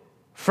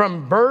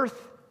from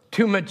birth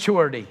to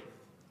maturity.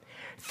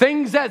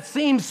 Things that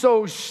seem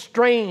so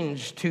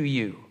strange to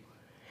you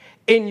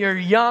in your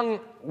young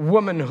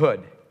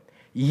womanhood,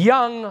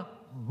 young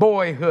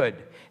boyhood,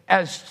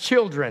 as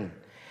children,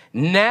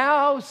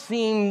 now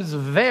seems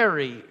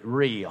very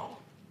real.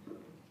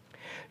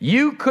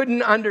 You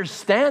couldn't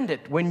understand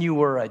it when you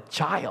were a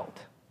child.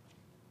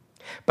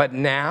 But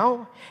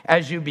now,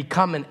 as you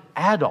become an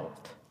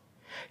adult,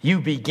 you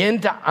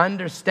begin to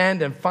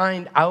understand and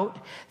find out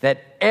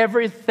that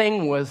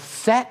everything was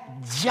set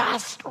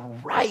just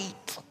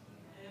right.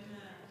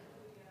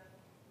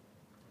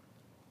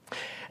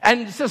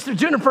 And Sister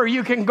Juniper,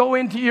 you can go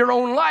into your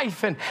own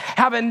life and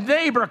have a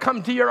neighbor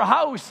come to your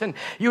house, and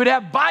you would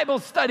have Bible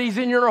studies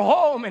in your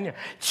home and your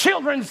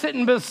children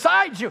sitting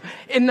beside you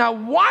in the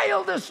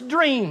wildest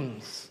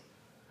dreams.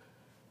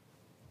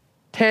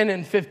 10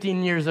 and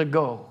 15 years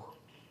ago,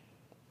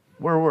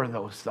 where were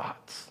those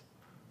thoughts?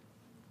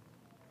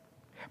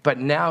 But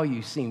now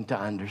you seem to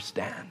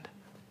understand.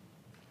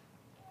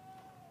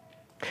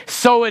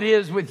 So it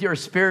is with your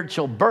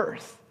spiritual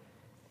birth.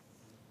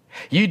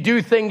 You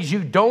do things you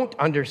don't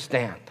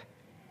understand.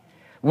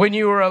 When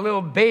you were a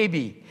little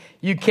baby,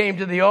 you came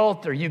to the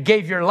altar, you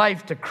gave your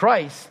life to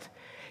Christ.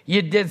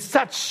 You did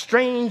such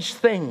strange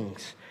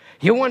things.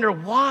 You wonder,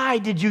 why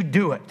did you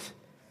do it?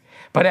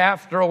 But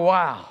after a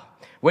while,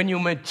 when you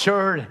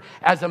matured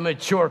as a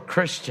mature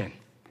Christian,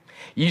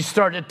 you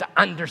started to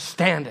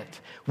understand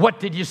it.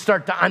 What did you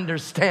start to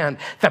understand?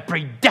 The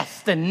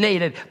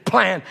predestinated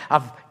plan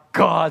of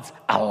God's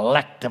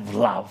elective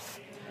love.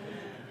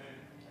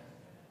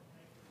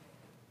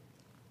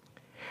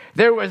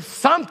 There was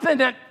something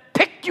that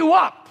picked you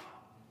up.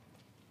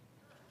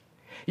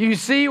 You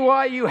see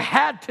why you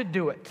had to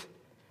do it.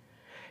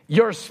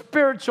 Your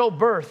spiritual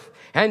birth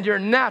and your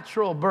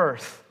natural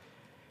birth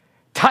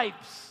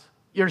types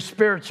your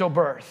spiritual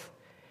birth.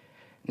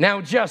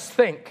 Now just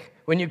think,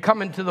 when you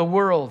come into the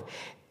world,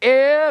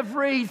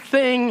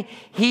 everything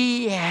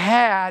he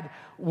had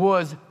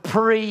was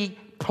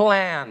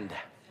pre-planned.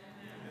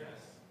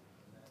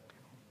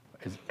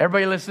 Is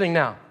everybody listening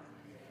now?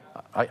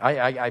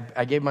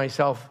 I gave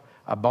myself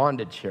a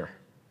bondage here.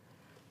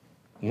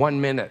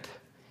 1 minute.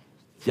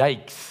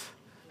 Yikes.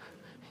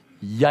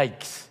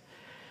 Yikes.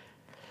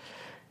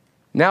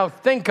 Now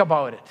think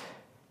about it.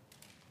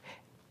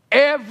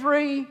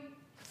 Everything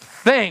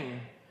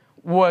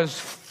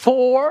was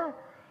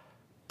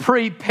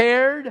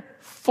prepared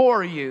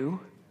for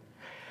you.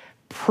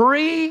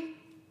 Prepared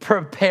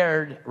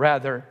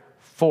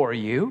for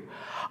you.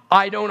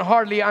 I don't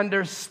hardly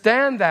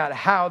understand that,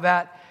 how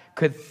that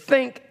could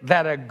think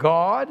that a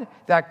God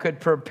that could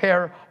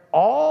prepare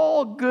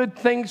all good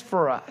things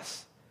for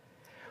us,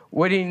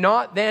 would he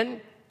not then,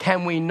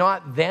 can we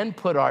not then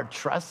put our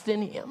trust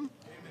in him?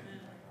 Amen.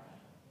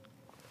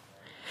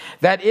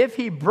 That if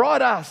he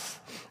brought us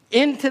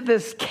into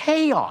this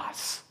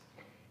chaos,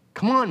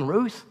 come on,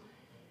 Ruth,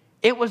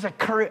 it was a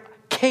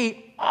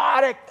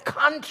chaotic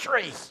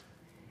country,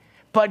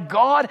 but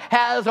God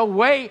has a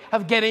way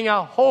of getting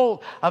a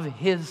hold of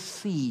his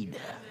seed.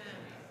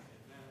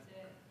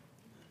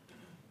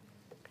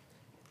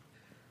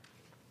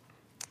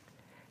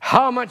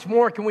 How much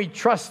more can we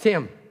trust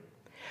him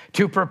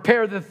to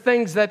prepare the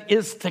things that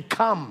is to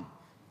come?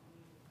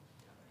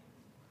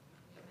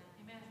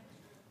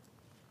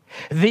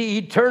 Amen. The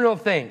eternal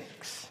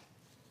things.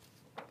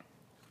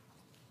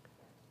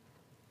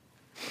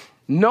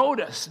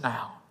 Notice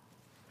now,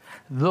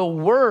 the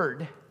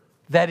word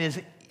that is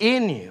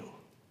in you,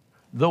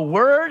 the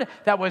word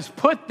that was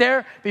put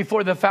there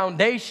before the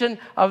foundation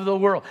of the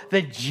world,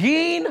 the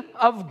gene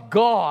of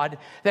God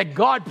that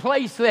God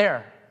placed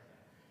there.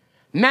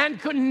 Man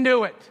couldn't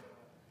do it.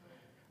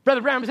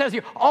 Brother Branham says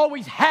you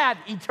always had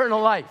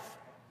eternal life.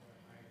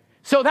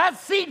 So that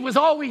seed was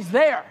always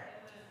there.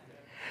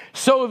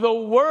 So the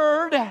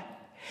word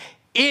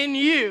in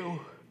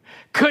you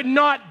could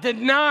not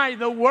deny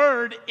the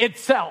word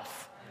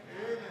itself.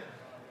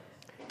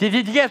 Did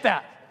you get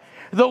that?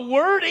 the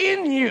Word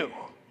in you,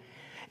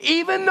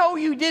 even though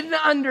you didn't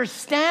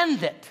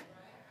understand it,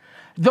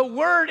 the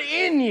Word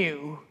in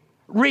you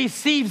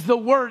receives the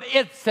Word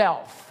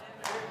itself.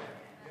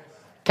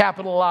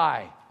 Capital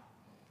I.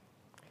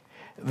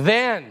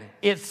 Then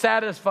it's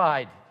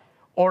satisfied,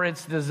 or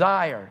it's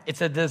desire.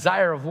 It's a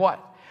desire of what?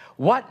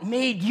 What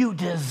made you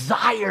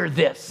desire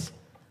this?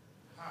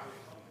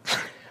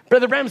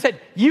 Brother Branham said,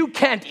 you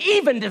can't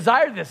even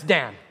desire this,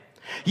 Dan.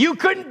 You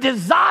couldn't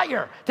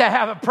desire to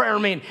have a prayer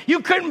meeting. You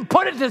couldn't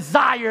put a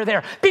desire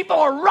there. People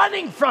are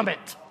running from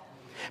it.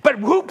 But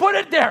who put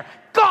it there?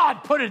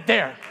 God put it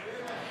there.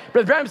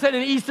 Brother Branham said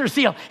in Easter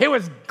Seal, it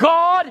was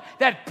God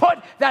that put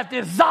that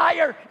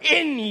desire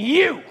in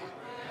you.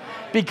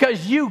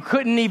 Because you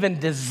couldn't even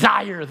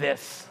desire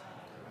this.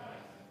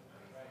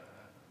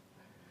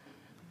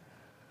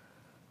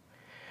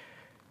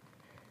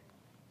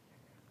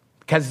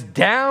 Because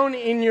down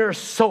in your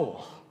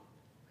soul,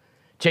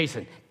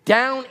 Jason,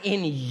 down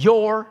in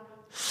your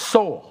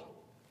soul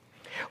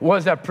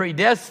was a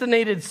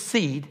predestinated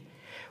seed,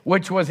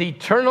 which was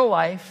eternal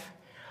life,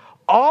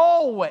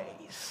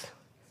 always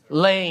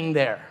laying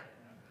there.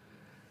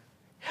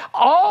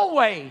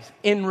 Always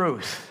in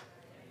Ruth.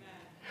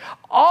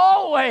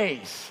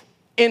 Always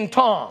in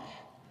Tom.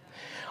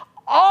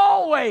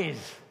 Always.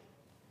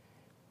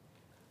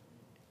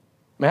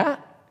 Matt,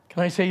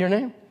 can I say your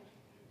name?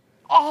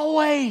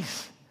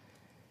 Always.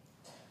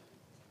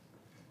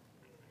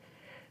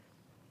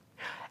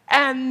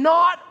 And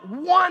not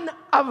one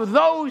of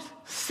those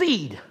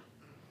seed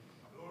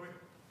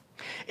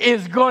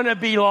is going to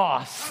be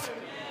lost.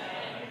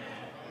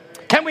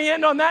 Can we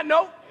end on that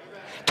note?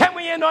 Can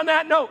we end on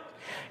that note?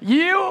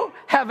 You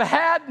have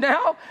had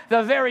now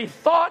the very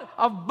thought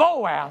of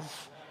Boaz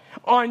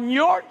on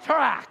your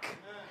track.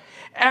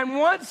 And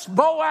once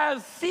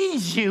Boaz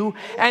sees you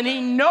and he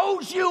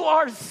knows you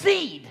are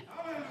seed,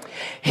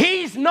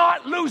 he's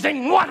not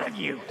losing one of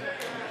you.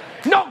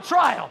 No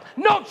trial,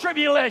 no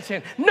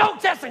tribulation, no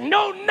testing,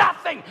 no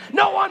nothing,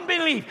 no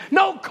unbelief,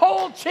 no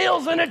cold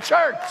chills in a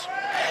church.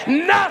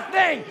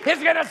 Nothing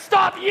is going to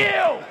stop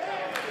you.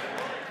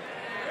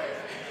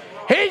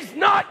 He's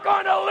not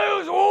going to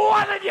lose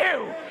one of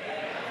you.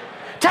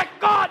 To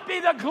God be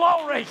the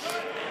glory.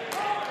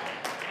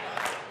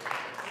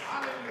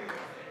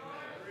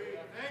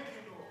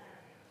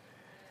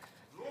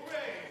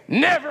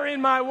 Never in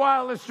my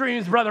wildest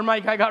dreams, Brother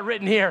Mike, I got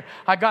written here,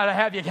 I got to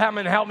have you come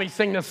and help me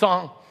sing the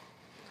song.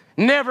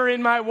 Never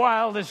in my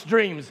wildest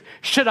dreams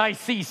should I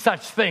see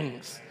such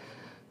things.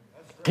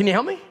 Can you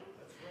help me?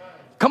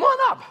 Come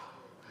on up.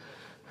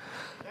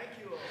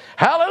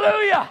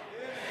 Hallelujah.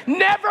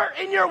 Never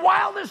in your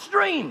wildest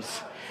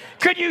dreams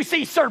could you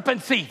see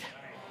serpent seed.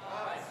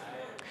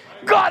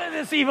 God of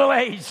this evil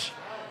age.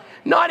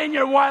 Not in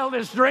your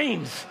wildest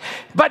dreams.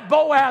 But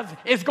Boaz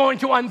is going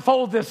to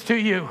unfold this to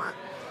you.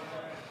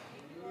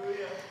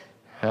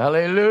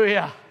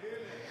 Hallelujah.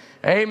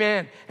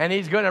 Amen. And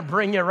he's going to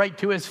bring you right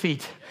to his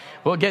feet.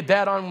 We'll get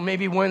that on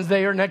maybe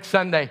Wednesday or next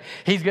Sunday.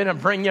 He's going to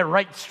bring you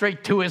right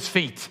straight to his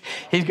feet.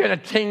 He's going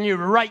to take you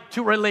right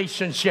to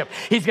relationship.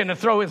 He's going to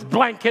throw his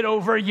blanket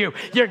over you.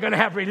 You're going to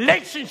have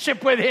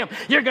relationship with him.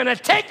 You're going to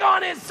take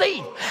on his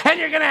seed. And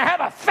you're going to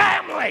have a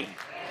family.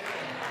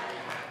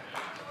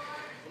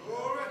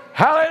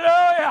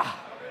 Hallelujah.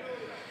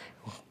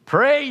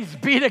 Praise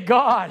be to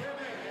God.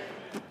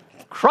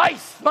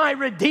 Christ, my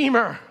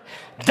Redeemer,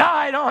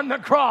 died on the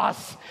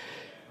cross.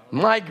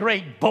 My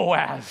great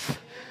Boaz.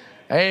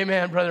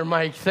 Amen, Brother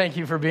Mike. Thank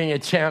you for being a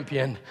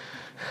champion.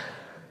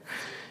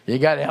 You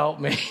got to help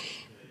me.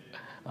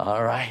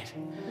 All right.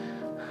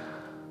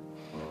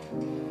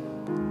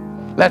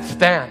 Let's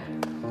stand.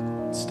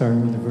 Start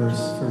with the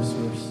first verse.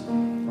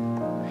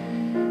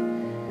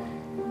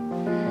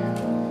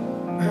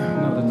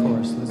 No, the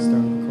chorus. Let's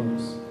start with the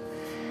chorus.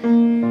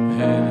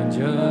 And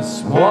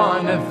just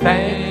want to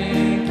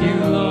thank you,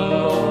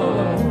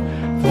 Lord,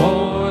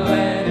 for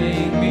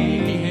letting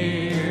me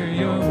hear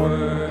your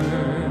word.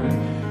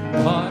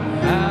 What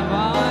have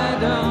I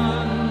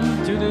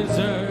done to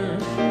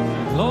deserve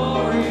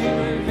glory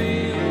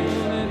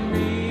revealed in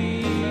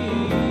me?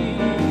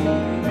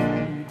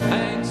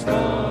 Thanks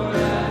for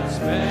that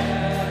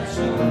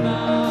special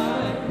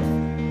night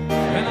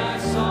when I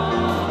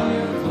saw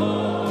your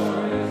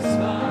glorious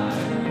light,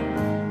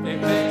 and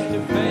face to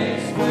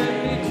face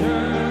with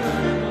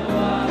eternal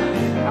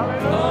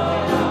life.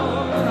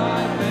 Lord, I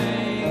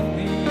thank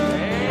thee.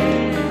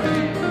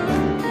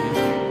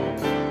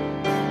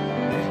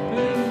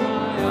 In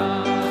my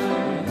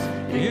eyes,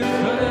 you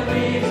could have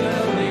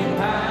easily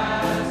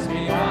passed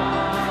me by.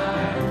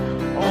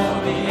 All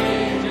the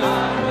age I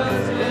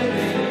was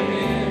living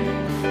in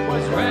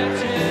was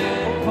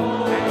wretched,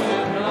 poor,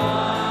 and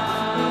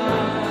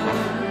blind.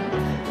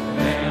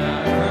 Then I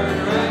heard,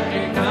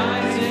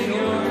 recognizing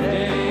your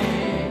day,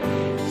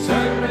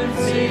 serpent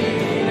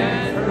seed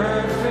and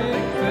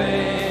perfect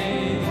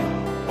faith,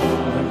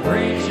 the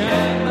preach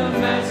and the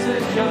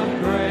message of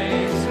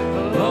grace.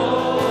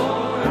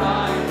 Lord, I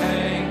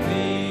thank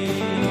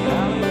thee.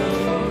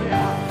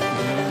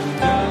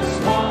 Just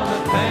want to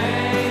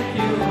thank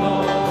you,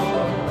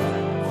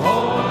 Lord,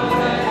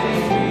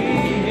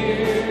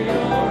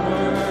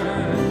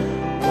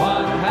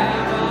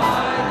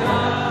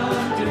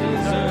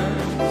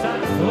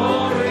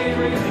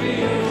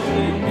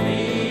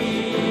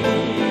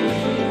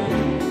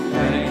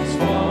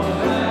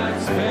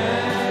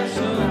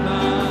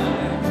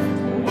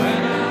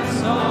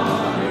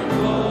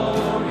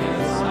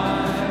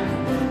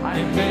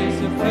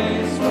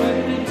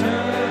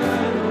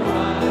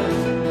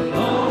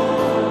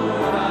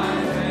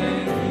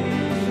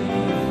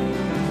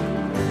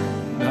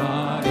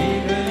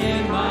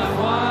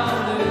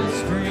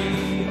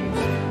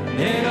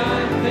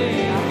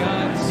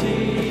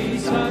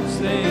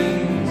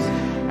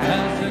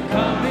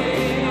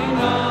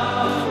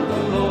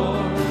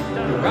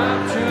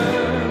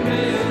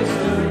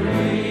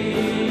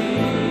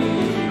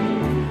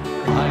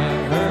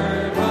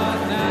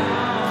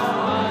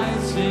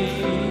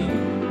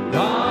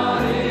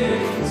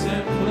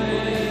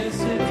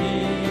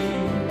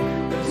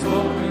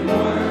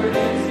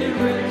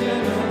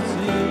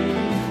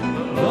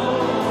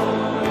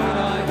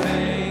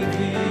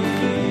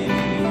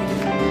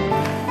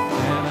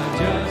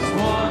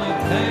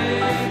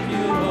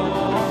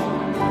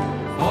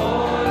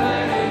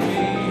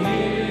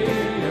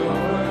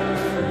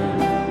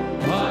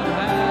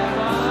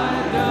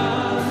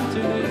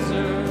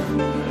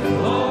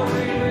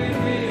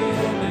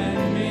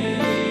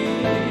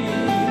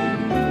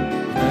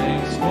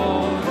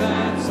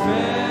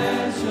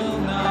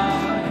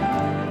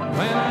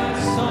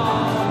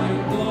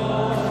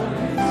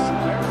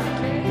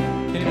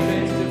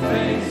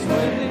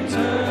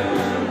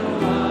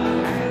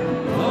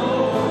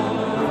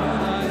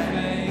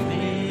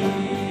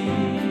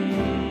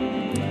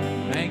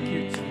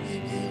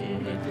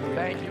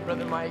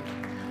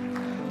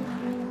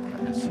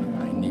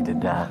 I needed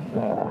that.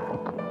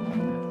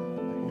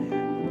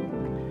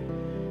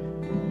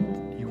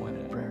 You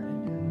wanted prayer,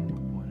 didn't you?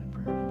 You wanted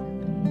prayer,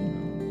 didn't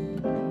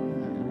you?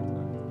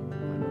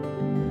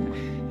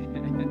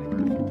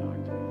 Talk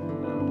to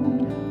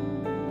me.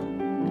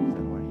 Is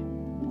that why you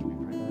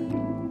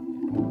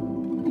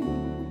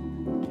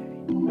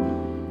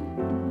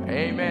okay.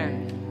 Amen.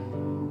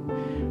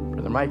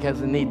 Brother Mike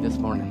has a need this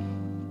morning.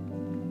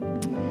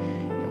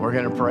 And we're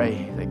going to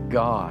pray that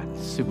God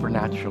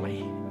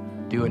supernaturally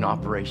do an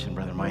operation,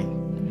 Brother Mike.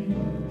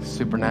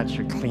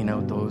 Supernaturally clean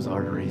out those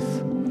arteries.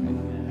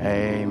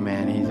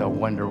 Amen. He's a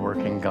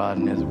wonder-working God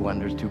and his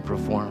wonders to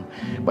perform.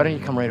 Why don't you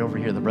come right over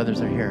here? The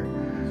brothers are here.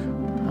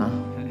 Huh?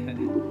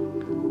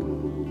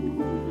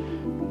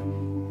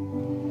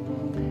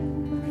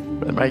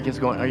 Brother Mike is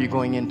going. Are you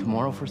going in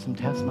tomorrow for some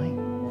tests, Mike?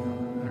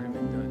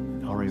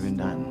 Already been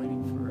done.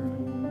 Waiting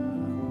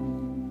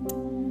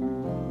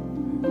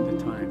for the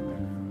time,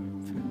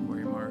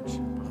 February, March.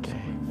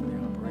 Okay. For the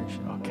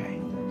operation. Okay.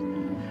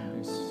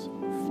 There's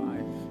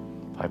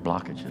 5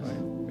 blockages.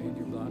 5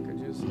 major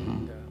blockages,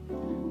 and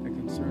I'm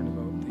concerned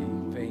about the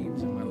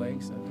veins in my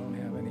legs. I don't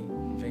have any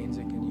veins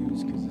I can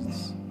use because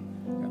it's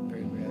got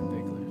very bad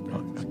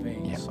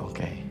veins. Yeah,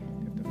 okay. I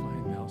have to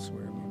find them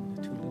elsewhere. Maybe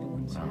the 2 little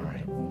ones All here, right.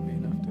 that won't be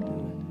enough to do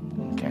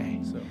Okay.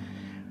 it. So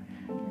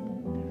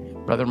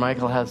Brother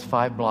Michael has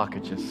 5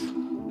 blockages.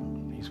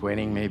 He's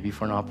waiting maybe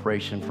for an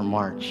operation for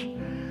March.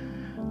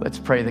 Let's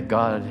pray that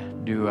God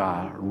do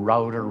a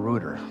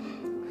rooter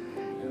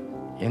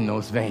in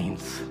those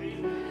veins.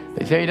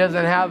 They say he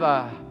doesn't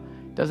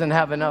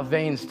have enough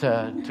veins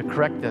to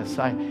correct this.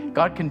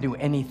 God can do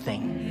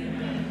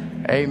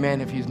anything.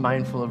 Amen. If he's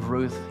mindful of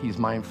Ruth, he's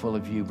mindful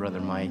of you,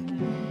 Brother Mike.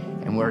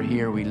 And we're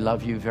here. We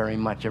love you very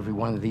much. Every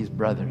one of these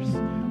brothers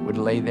would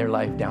lay their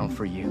life down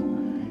for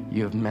you.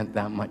 You have meant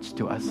that much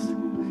to us.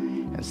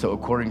 And so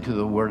according to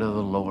the word of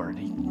the Lord,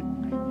 he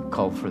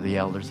called for the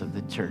elders of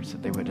the church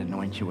that they would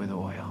anoint you with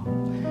oil.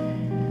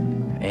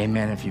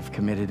 Amen. If you've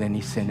committed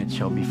any sin, it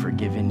shall be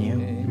forgiven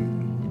you.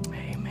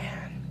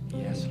 Amen.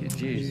 yes,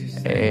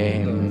 Jesus.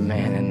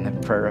 Amen. And the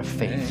prayer of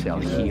faith shall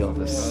heal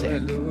the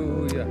sick.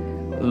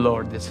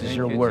 Lord, this is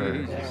your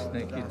word.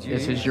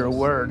 This is your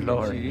word,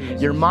 Lord.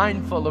 You're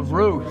mindful of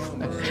Ruth.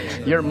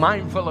 You're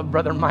mindful of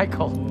Brother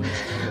Michael.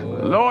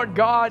 Lord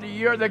God,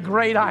 you're the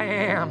great I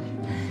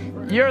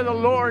am. You're the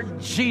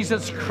Lord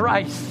Jesus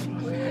Christ.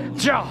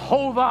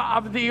 Jehovah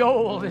of the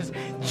old is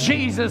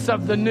Jesus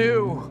of the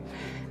new.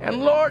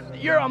 And Lord,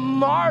 you're a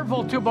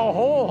marvel to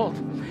behold.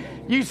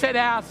 You said,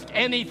 ask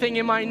anything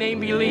in my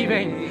name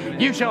believing.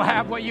 You shall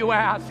have what you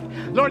ask.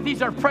 Lord,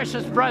 these are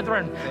precious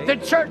brethren. The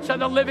church of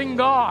the living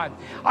God.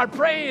 Our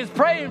prayer is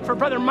praying for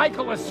Brother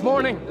Michael this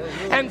morning.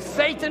 And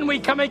Satan, we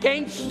come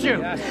against you.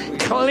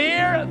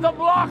 Clear the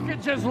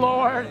blockages,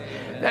 Lord,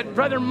 that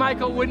Brother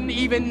Michael wouldn't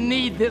even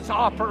need this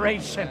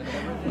operation.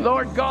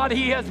 Lord God,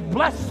 he has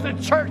blessed the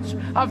church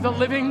of the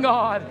living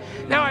God.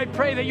 Now I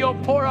pray that you'll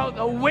pour out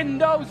the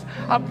windows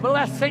of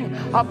blessing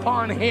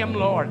upon him,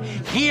 Lord.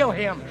 Heal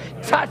him.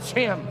 Touch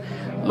him.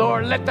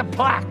 Lord, let the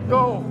plaque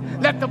go.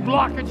 Let the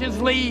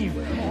blockages leave.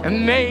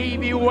 And may he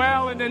be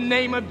well in the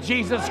name of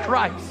Jesus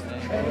Christ.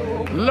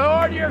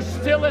 Lord, you're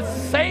still the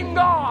same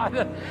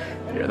God.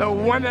 You're the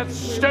one that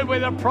stood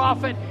with a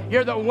prophet.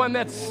 You're the one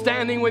that's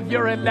standing with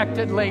your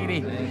elected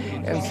lady.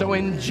 And so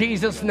in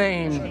Jesus'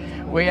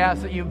 name, we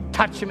ask that you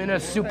touch him in a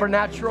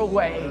supernatural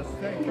way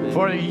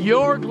for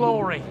your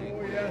glory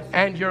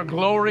and your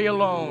glory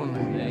alone.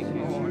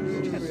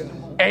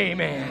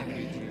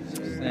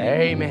 Amen.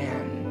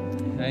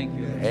 Amen. Thank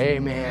you.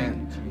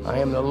 Amen. I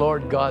am the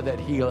Lord God that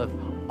healeth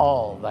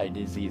all thy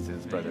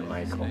diseases, Brother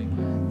Michael.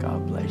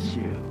 God bless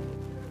you.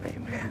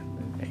 Amen.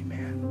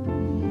 Amen.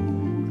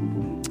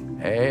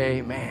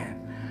 Amen.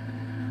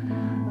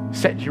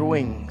 Set your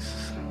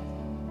wings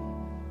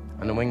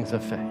on the wings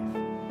of faith.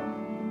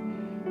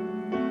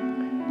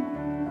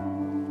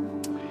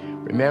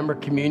 Remember,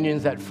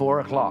 communion's at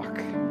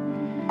 4:00.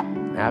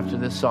 After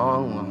this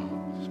song,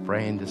 we'll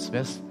pray and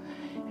dismiss,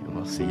 and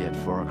we'll see you at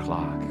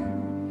 4:00.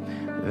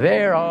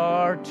 There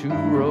are 2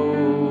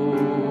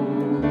 roads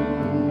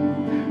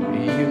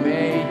you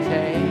may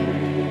take.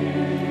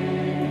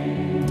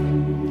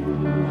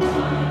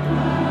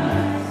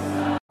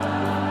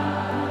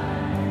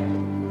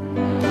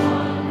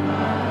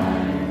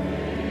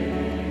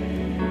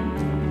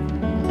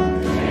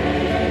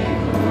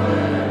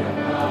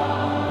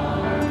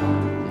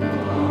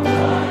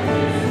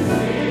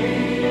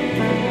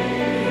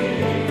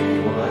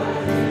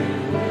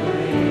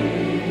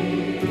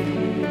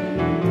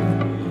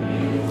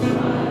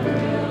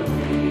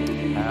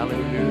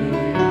 Hallelujah.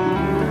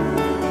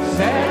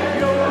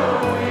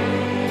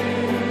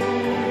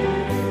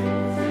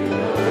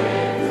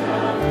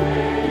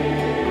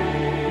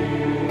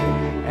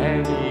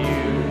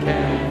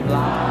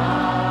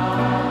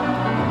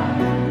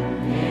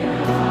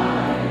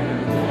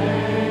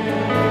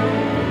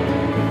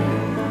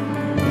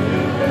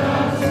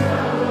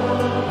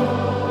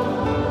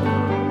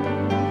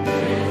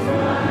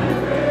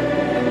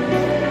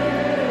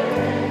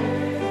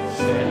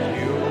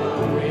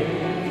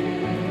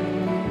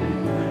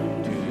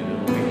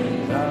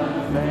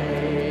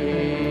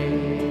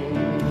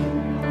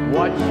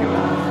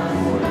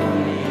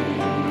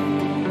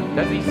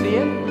 he see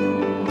it?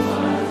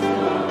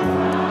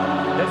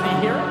 Does he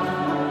hear it?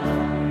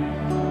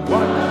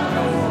 What?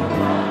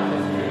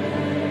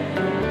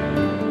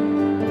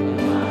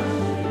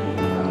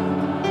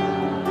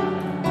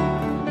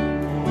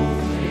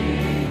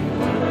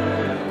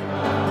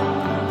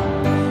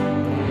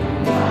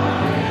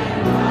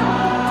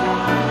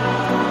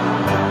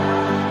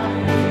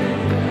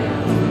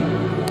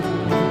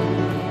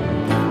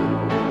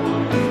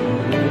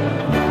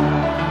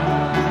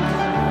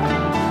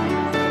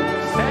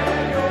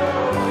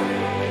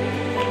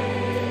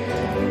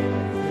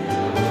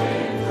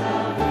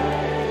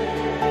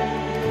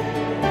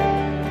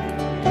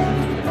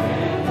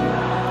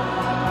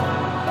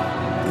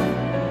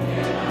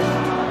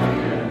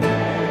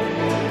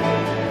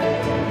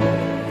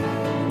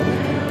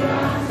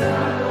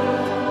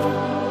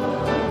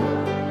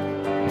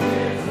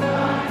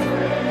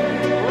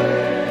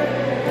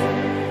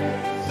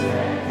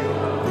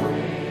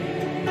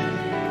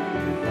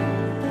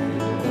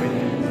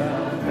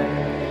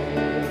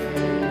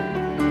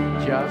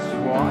 Just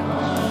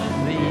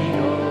watch the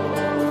eagle,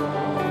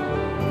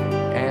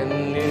 and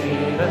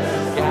in the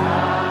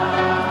sky,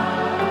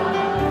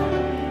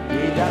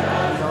 he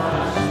does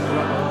not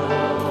struggle,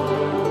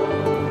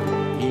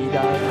 he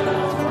does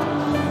not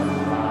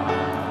cry.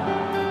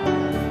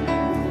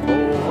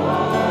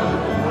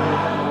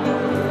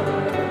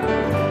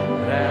 Oh,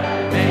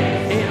 that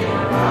makes him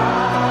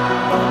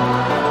rise,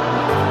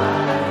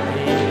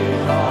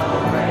 he's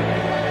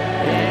already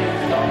in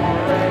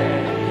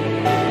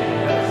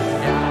the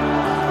sky.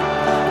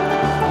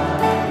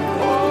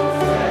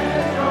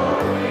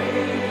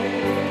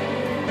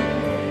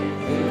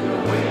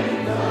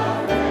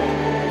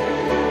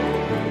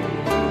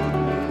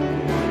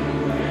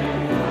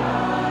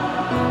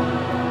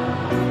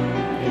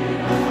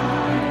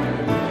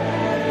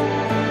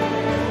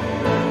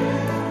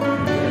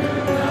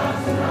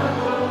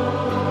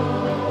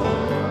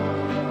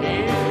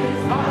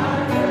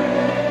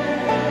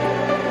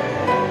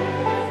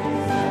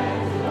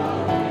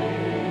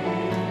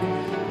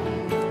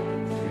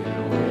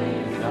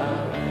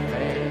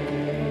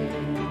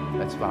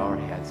 Let's bow our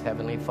heads.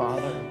 Heavenly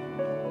Father,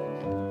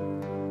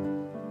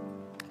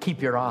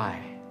 keep your eye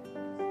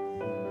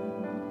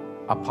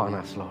upon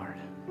us, Lord.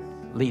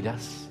 Lead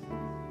us.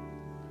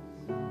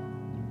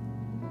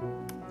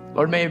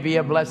 Lord, may it be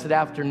a blessed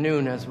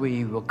afternoon as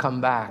we will come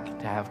back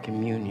to have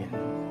communion.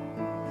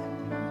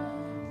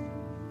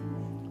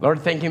 Lord,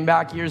 thinking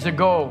back years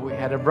ago, we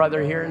had a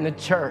brother here in the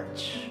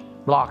church,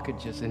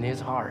 blockages in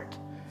his heart.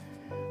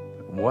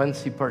 But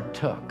once he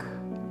partook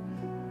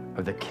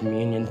of the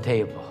communion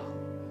table,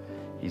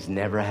 he's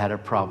never had a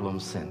problem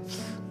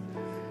since.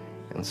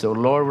 And so,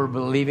 Lord, we're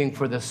believing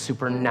for the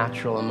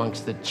supernatural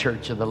amongst the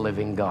church of the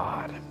living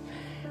God.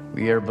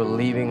 We are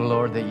believing,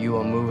 Lord, that you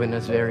will move in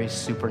this very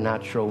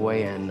supernatural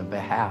way on the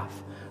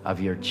behalf of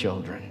your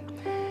children.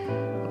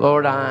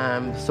 Lord,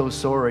 I'm so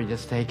sorry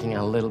just taking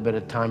a little bit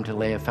of time to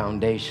lay a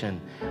foundation.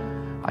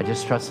 I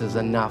just trust is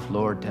enough,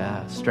 Lord,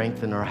 to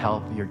strengthen or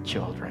help your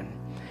children.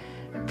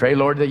 I pray,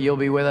 Lord, that you'll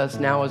be with us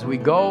now as we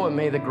go, and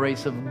may the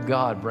grace of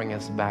God bring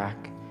us back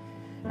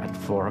at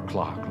 4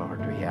 o'clock, Lord.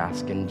 We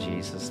ask in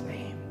Jesus'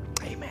 name.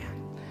 Amen.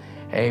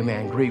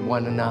 Amen. Greet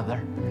one another.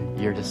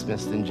 You're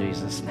dismissed in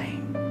Jesus' name.